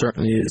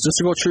 Certainly is. Just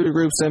to go through the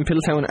groups then,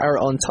 Pilltown are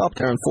on top,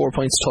 they're on 4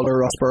 points.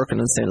 Tuller, Rossberkin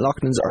and St.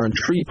 Lockins are on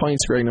 3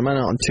 points, Greg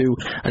Lamanna on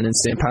 2, and then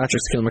St.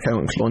 Patrick's,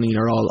 Kilmacow and Cloneen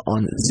are all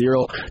on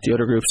 0. The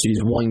other group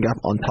sees Windgap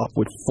on top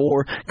with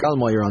 4,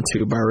 Galmoy are on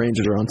 2, Bar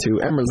Rangers are on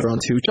 2, Emeralds are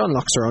on 2, John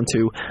Locke's are on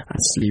 2, and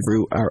Steve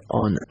Roux are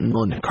on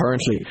none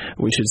currently,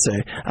 we should say.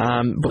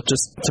 But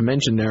just to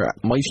mention there,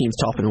 my team's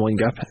top in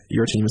Windgap,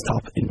 your team is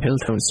top in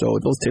Pilltown, so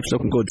those tips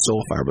looking good so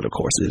far, but of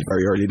course it is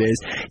very early days.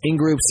 In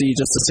Group C,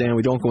 just to say, and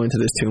we don't go into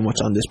this too much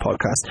on this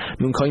podcast,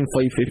 Mooncoin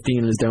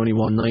 5-15 is Downey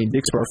 1-9,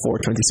 Dixborough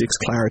 4-26,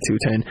 Clara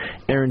 2-10,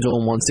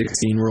 Erindone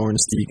 1-16, Rowan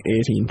Steag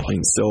 18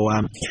 points. So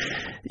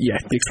yeah,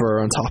 Dixborough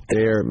are on top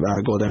there.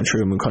 Go down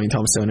through Mooncoin,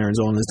 Thomastown,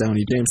 Erindone is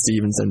Downey, James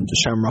Stevens and the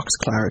Shamrocks,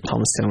 Clara,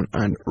 Thomastown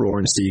and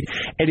Rowan Steag.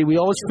 Eddie, we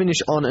always finish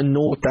on a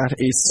note that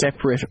is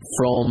separate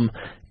from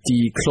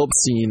the club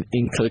scene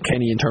in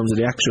Kilkenny in terms of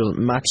the actual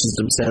matches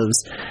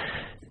themselves.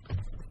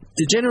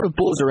 The general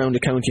buzz around the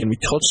county, and we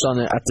touched on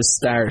it at the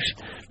start,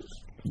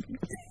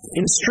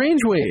 in a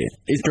strange way,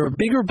 is there a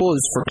bigger buzz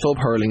for club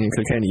hurling in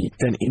Kilkenny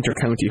than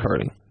intercounty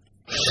hurling?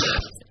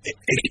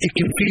 It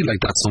can feel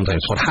like that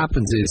sometimes. What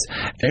happens is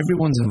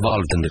everyone's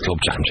involved in the club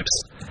championships,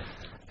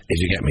 if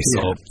you get me.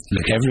 So,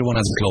 like, everyone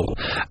has a club,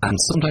 and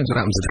sometimes what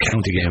happens at the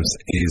county games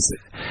is,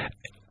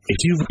 if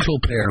you have a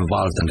club player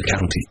involved in the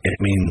county, it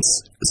means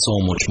so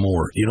much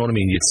more. You know what I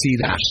mean? You'd see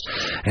that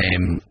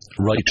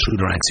right through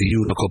the ranks. So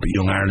you look up at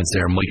Young Ireland's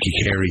there. Mikey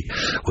Carey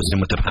was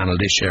in with the panel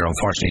this year.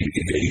 Unfortunately,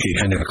 he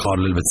kind of got caught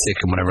a little bit sick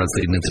and whatever else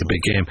leading into the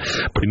big game.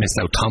 But he missed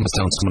out.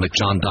 Thomastown, someone like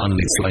John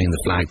Donnelly flying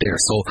the flag there.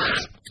 So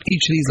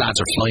each of these lads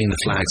are flying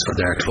the flags for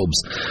their clubs.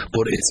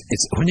 But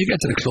it's when you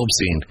get to the club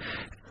scene,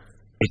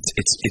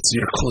 it's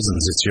your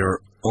cousins, it's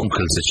your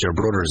uncles, it's your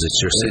brothers, it's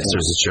your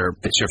sisters,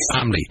 it's your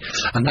family,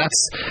 and that's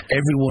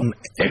everyone.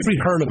 Every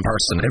hurling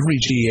person, every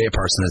GAA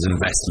person is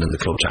invested in the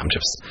club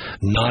championships.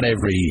 Not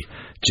every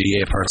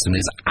GAA person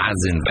is as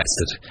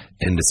invested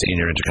in the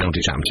senior intercounty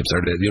championships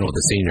or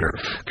the senior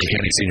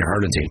Kilkenny senior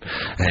hurling team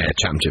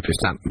championship, if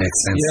that makes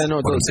sense. Yeah,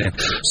 no, it does.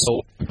 So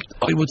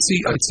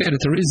I'd say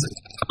that there is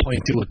a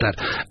point to it that,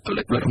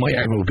 like my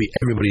argument would be,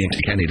 everybody in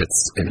Kilkenny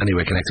that's in any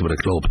way connected with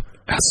a club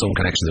has some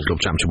connection to the club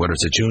championship, whether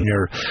it's a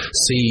junior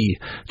C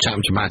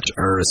championship match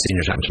or a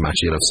senior championship match.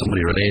 You'll have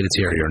somebody related to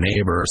you, or your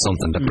neighbour or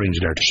something that brings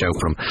you there to shout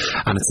from.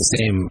 And it's the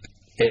same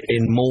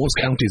in most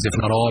counties, if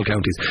not all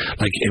counties.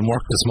 Like in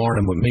work this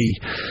morning with me,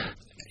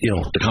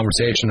 the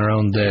conversation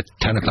around the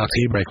 10 o'clock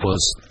tea break was,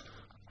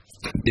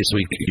 this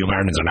week Young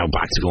Ireland's are now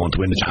back to going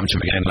to win the championship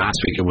again. Last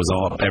week it was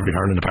all every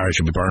hurling in the parish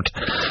should be burnt.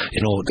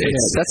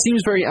 That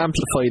seems very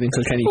amplified in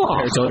Kilkenny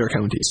compared to other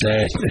counties.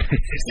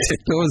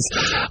 It does.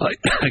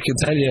 I can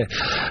tell you,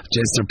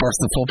 just they're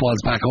bursting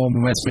footballs back home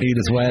in Westmeath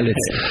as well.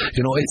 But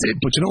you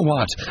know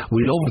what?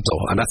 We love it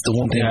though, and that's the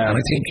one thing. And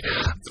I think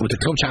with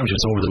the club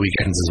championships over the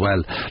weekends as well,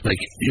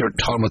 like you're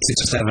talking about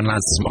 6 or 7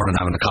 lads this morning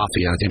having a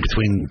coffee, and I think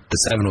between the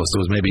 7 of us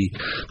there was maybe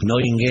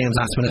 9 games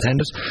last been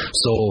attended.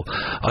 So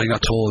I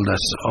got told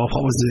that, I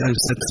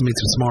said to me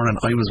this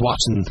morning, I was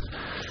watching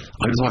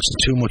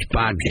too much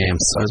bad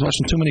games. I was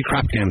watching too many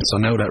crap games. So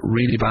now that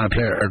really bad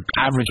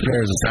average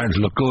players are starting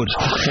to look good.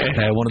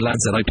 One of the lads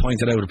said, I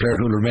pointed out a player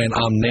who will remain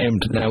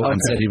unnamed now and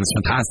said he was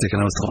fantastic,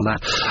 and I was told that.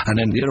 And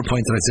then the other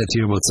point that I said to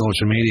you about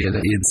social media,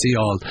 that you'd see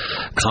all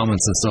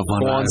comments and stuff on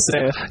that.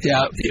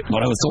 Yeah,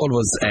 what I was told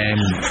was,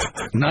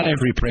 not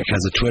every prick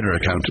has a Twitter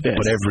account,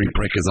 but every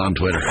prick is on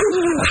Twitter.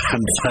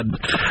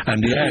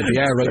 and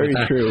yeah, right. Very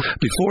true.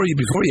 Before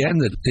you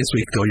ended this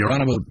week though, you're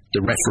on about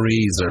the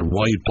referees or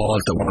wide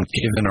balls that weren't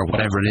given or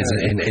whatever it is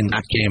in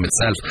that game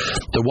itself.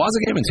 There was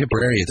a game in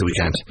Tipperary at the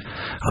weekend,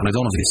 and I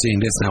don't know if you've seen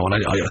this now, and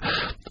I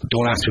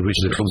don't ask me which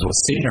of the clubs was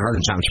senior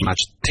hurling championship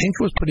match. I think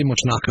it was pretty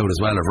much knockout as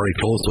well, or very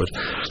close to it.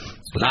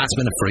 Last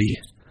minute free,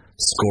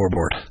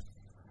 scoreboard.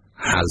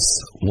 has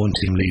one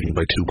team leading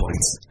by 2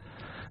 points.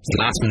 It's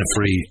the last minute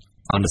free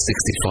on the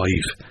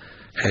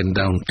 65, heading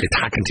down. The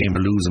attacking team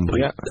are losing by,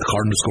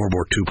 according to the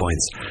scoreboard, 2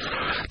 points.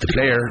 The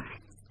player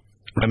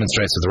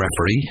remonstrates with the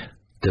referee.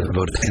 They have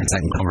about a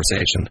 10-second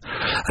conversation,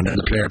 and then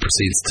the player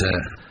proceeds to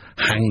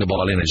hang the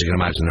ball in, as you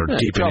can imagine, or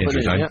deep in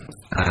injury time,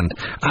 and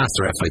asked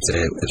the ref, I'd say,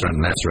 is there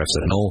anything else? The ref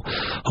said no,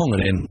 hung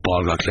it in,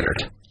 ball got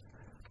cleared.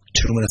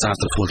 2 minutes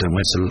after the full-time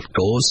whistle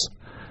goes,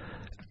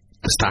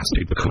 the stats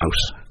people come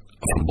out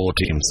from both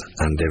teams,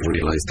 and they've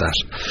realised that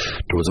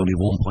there was only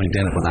 1 point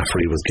in it when that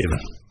free was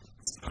given.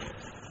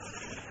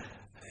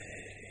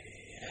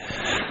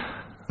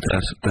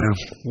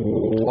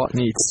 What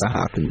needs to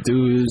happen?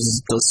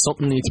 Does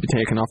something need to be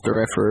taken off the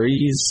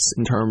referees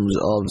in terms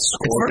of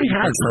scoring? It's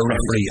very hard for a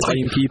referee.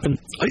 Timekeeping.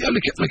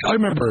 I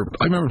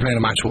remember playing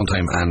a match one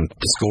time, and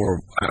the score,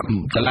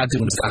 the lad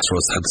doing the stats for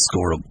us had the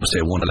score of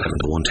say 111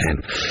 to 110,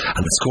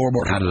 and the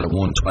scoreboard had it at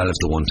 112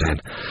 to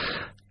 110,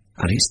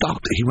 and he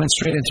stopped. He went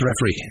straight into the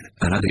referee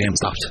and had the game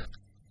stopped.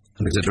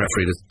 And he said,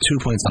 referee, there's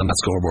 2 points on that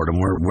scoreboard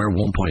and we're 1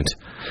 point.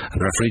 And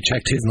the referee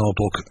checked his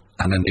notebook,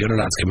 and then the other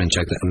lads came in,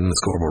 checked it, and then the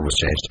scoreboard was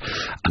changed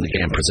and the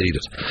game proceeded.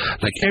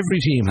 Like, every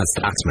team has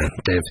stats, man.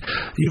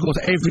 You go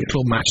to every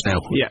club match now,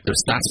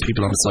 there's stats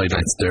people on the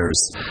sidelines,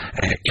 there's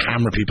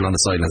camera people on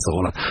the sidelines, the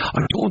whole lot.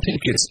 I don't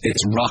think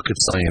it's rocket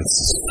science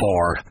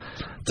for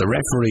the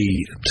referee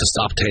to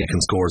stop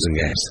taking scores in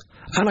games.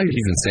 And I'd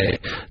even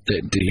say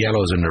the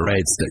yellows and the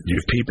reds, that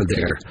you have people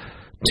there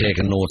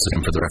taking notes of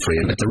them for the referee,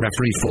 and let the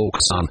referee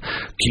focus on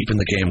keeping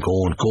the game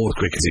going, go as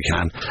quick as you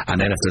can, and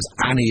then if there's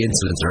any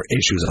incidents or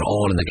issues at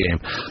all in the game,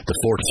 the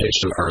fourth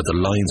official or the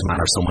linesman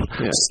or someone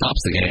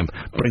stops the game,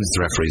 brings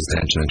the referee's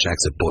attention and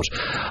checks it. But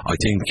I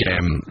think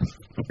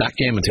that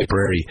game in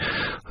Tipperary,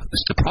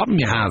 the problem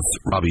you have,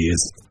 Robbie,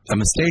 is a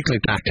mistake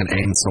like that can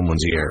end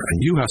someone's year,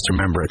 and you have to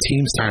remember, a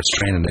team starts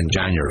training in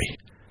January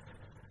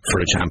for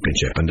a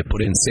championship, and they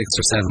put in 6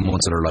 or 7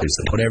 months of their lives,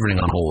 they put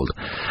everything on hold,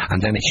 and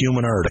then a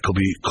human error that could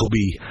be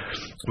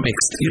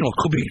mixed,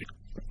 could be,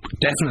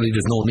 definitely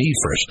there's no need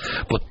for it,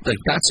 but like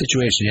that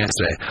situation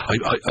yesterday,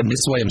 and this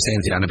is why I'm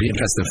saying to you, and it'd be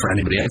interesting for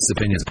anybody else's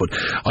opinions, but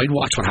I'd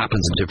watch what happens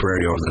in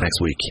Tipperary over the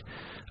next week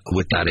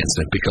with that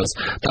incident, because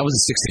that was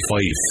a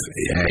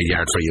 65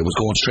 yard free. It was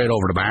going straight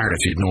over the bar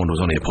if you'd known there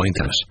was only a point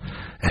in it.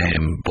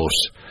 But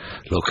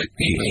look,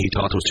 he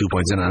thought there was 2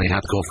 points in it and he had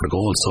to go for the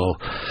goal. So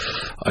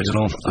I don't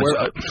know.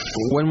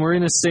 When we're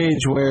in a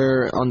stage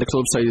where on the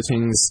club side of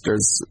things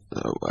there's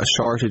a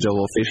shortage of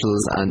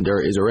officials and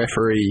there is a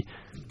referee,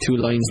 2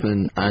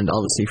 linesmen and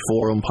obviously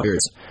 4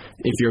 umpires,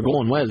 if you're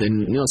going well,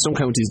 then some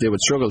counties they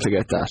would struggle to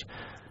get that.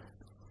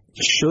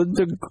 Should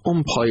the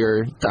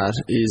umpire that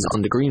is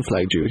on the green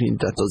flag duty,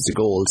 that does the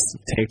goals,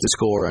 take the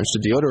score, and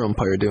should the other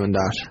umpire doing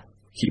that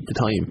keep the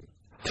time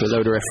to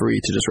allow the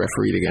referee to just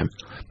referee the game?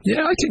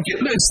 Yeah, I think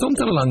it's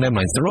something along them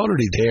lines. They're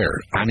already there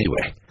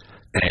anyway.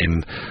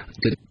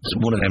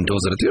 One of them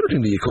does it. The other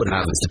thing that you could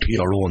have is the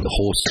PRO and the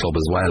host club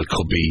as well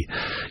could be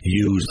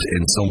used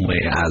in some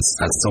way as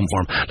some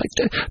form.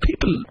 Like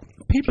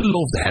people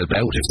love to help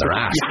out if they're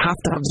asked. You have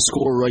to have the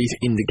score right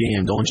in the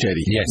game, don't you,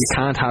 Eddie? Yes. You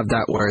can't have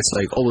that where it's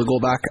like, we'll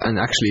go back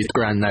and actually it's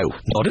grand now.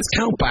 No, this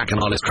count back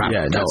and all this crap.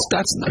 Yeah,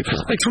 that's like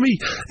for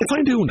me, if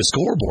I'm doing the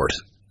scoreboard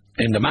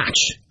in the match,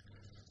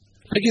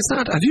 like it's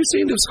not. Have you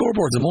seen the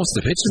scoreboards in most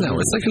of the pitches now?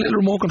 It's like a little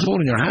remote control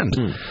in your hand.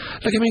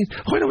 Like, I mean,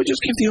 why don't we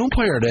just give the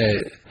umpire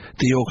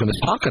the yoke in his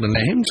pocket and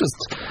let him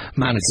just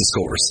manage the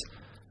scores?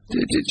 Do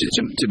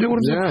you know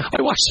what I'm saying?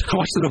 I watched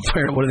an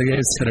umpire at one of the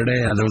games the other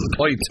day, and there was a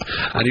point,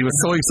 and he was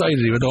so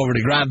excited, he went over and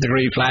he grabbed the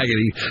green flag and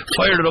he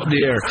fired it up in the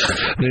air,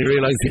 and he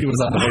realised he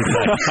was on the right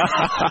flag.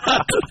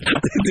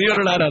 The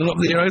other lad had it up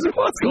in the air. I was like,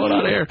 what's going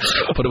on here?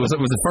 But it was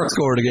the first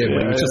score of the game.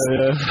 He was just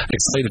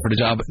excited for the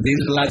job.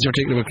 These are the lads you're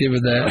thinking about giving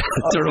the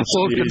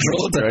remote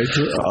control to.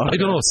 I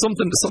don't know,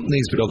 something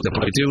needs to be looked at,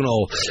 but I do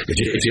know,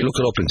 if you look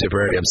it up in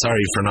Tipperary, I'm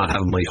sorry for not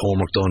having my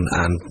homework done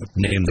and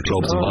name the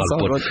clubs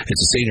involved, but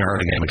it's a senior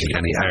hurling game in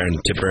Kilkenny, in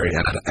Tipperary,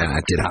 and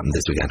it did happen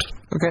this weekend.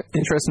 Okay,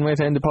 interesting way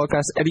to end the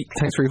podcast. Eddie,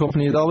 thanks for your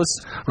company as always.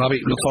 Robbie,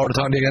 look forward to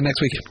talking to you again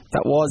next week.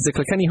 That was the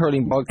Kilkenny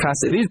Hurling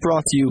podcast. It is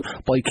brought to you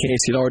by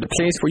KCLR, the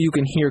place where you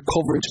can hear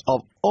coverage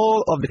of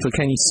all of the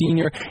Kilkenny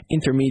senior,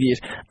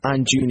 intermediate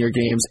and junior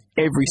games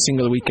every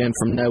single weekend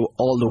from now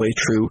all the way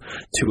through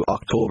to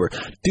October.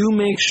 Do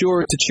make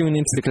sure to tune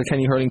into the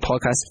Kilkenny Hurling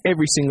podcast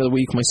every single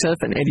week. Myself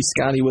and Eddie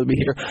Scally will be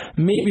here,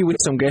 maybe with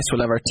some guests.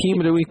 We'll have our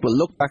team of the week. We'll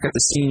look back at the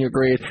senior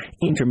grade,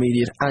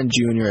 intermediate and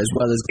junior, as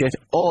well as get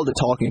all the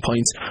talking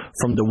points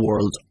from the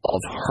world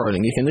of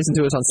hurling. You can listen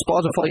to us on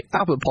Spotify,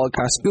 Apple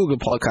Podcasts, Google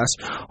Podcasts,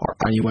 or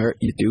anywhere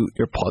you do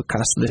your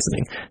podcast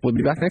listening. We'll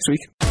be back next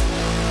week.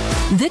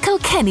 The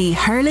Kilkenny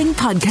Hurling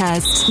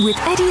Podcast with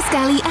Eddie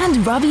Scally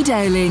and Robbie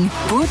Dowling.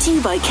 Brought to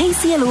you by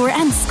KCLR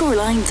and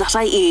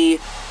scoreline.ie.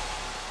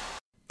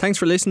 Thanks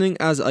for listening.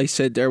 As I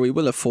said there, we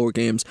will have 4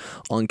 games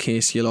on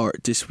KCLR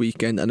this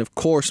weekend, and of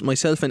course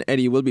myself and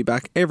Eddie will be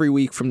back every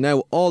week from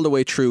now all the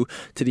way through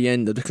to the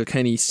end of the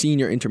Kilkenny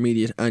Senior,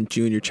 Intermediate and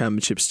Junior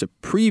Championships to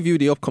preview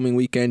the upcoming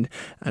weekend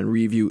and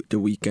review the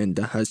weekend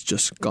that has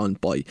just gone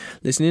by.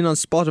 Listen in on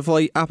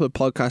Spotify, Apple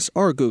Podcasts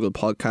or Google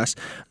Podcasts,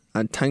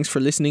 and thanks for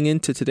listening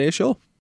in to today's show.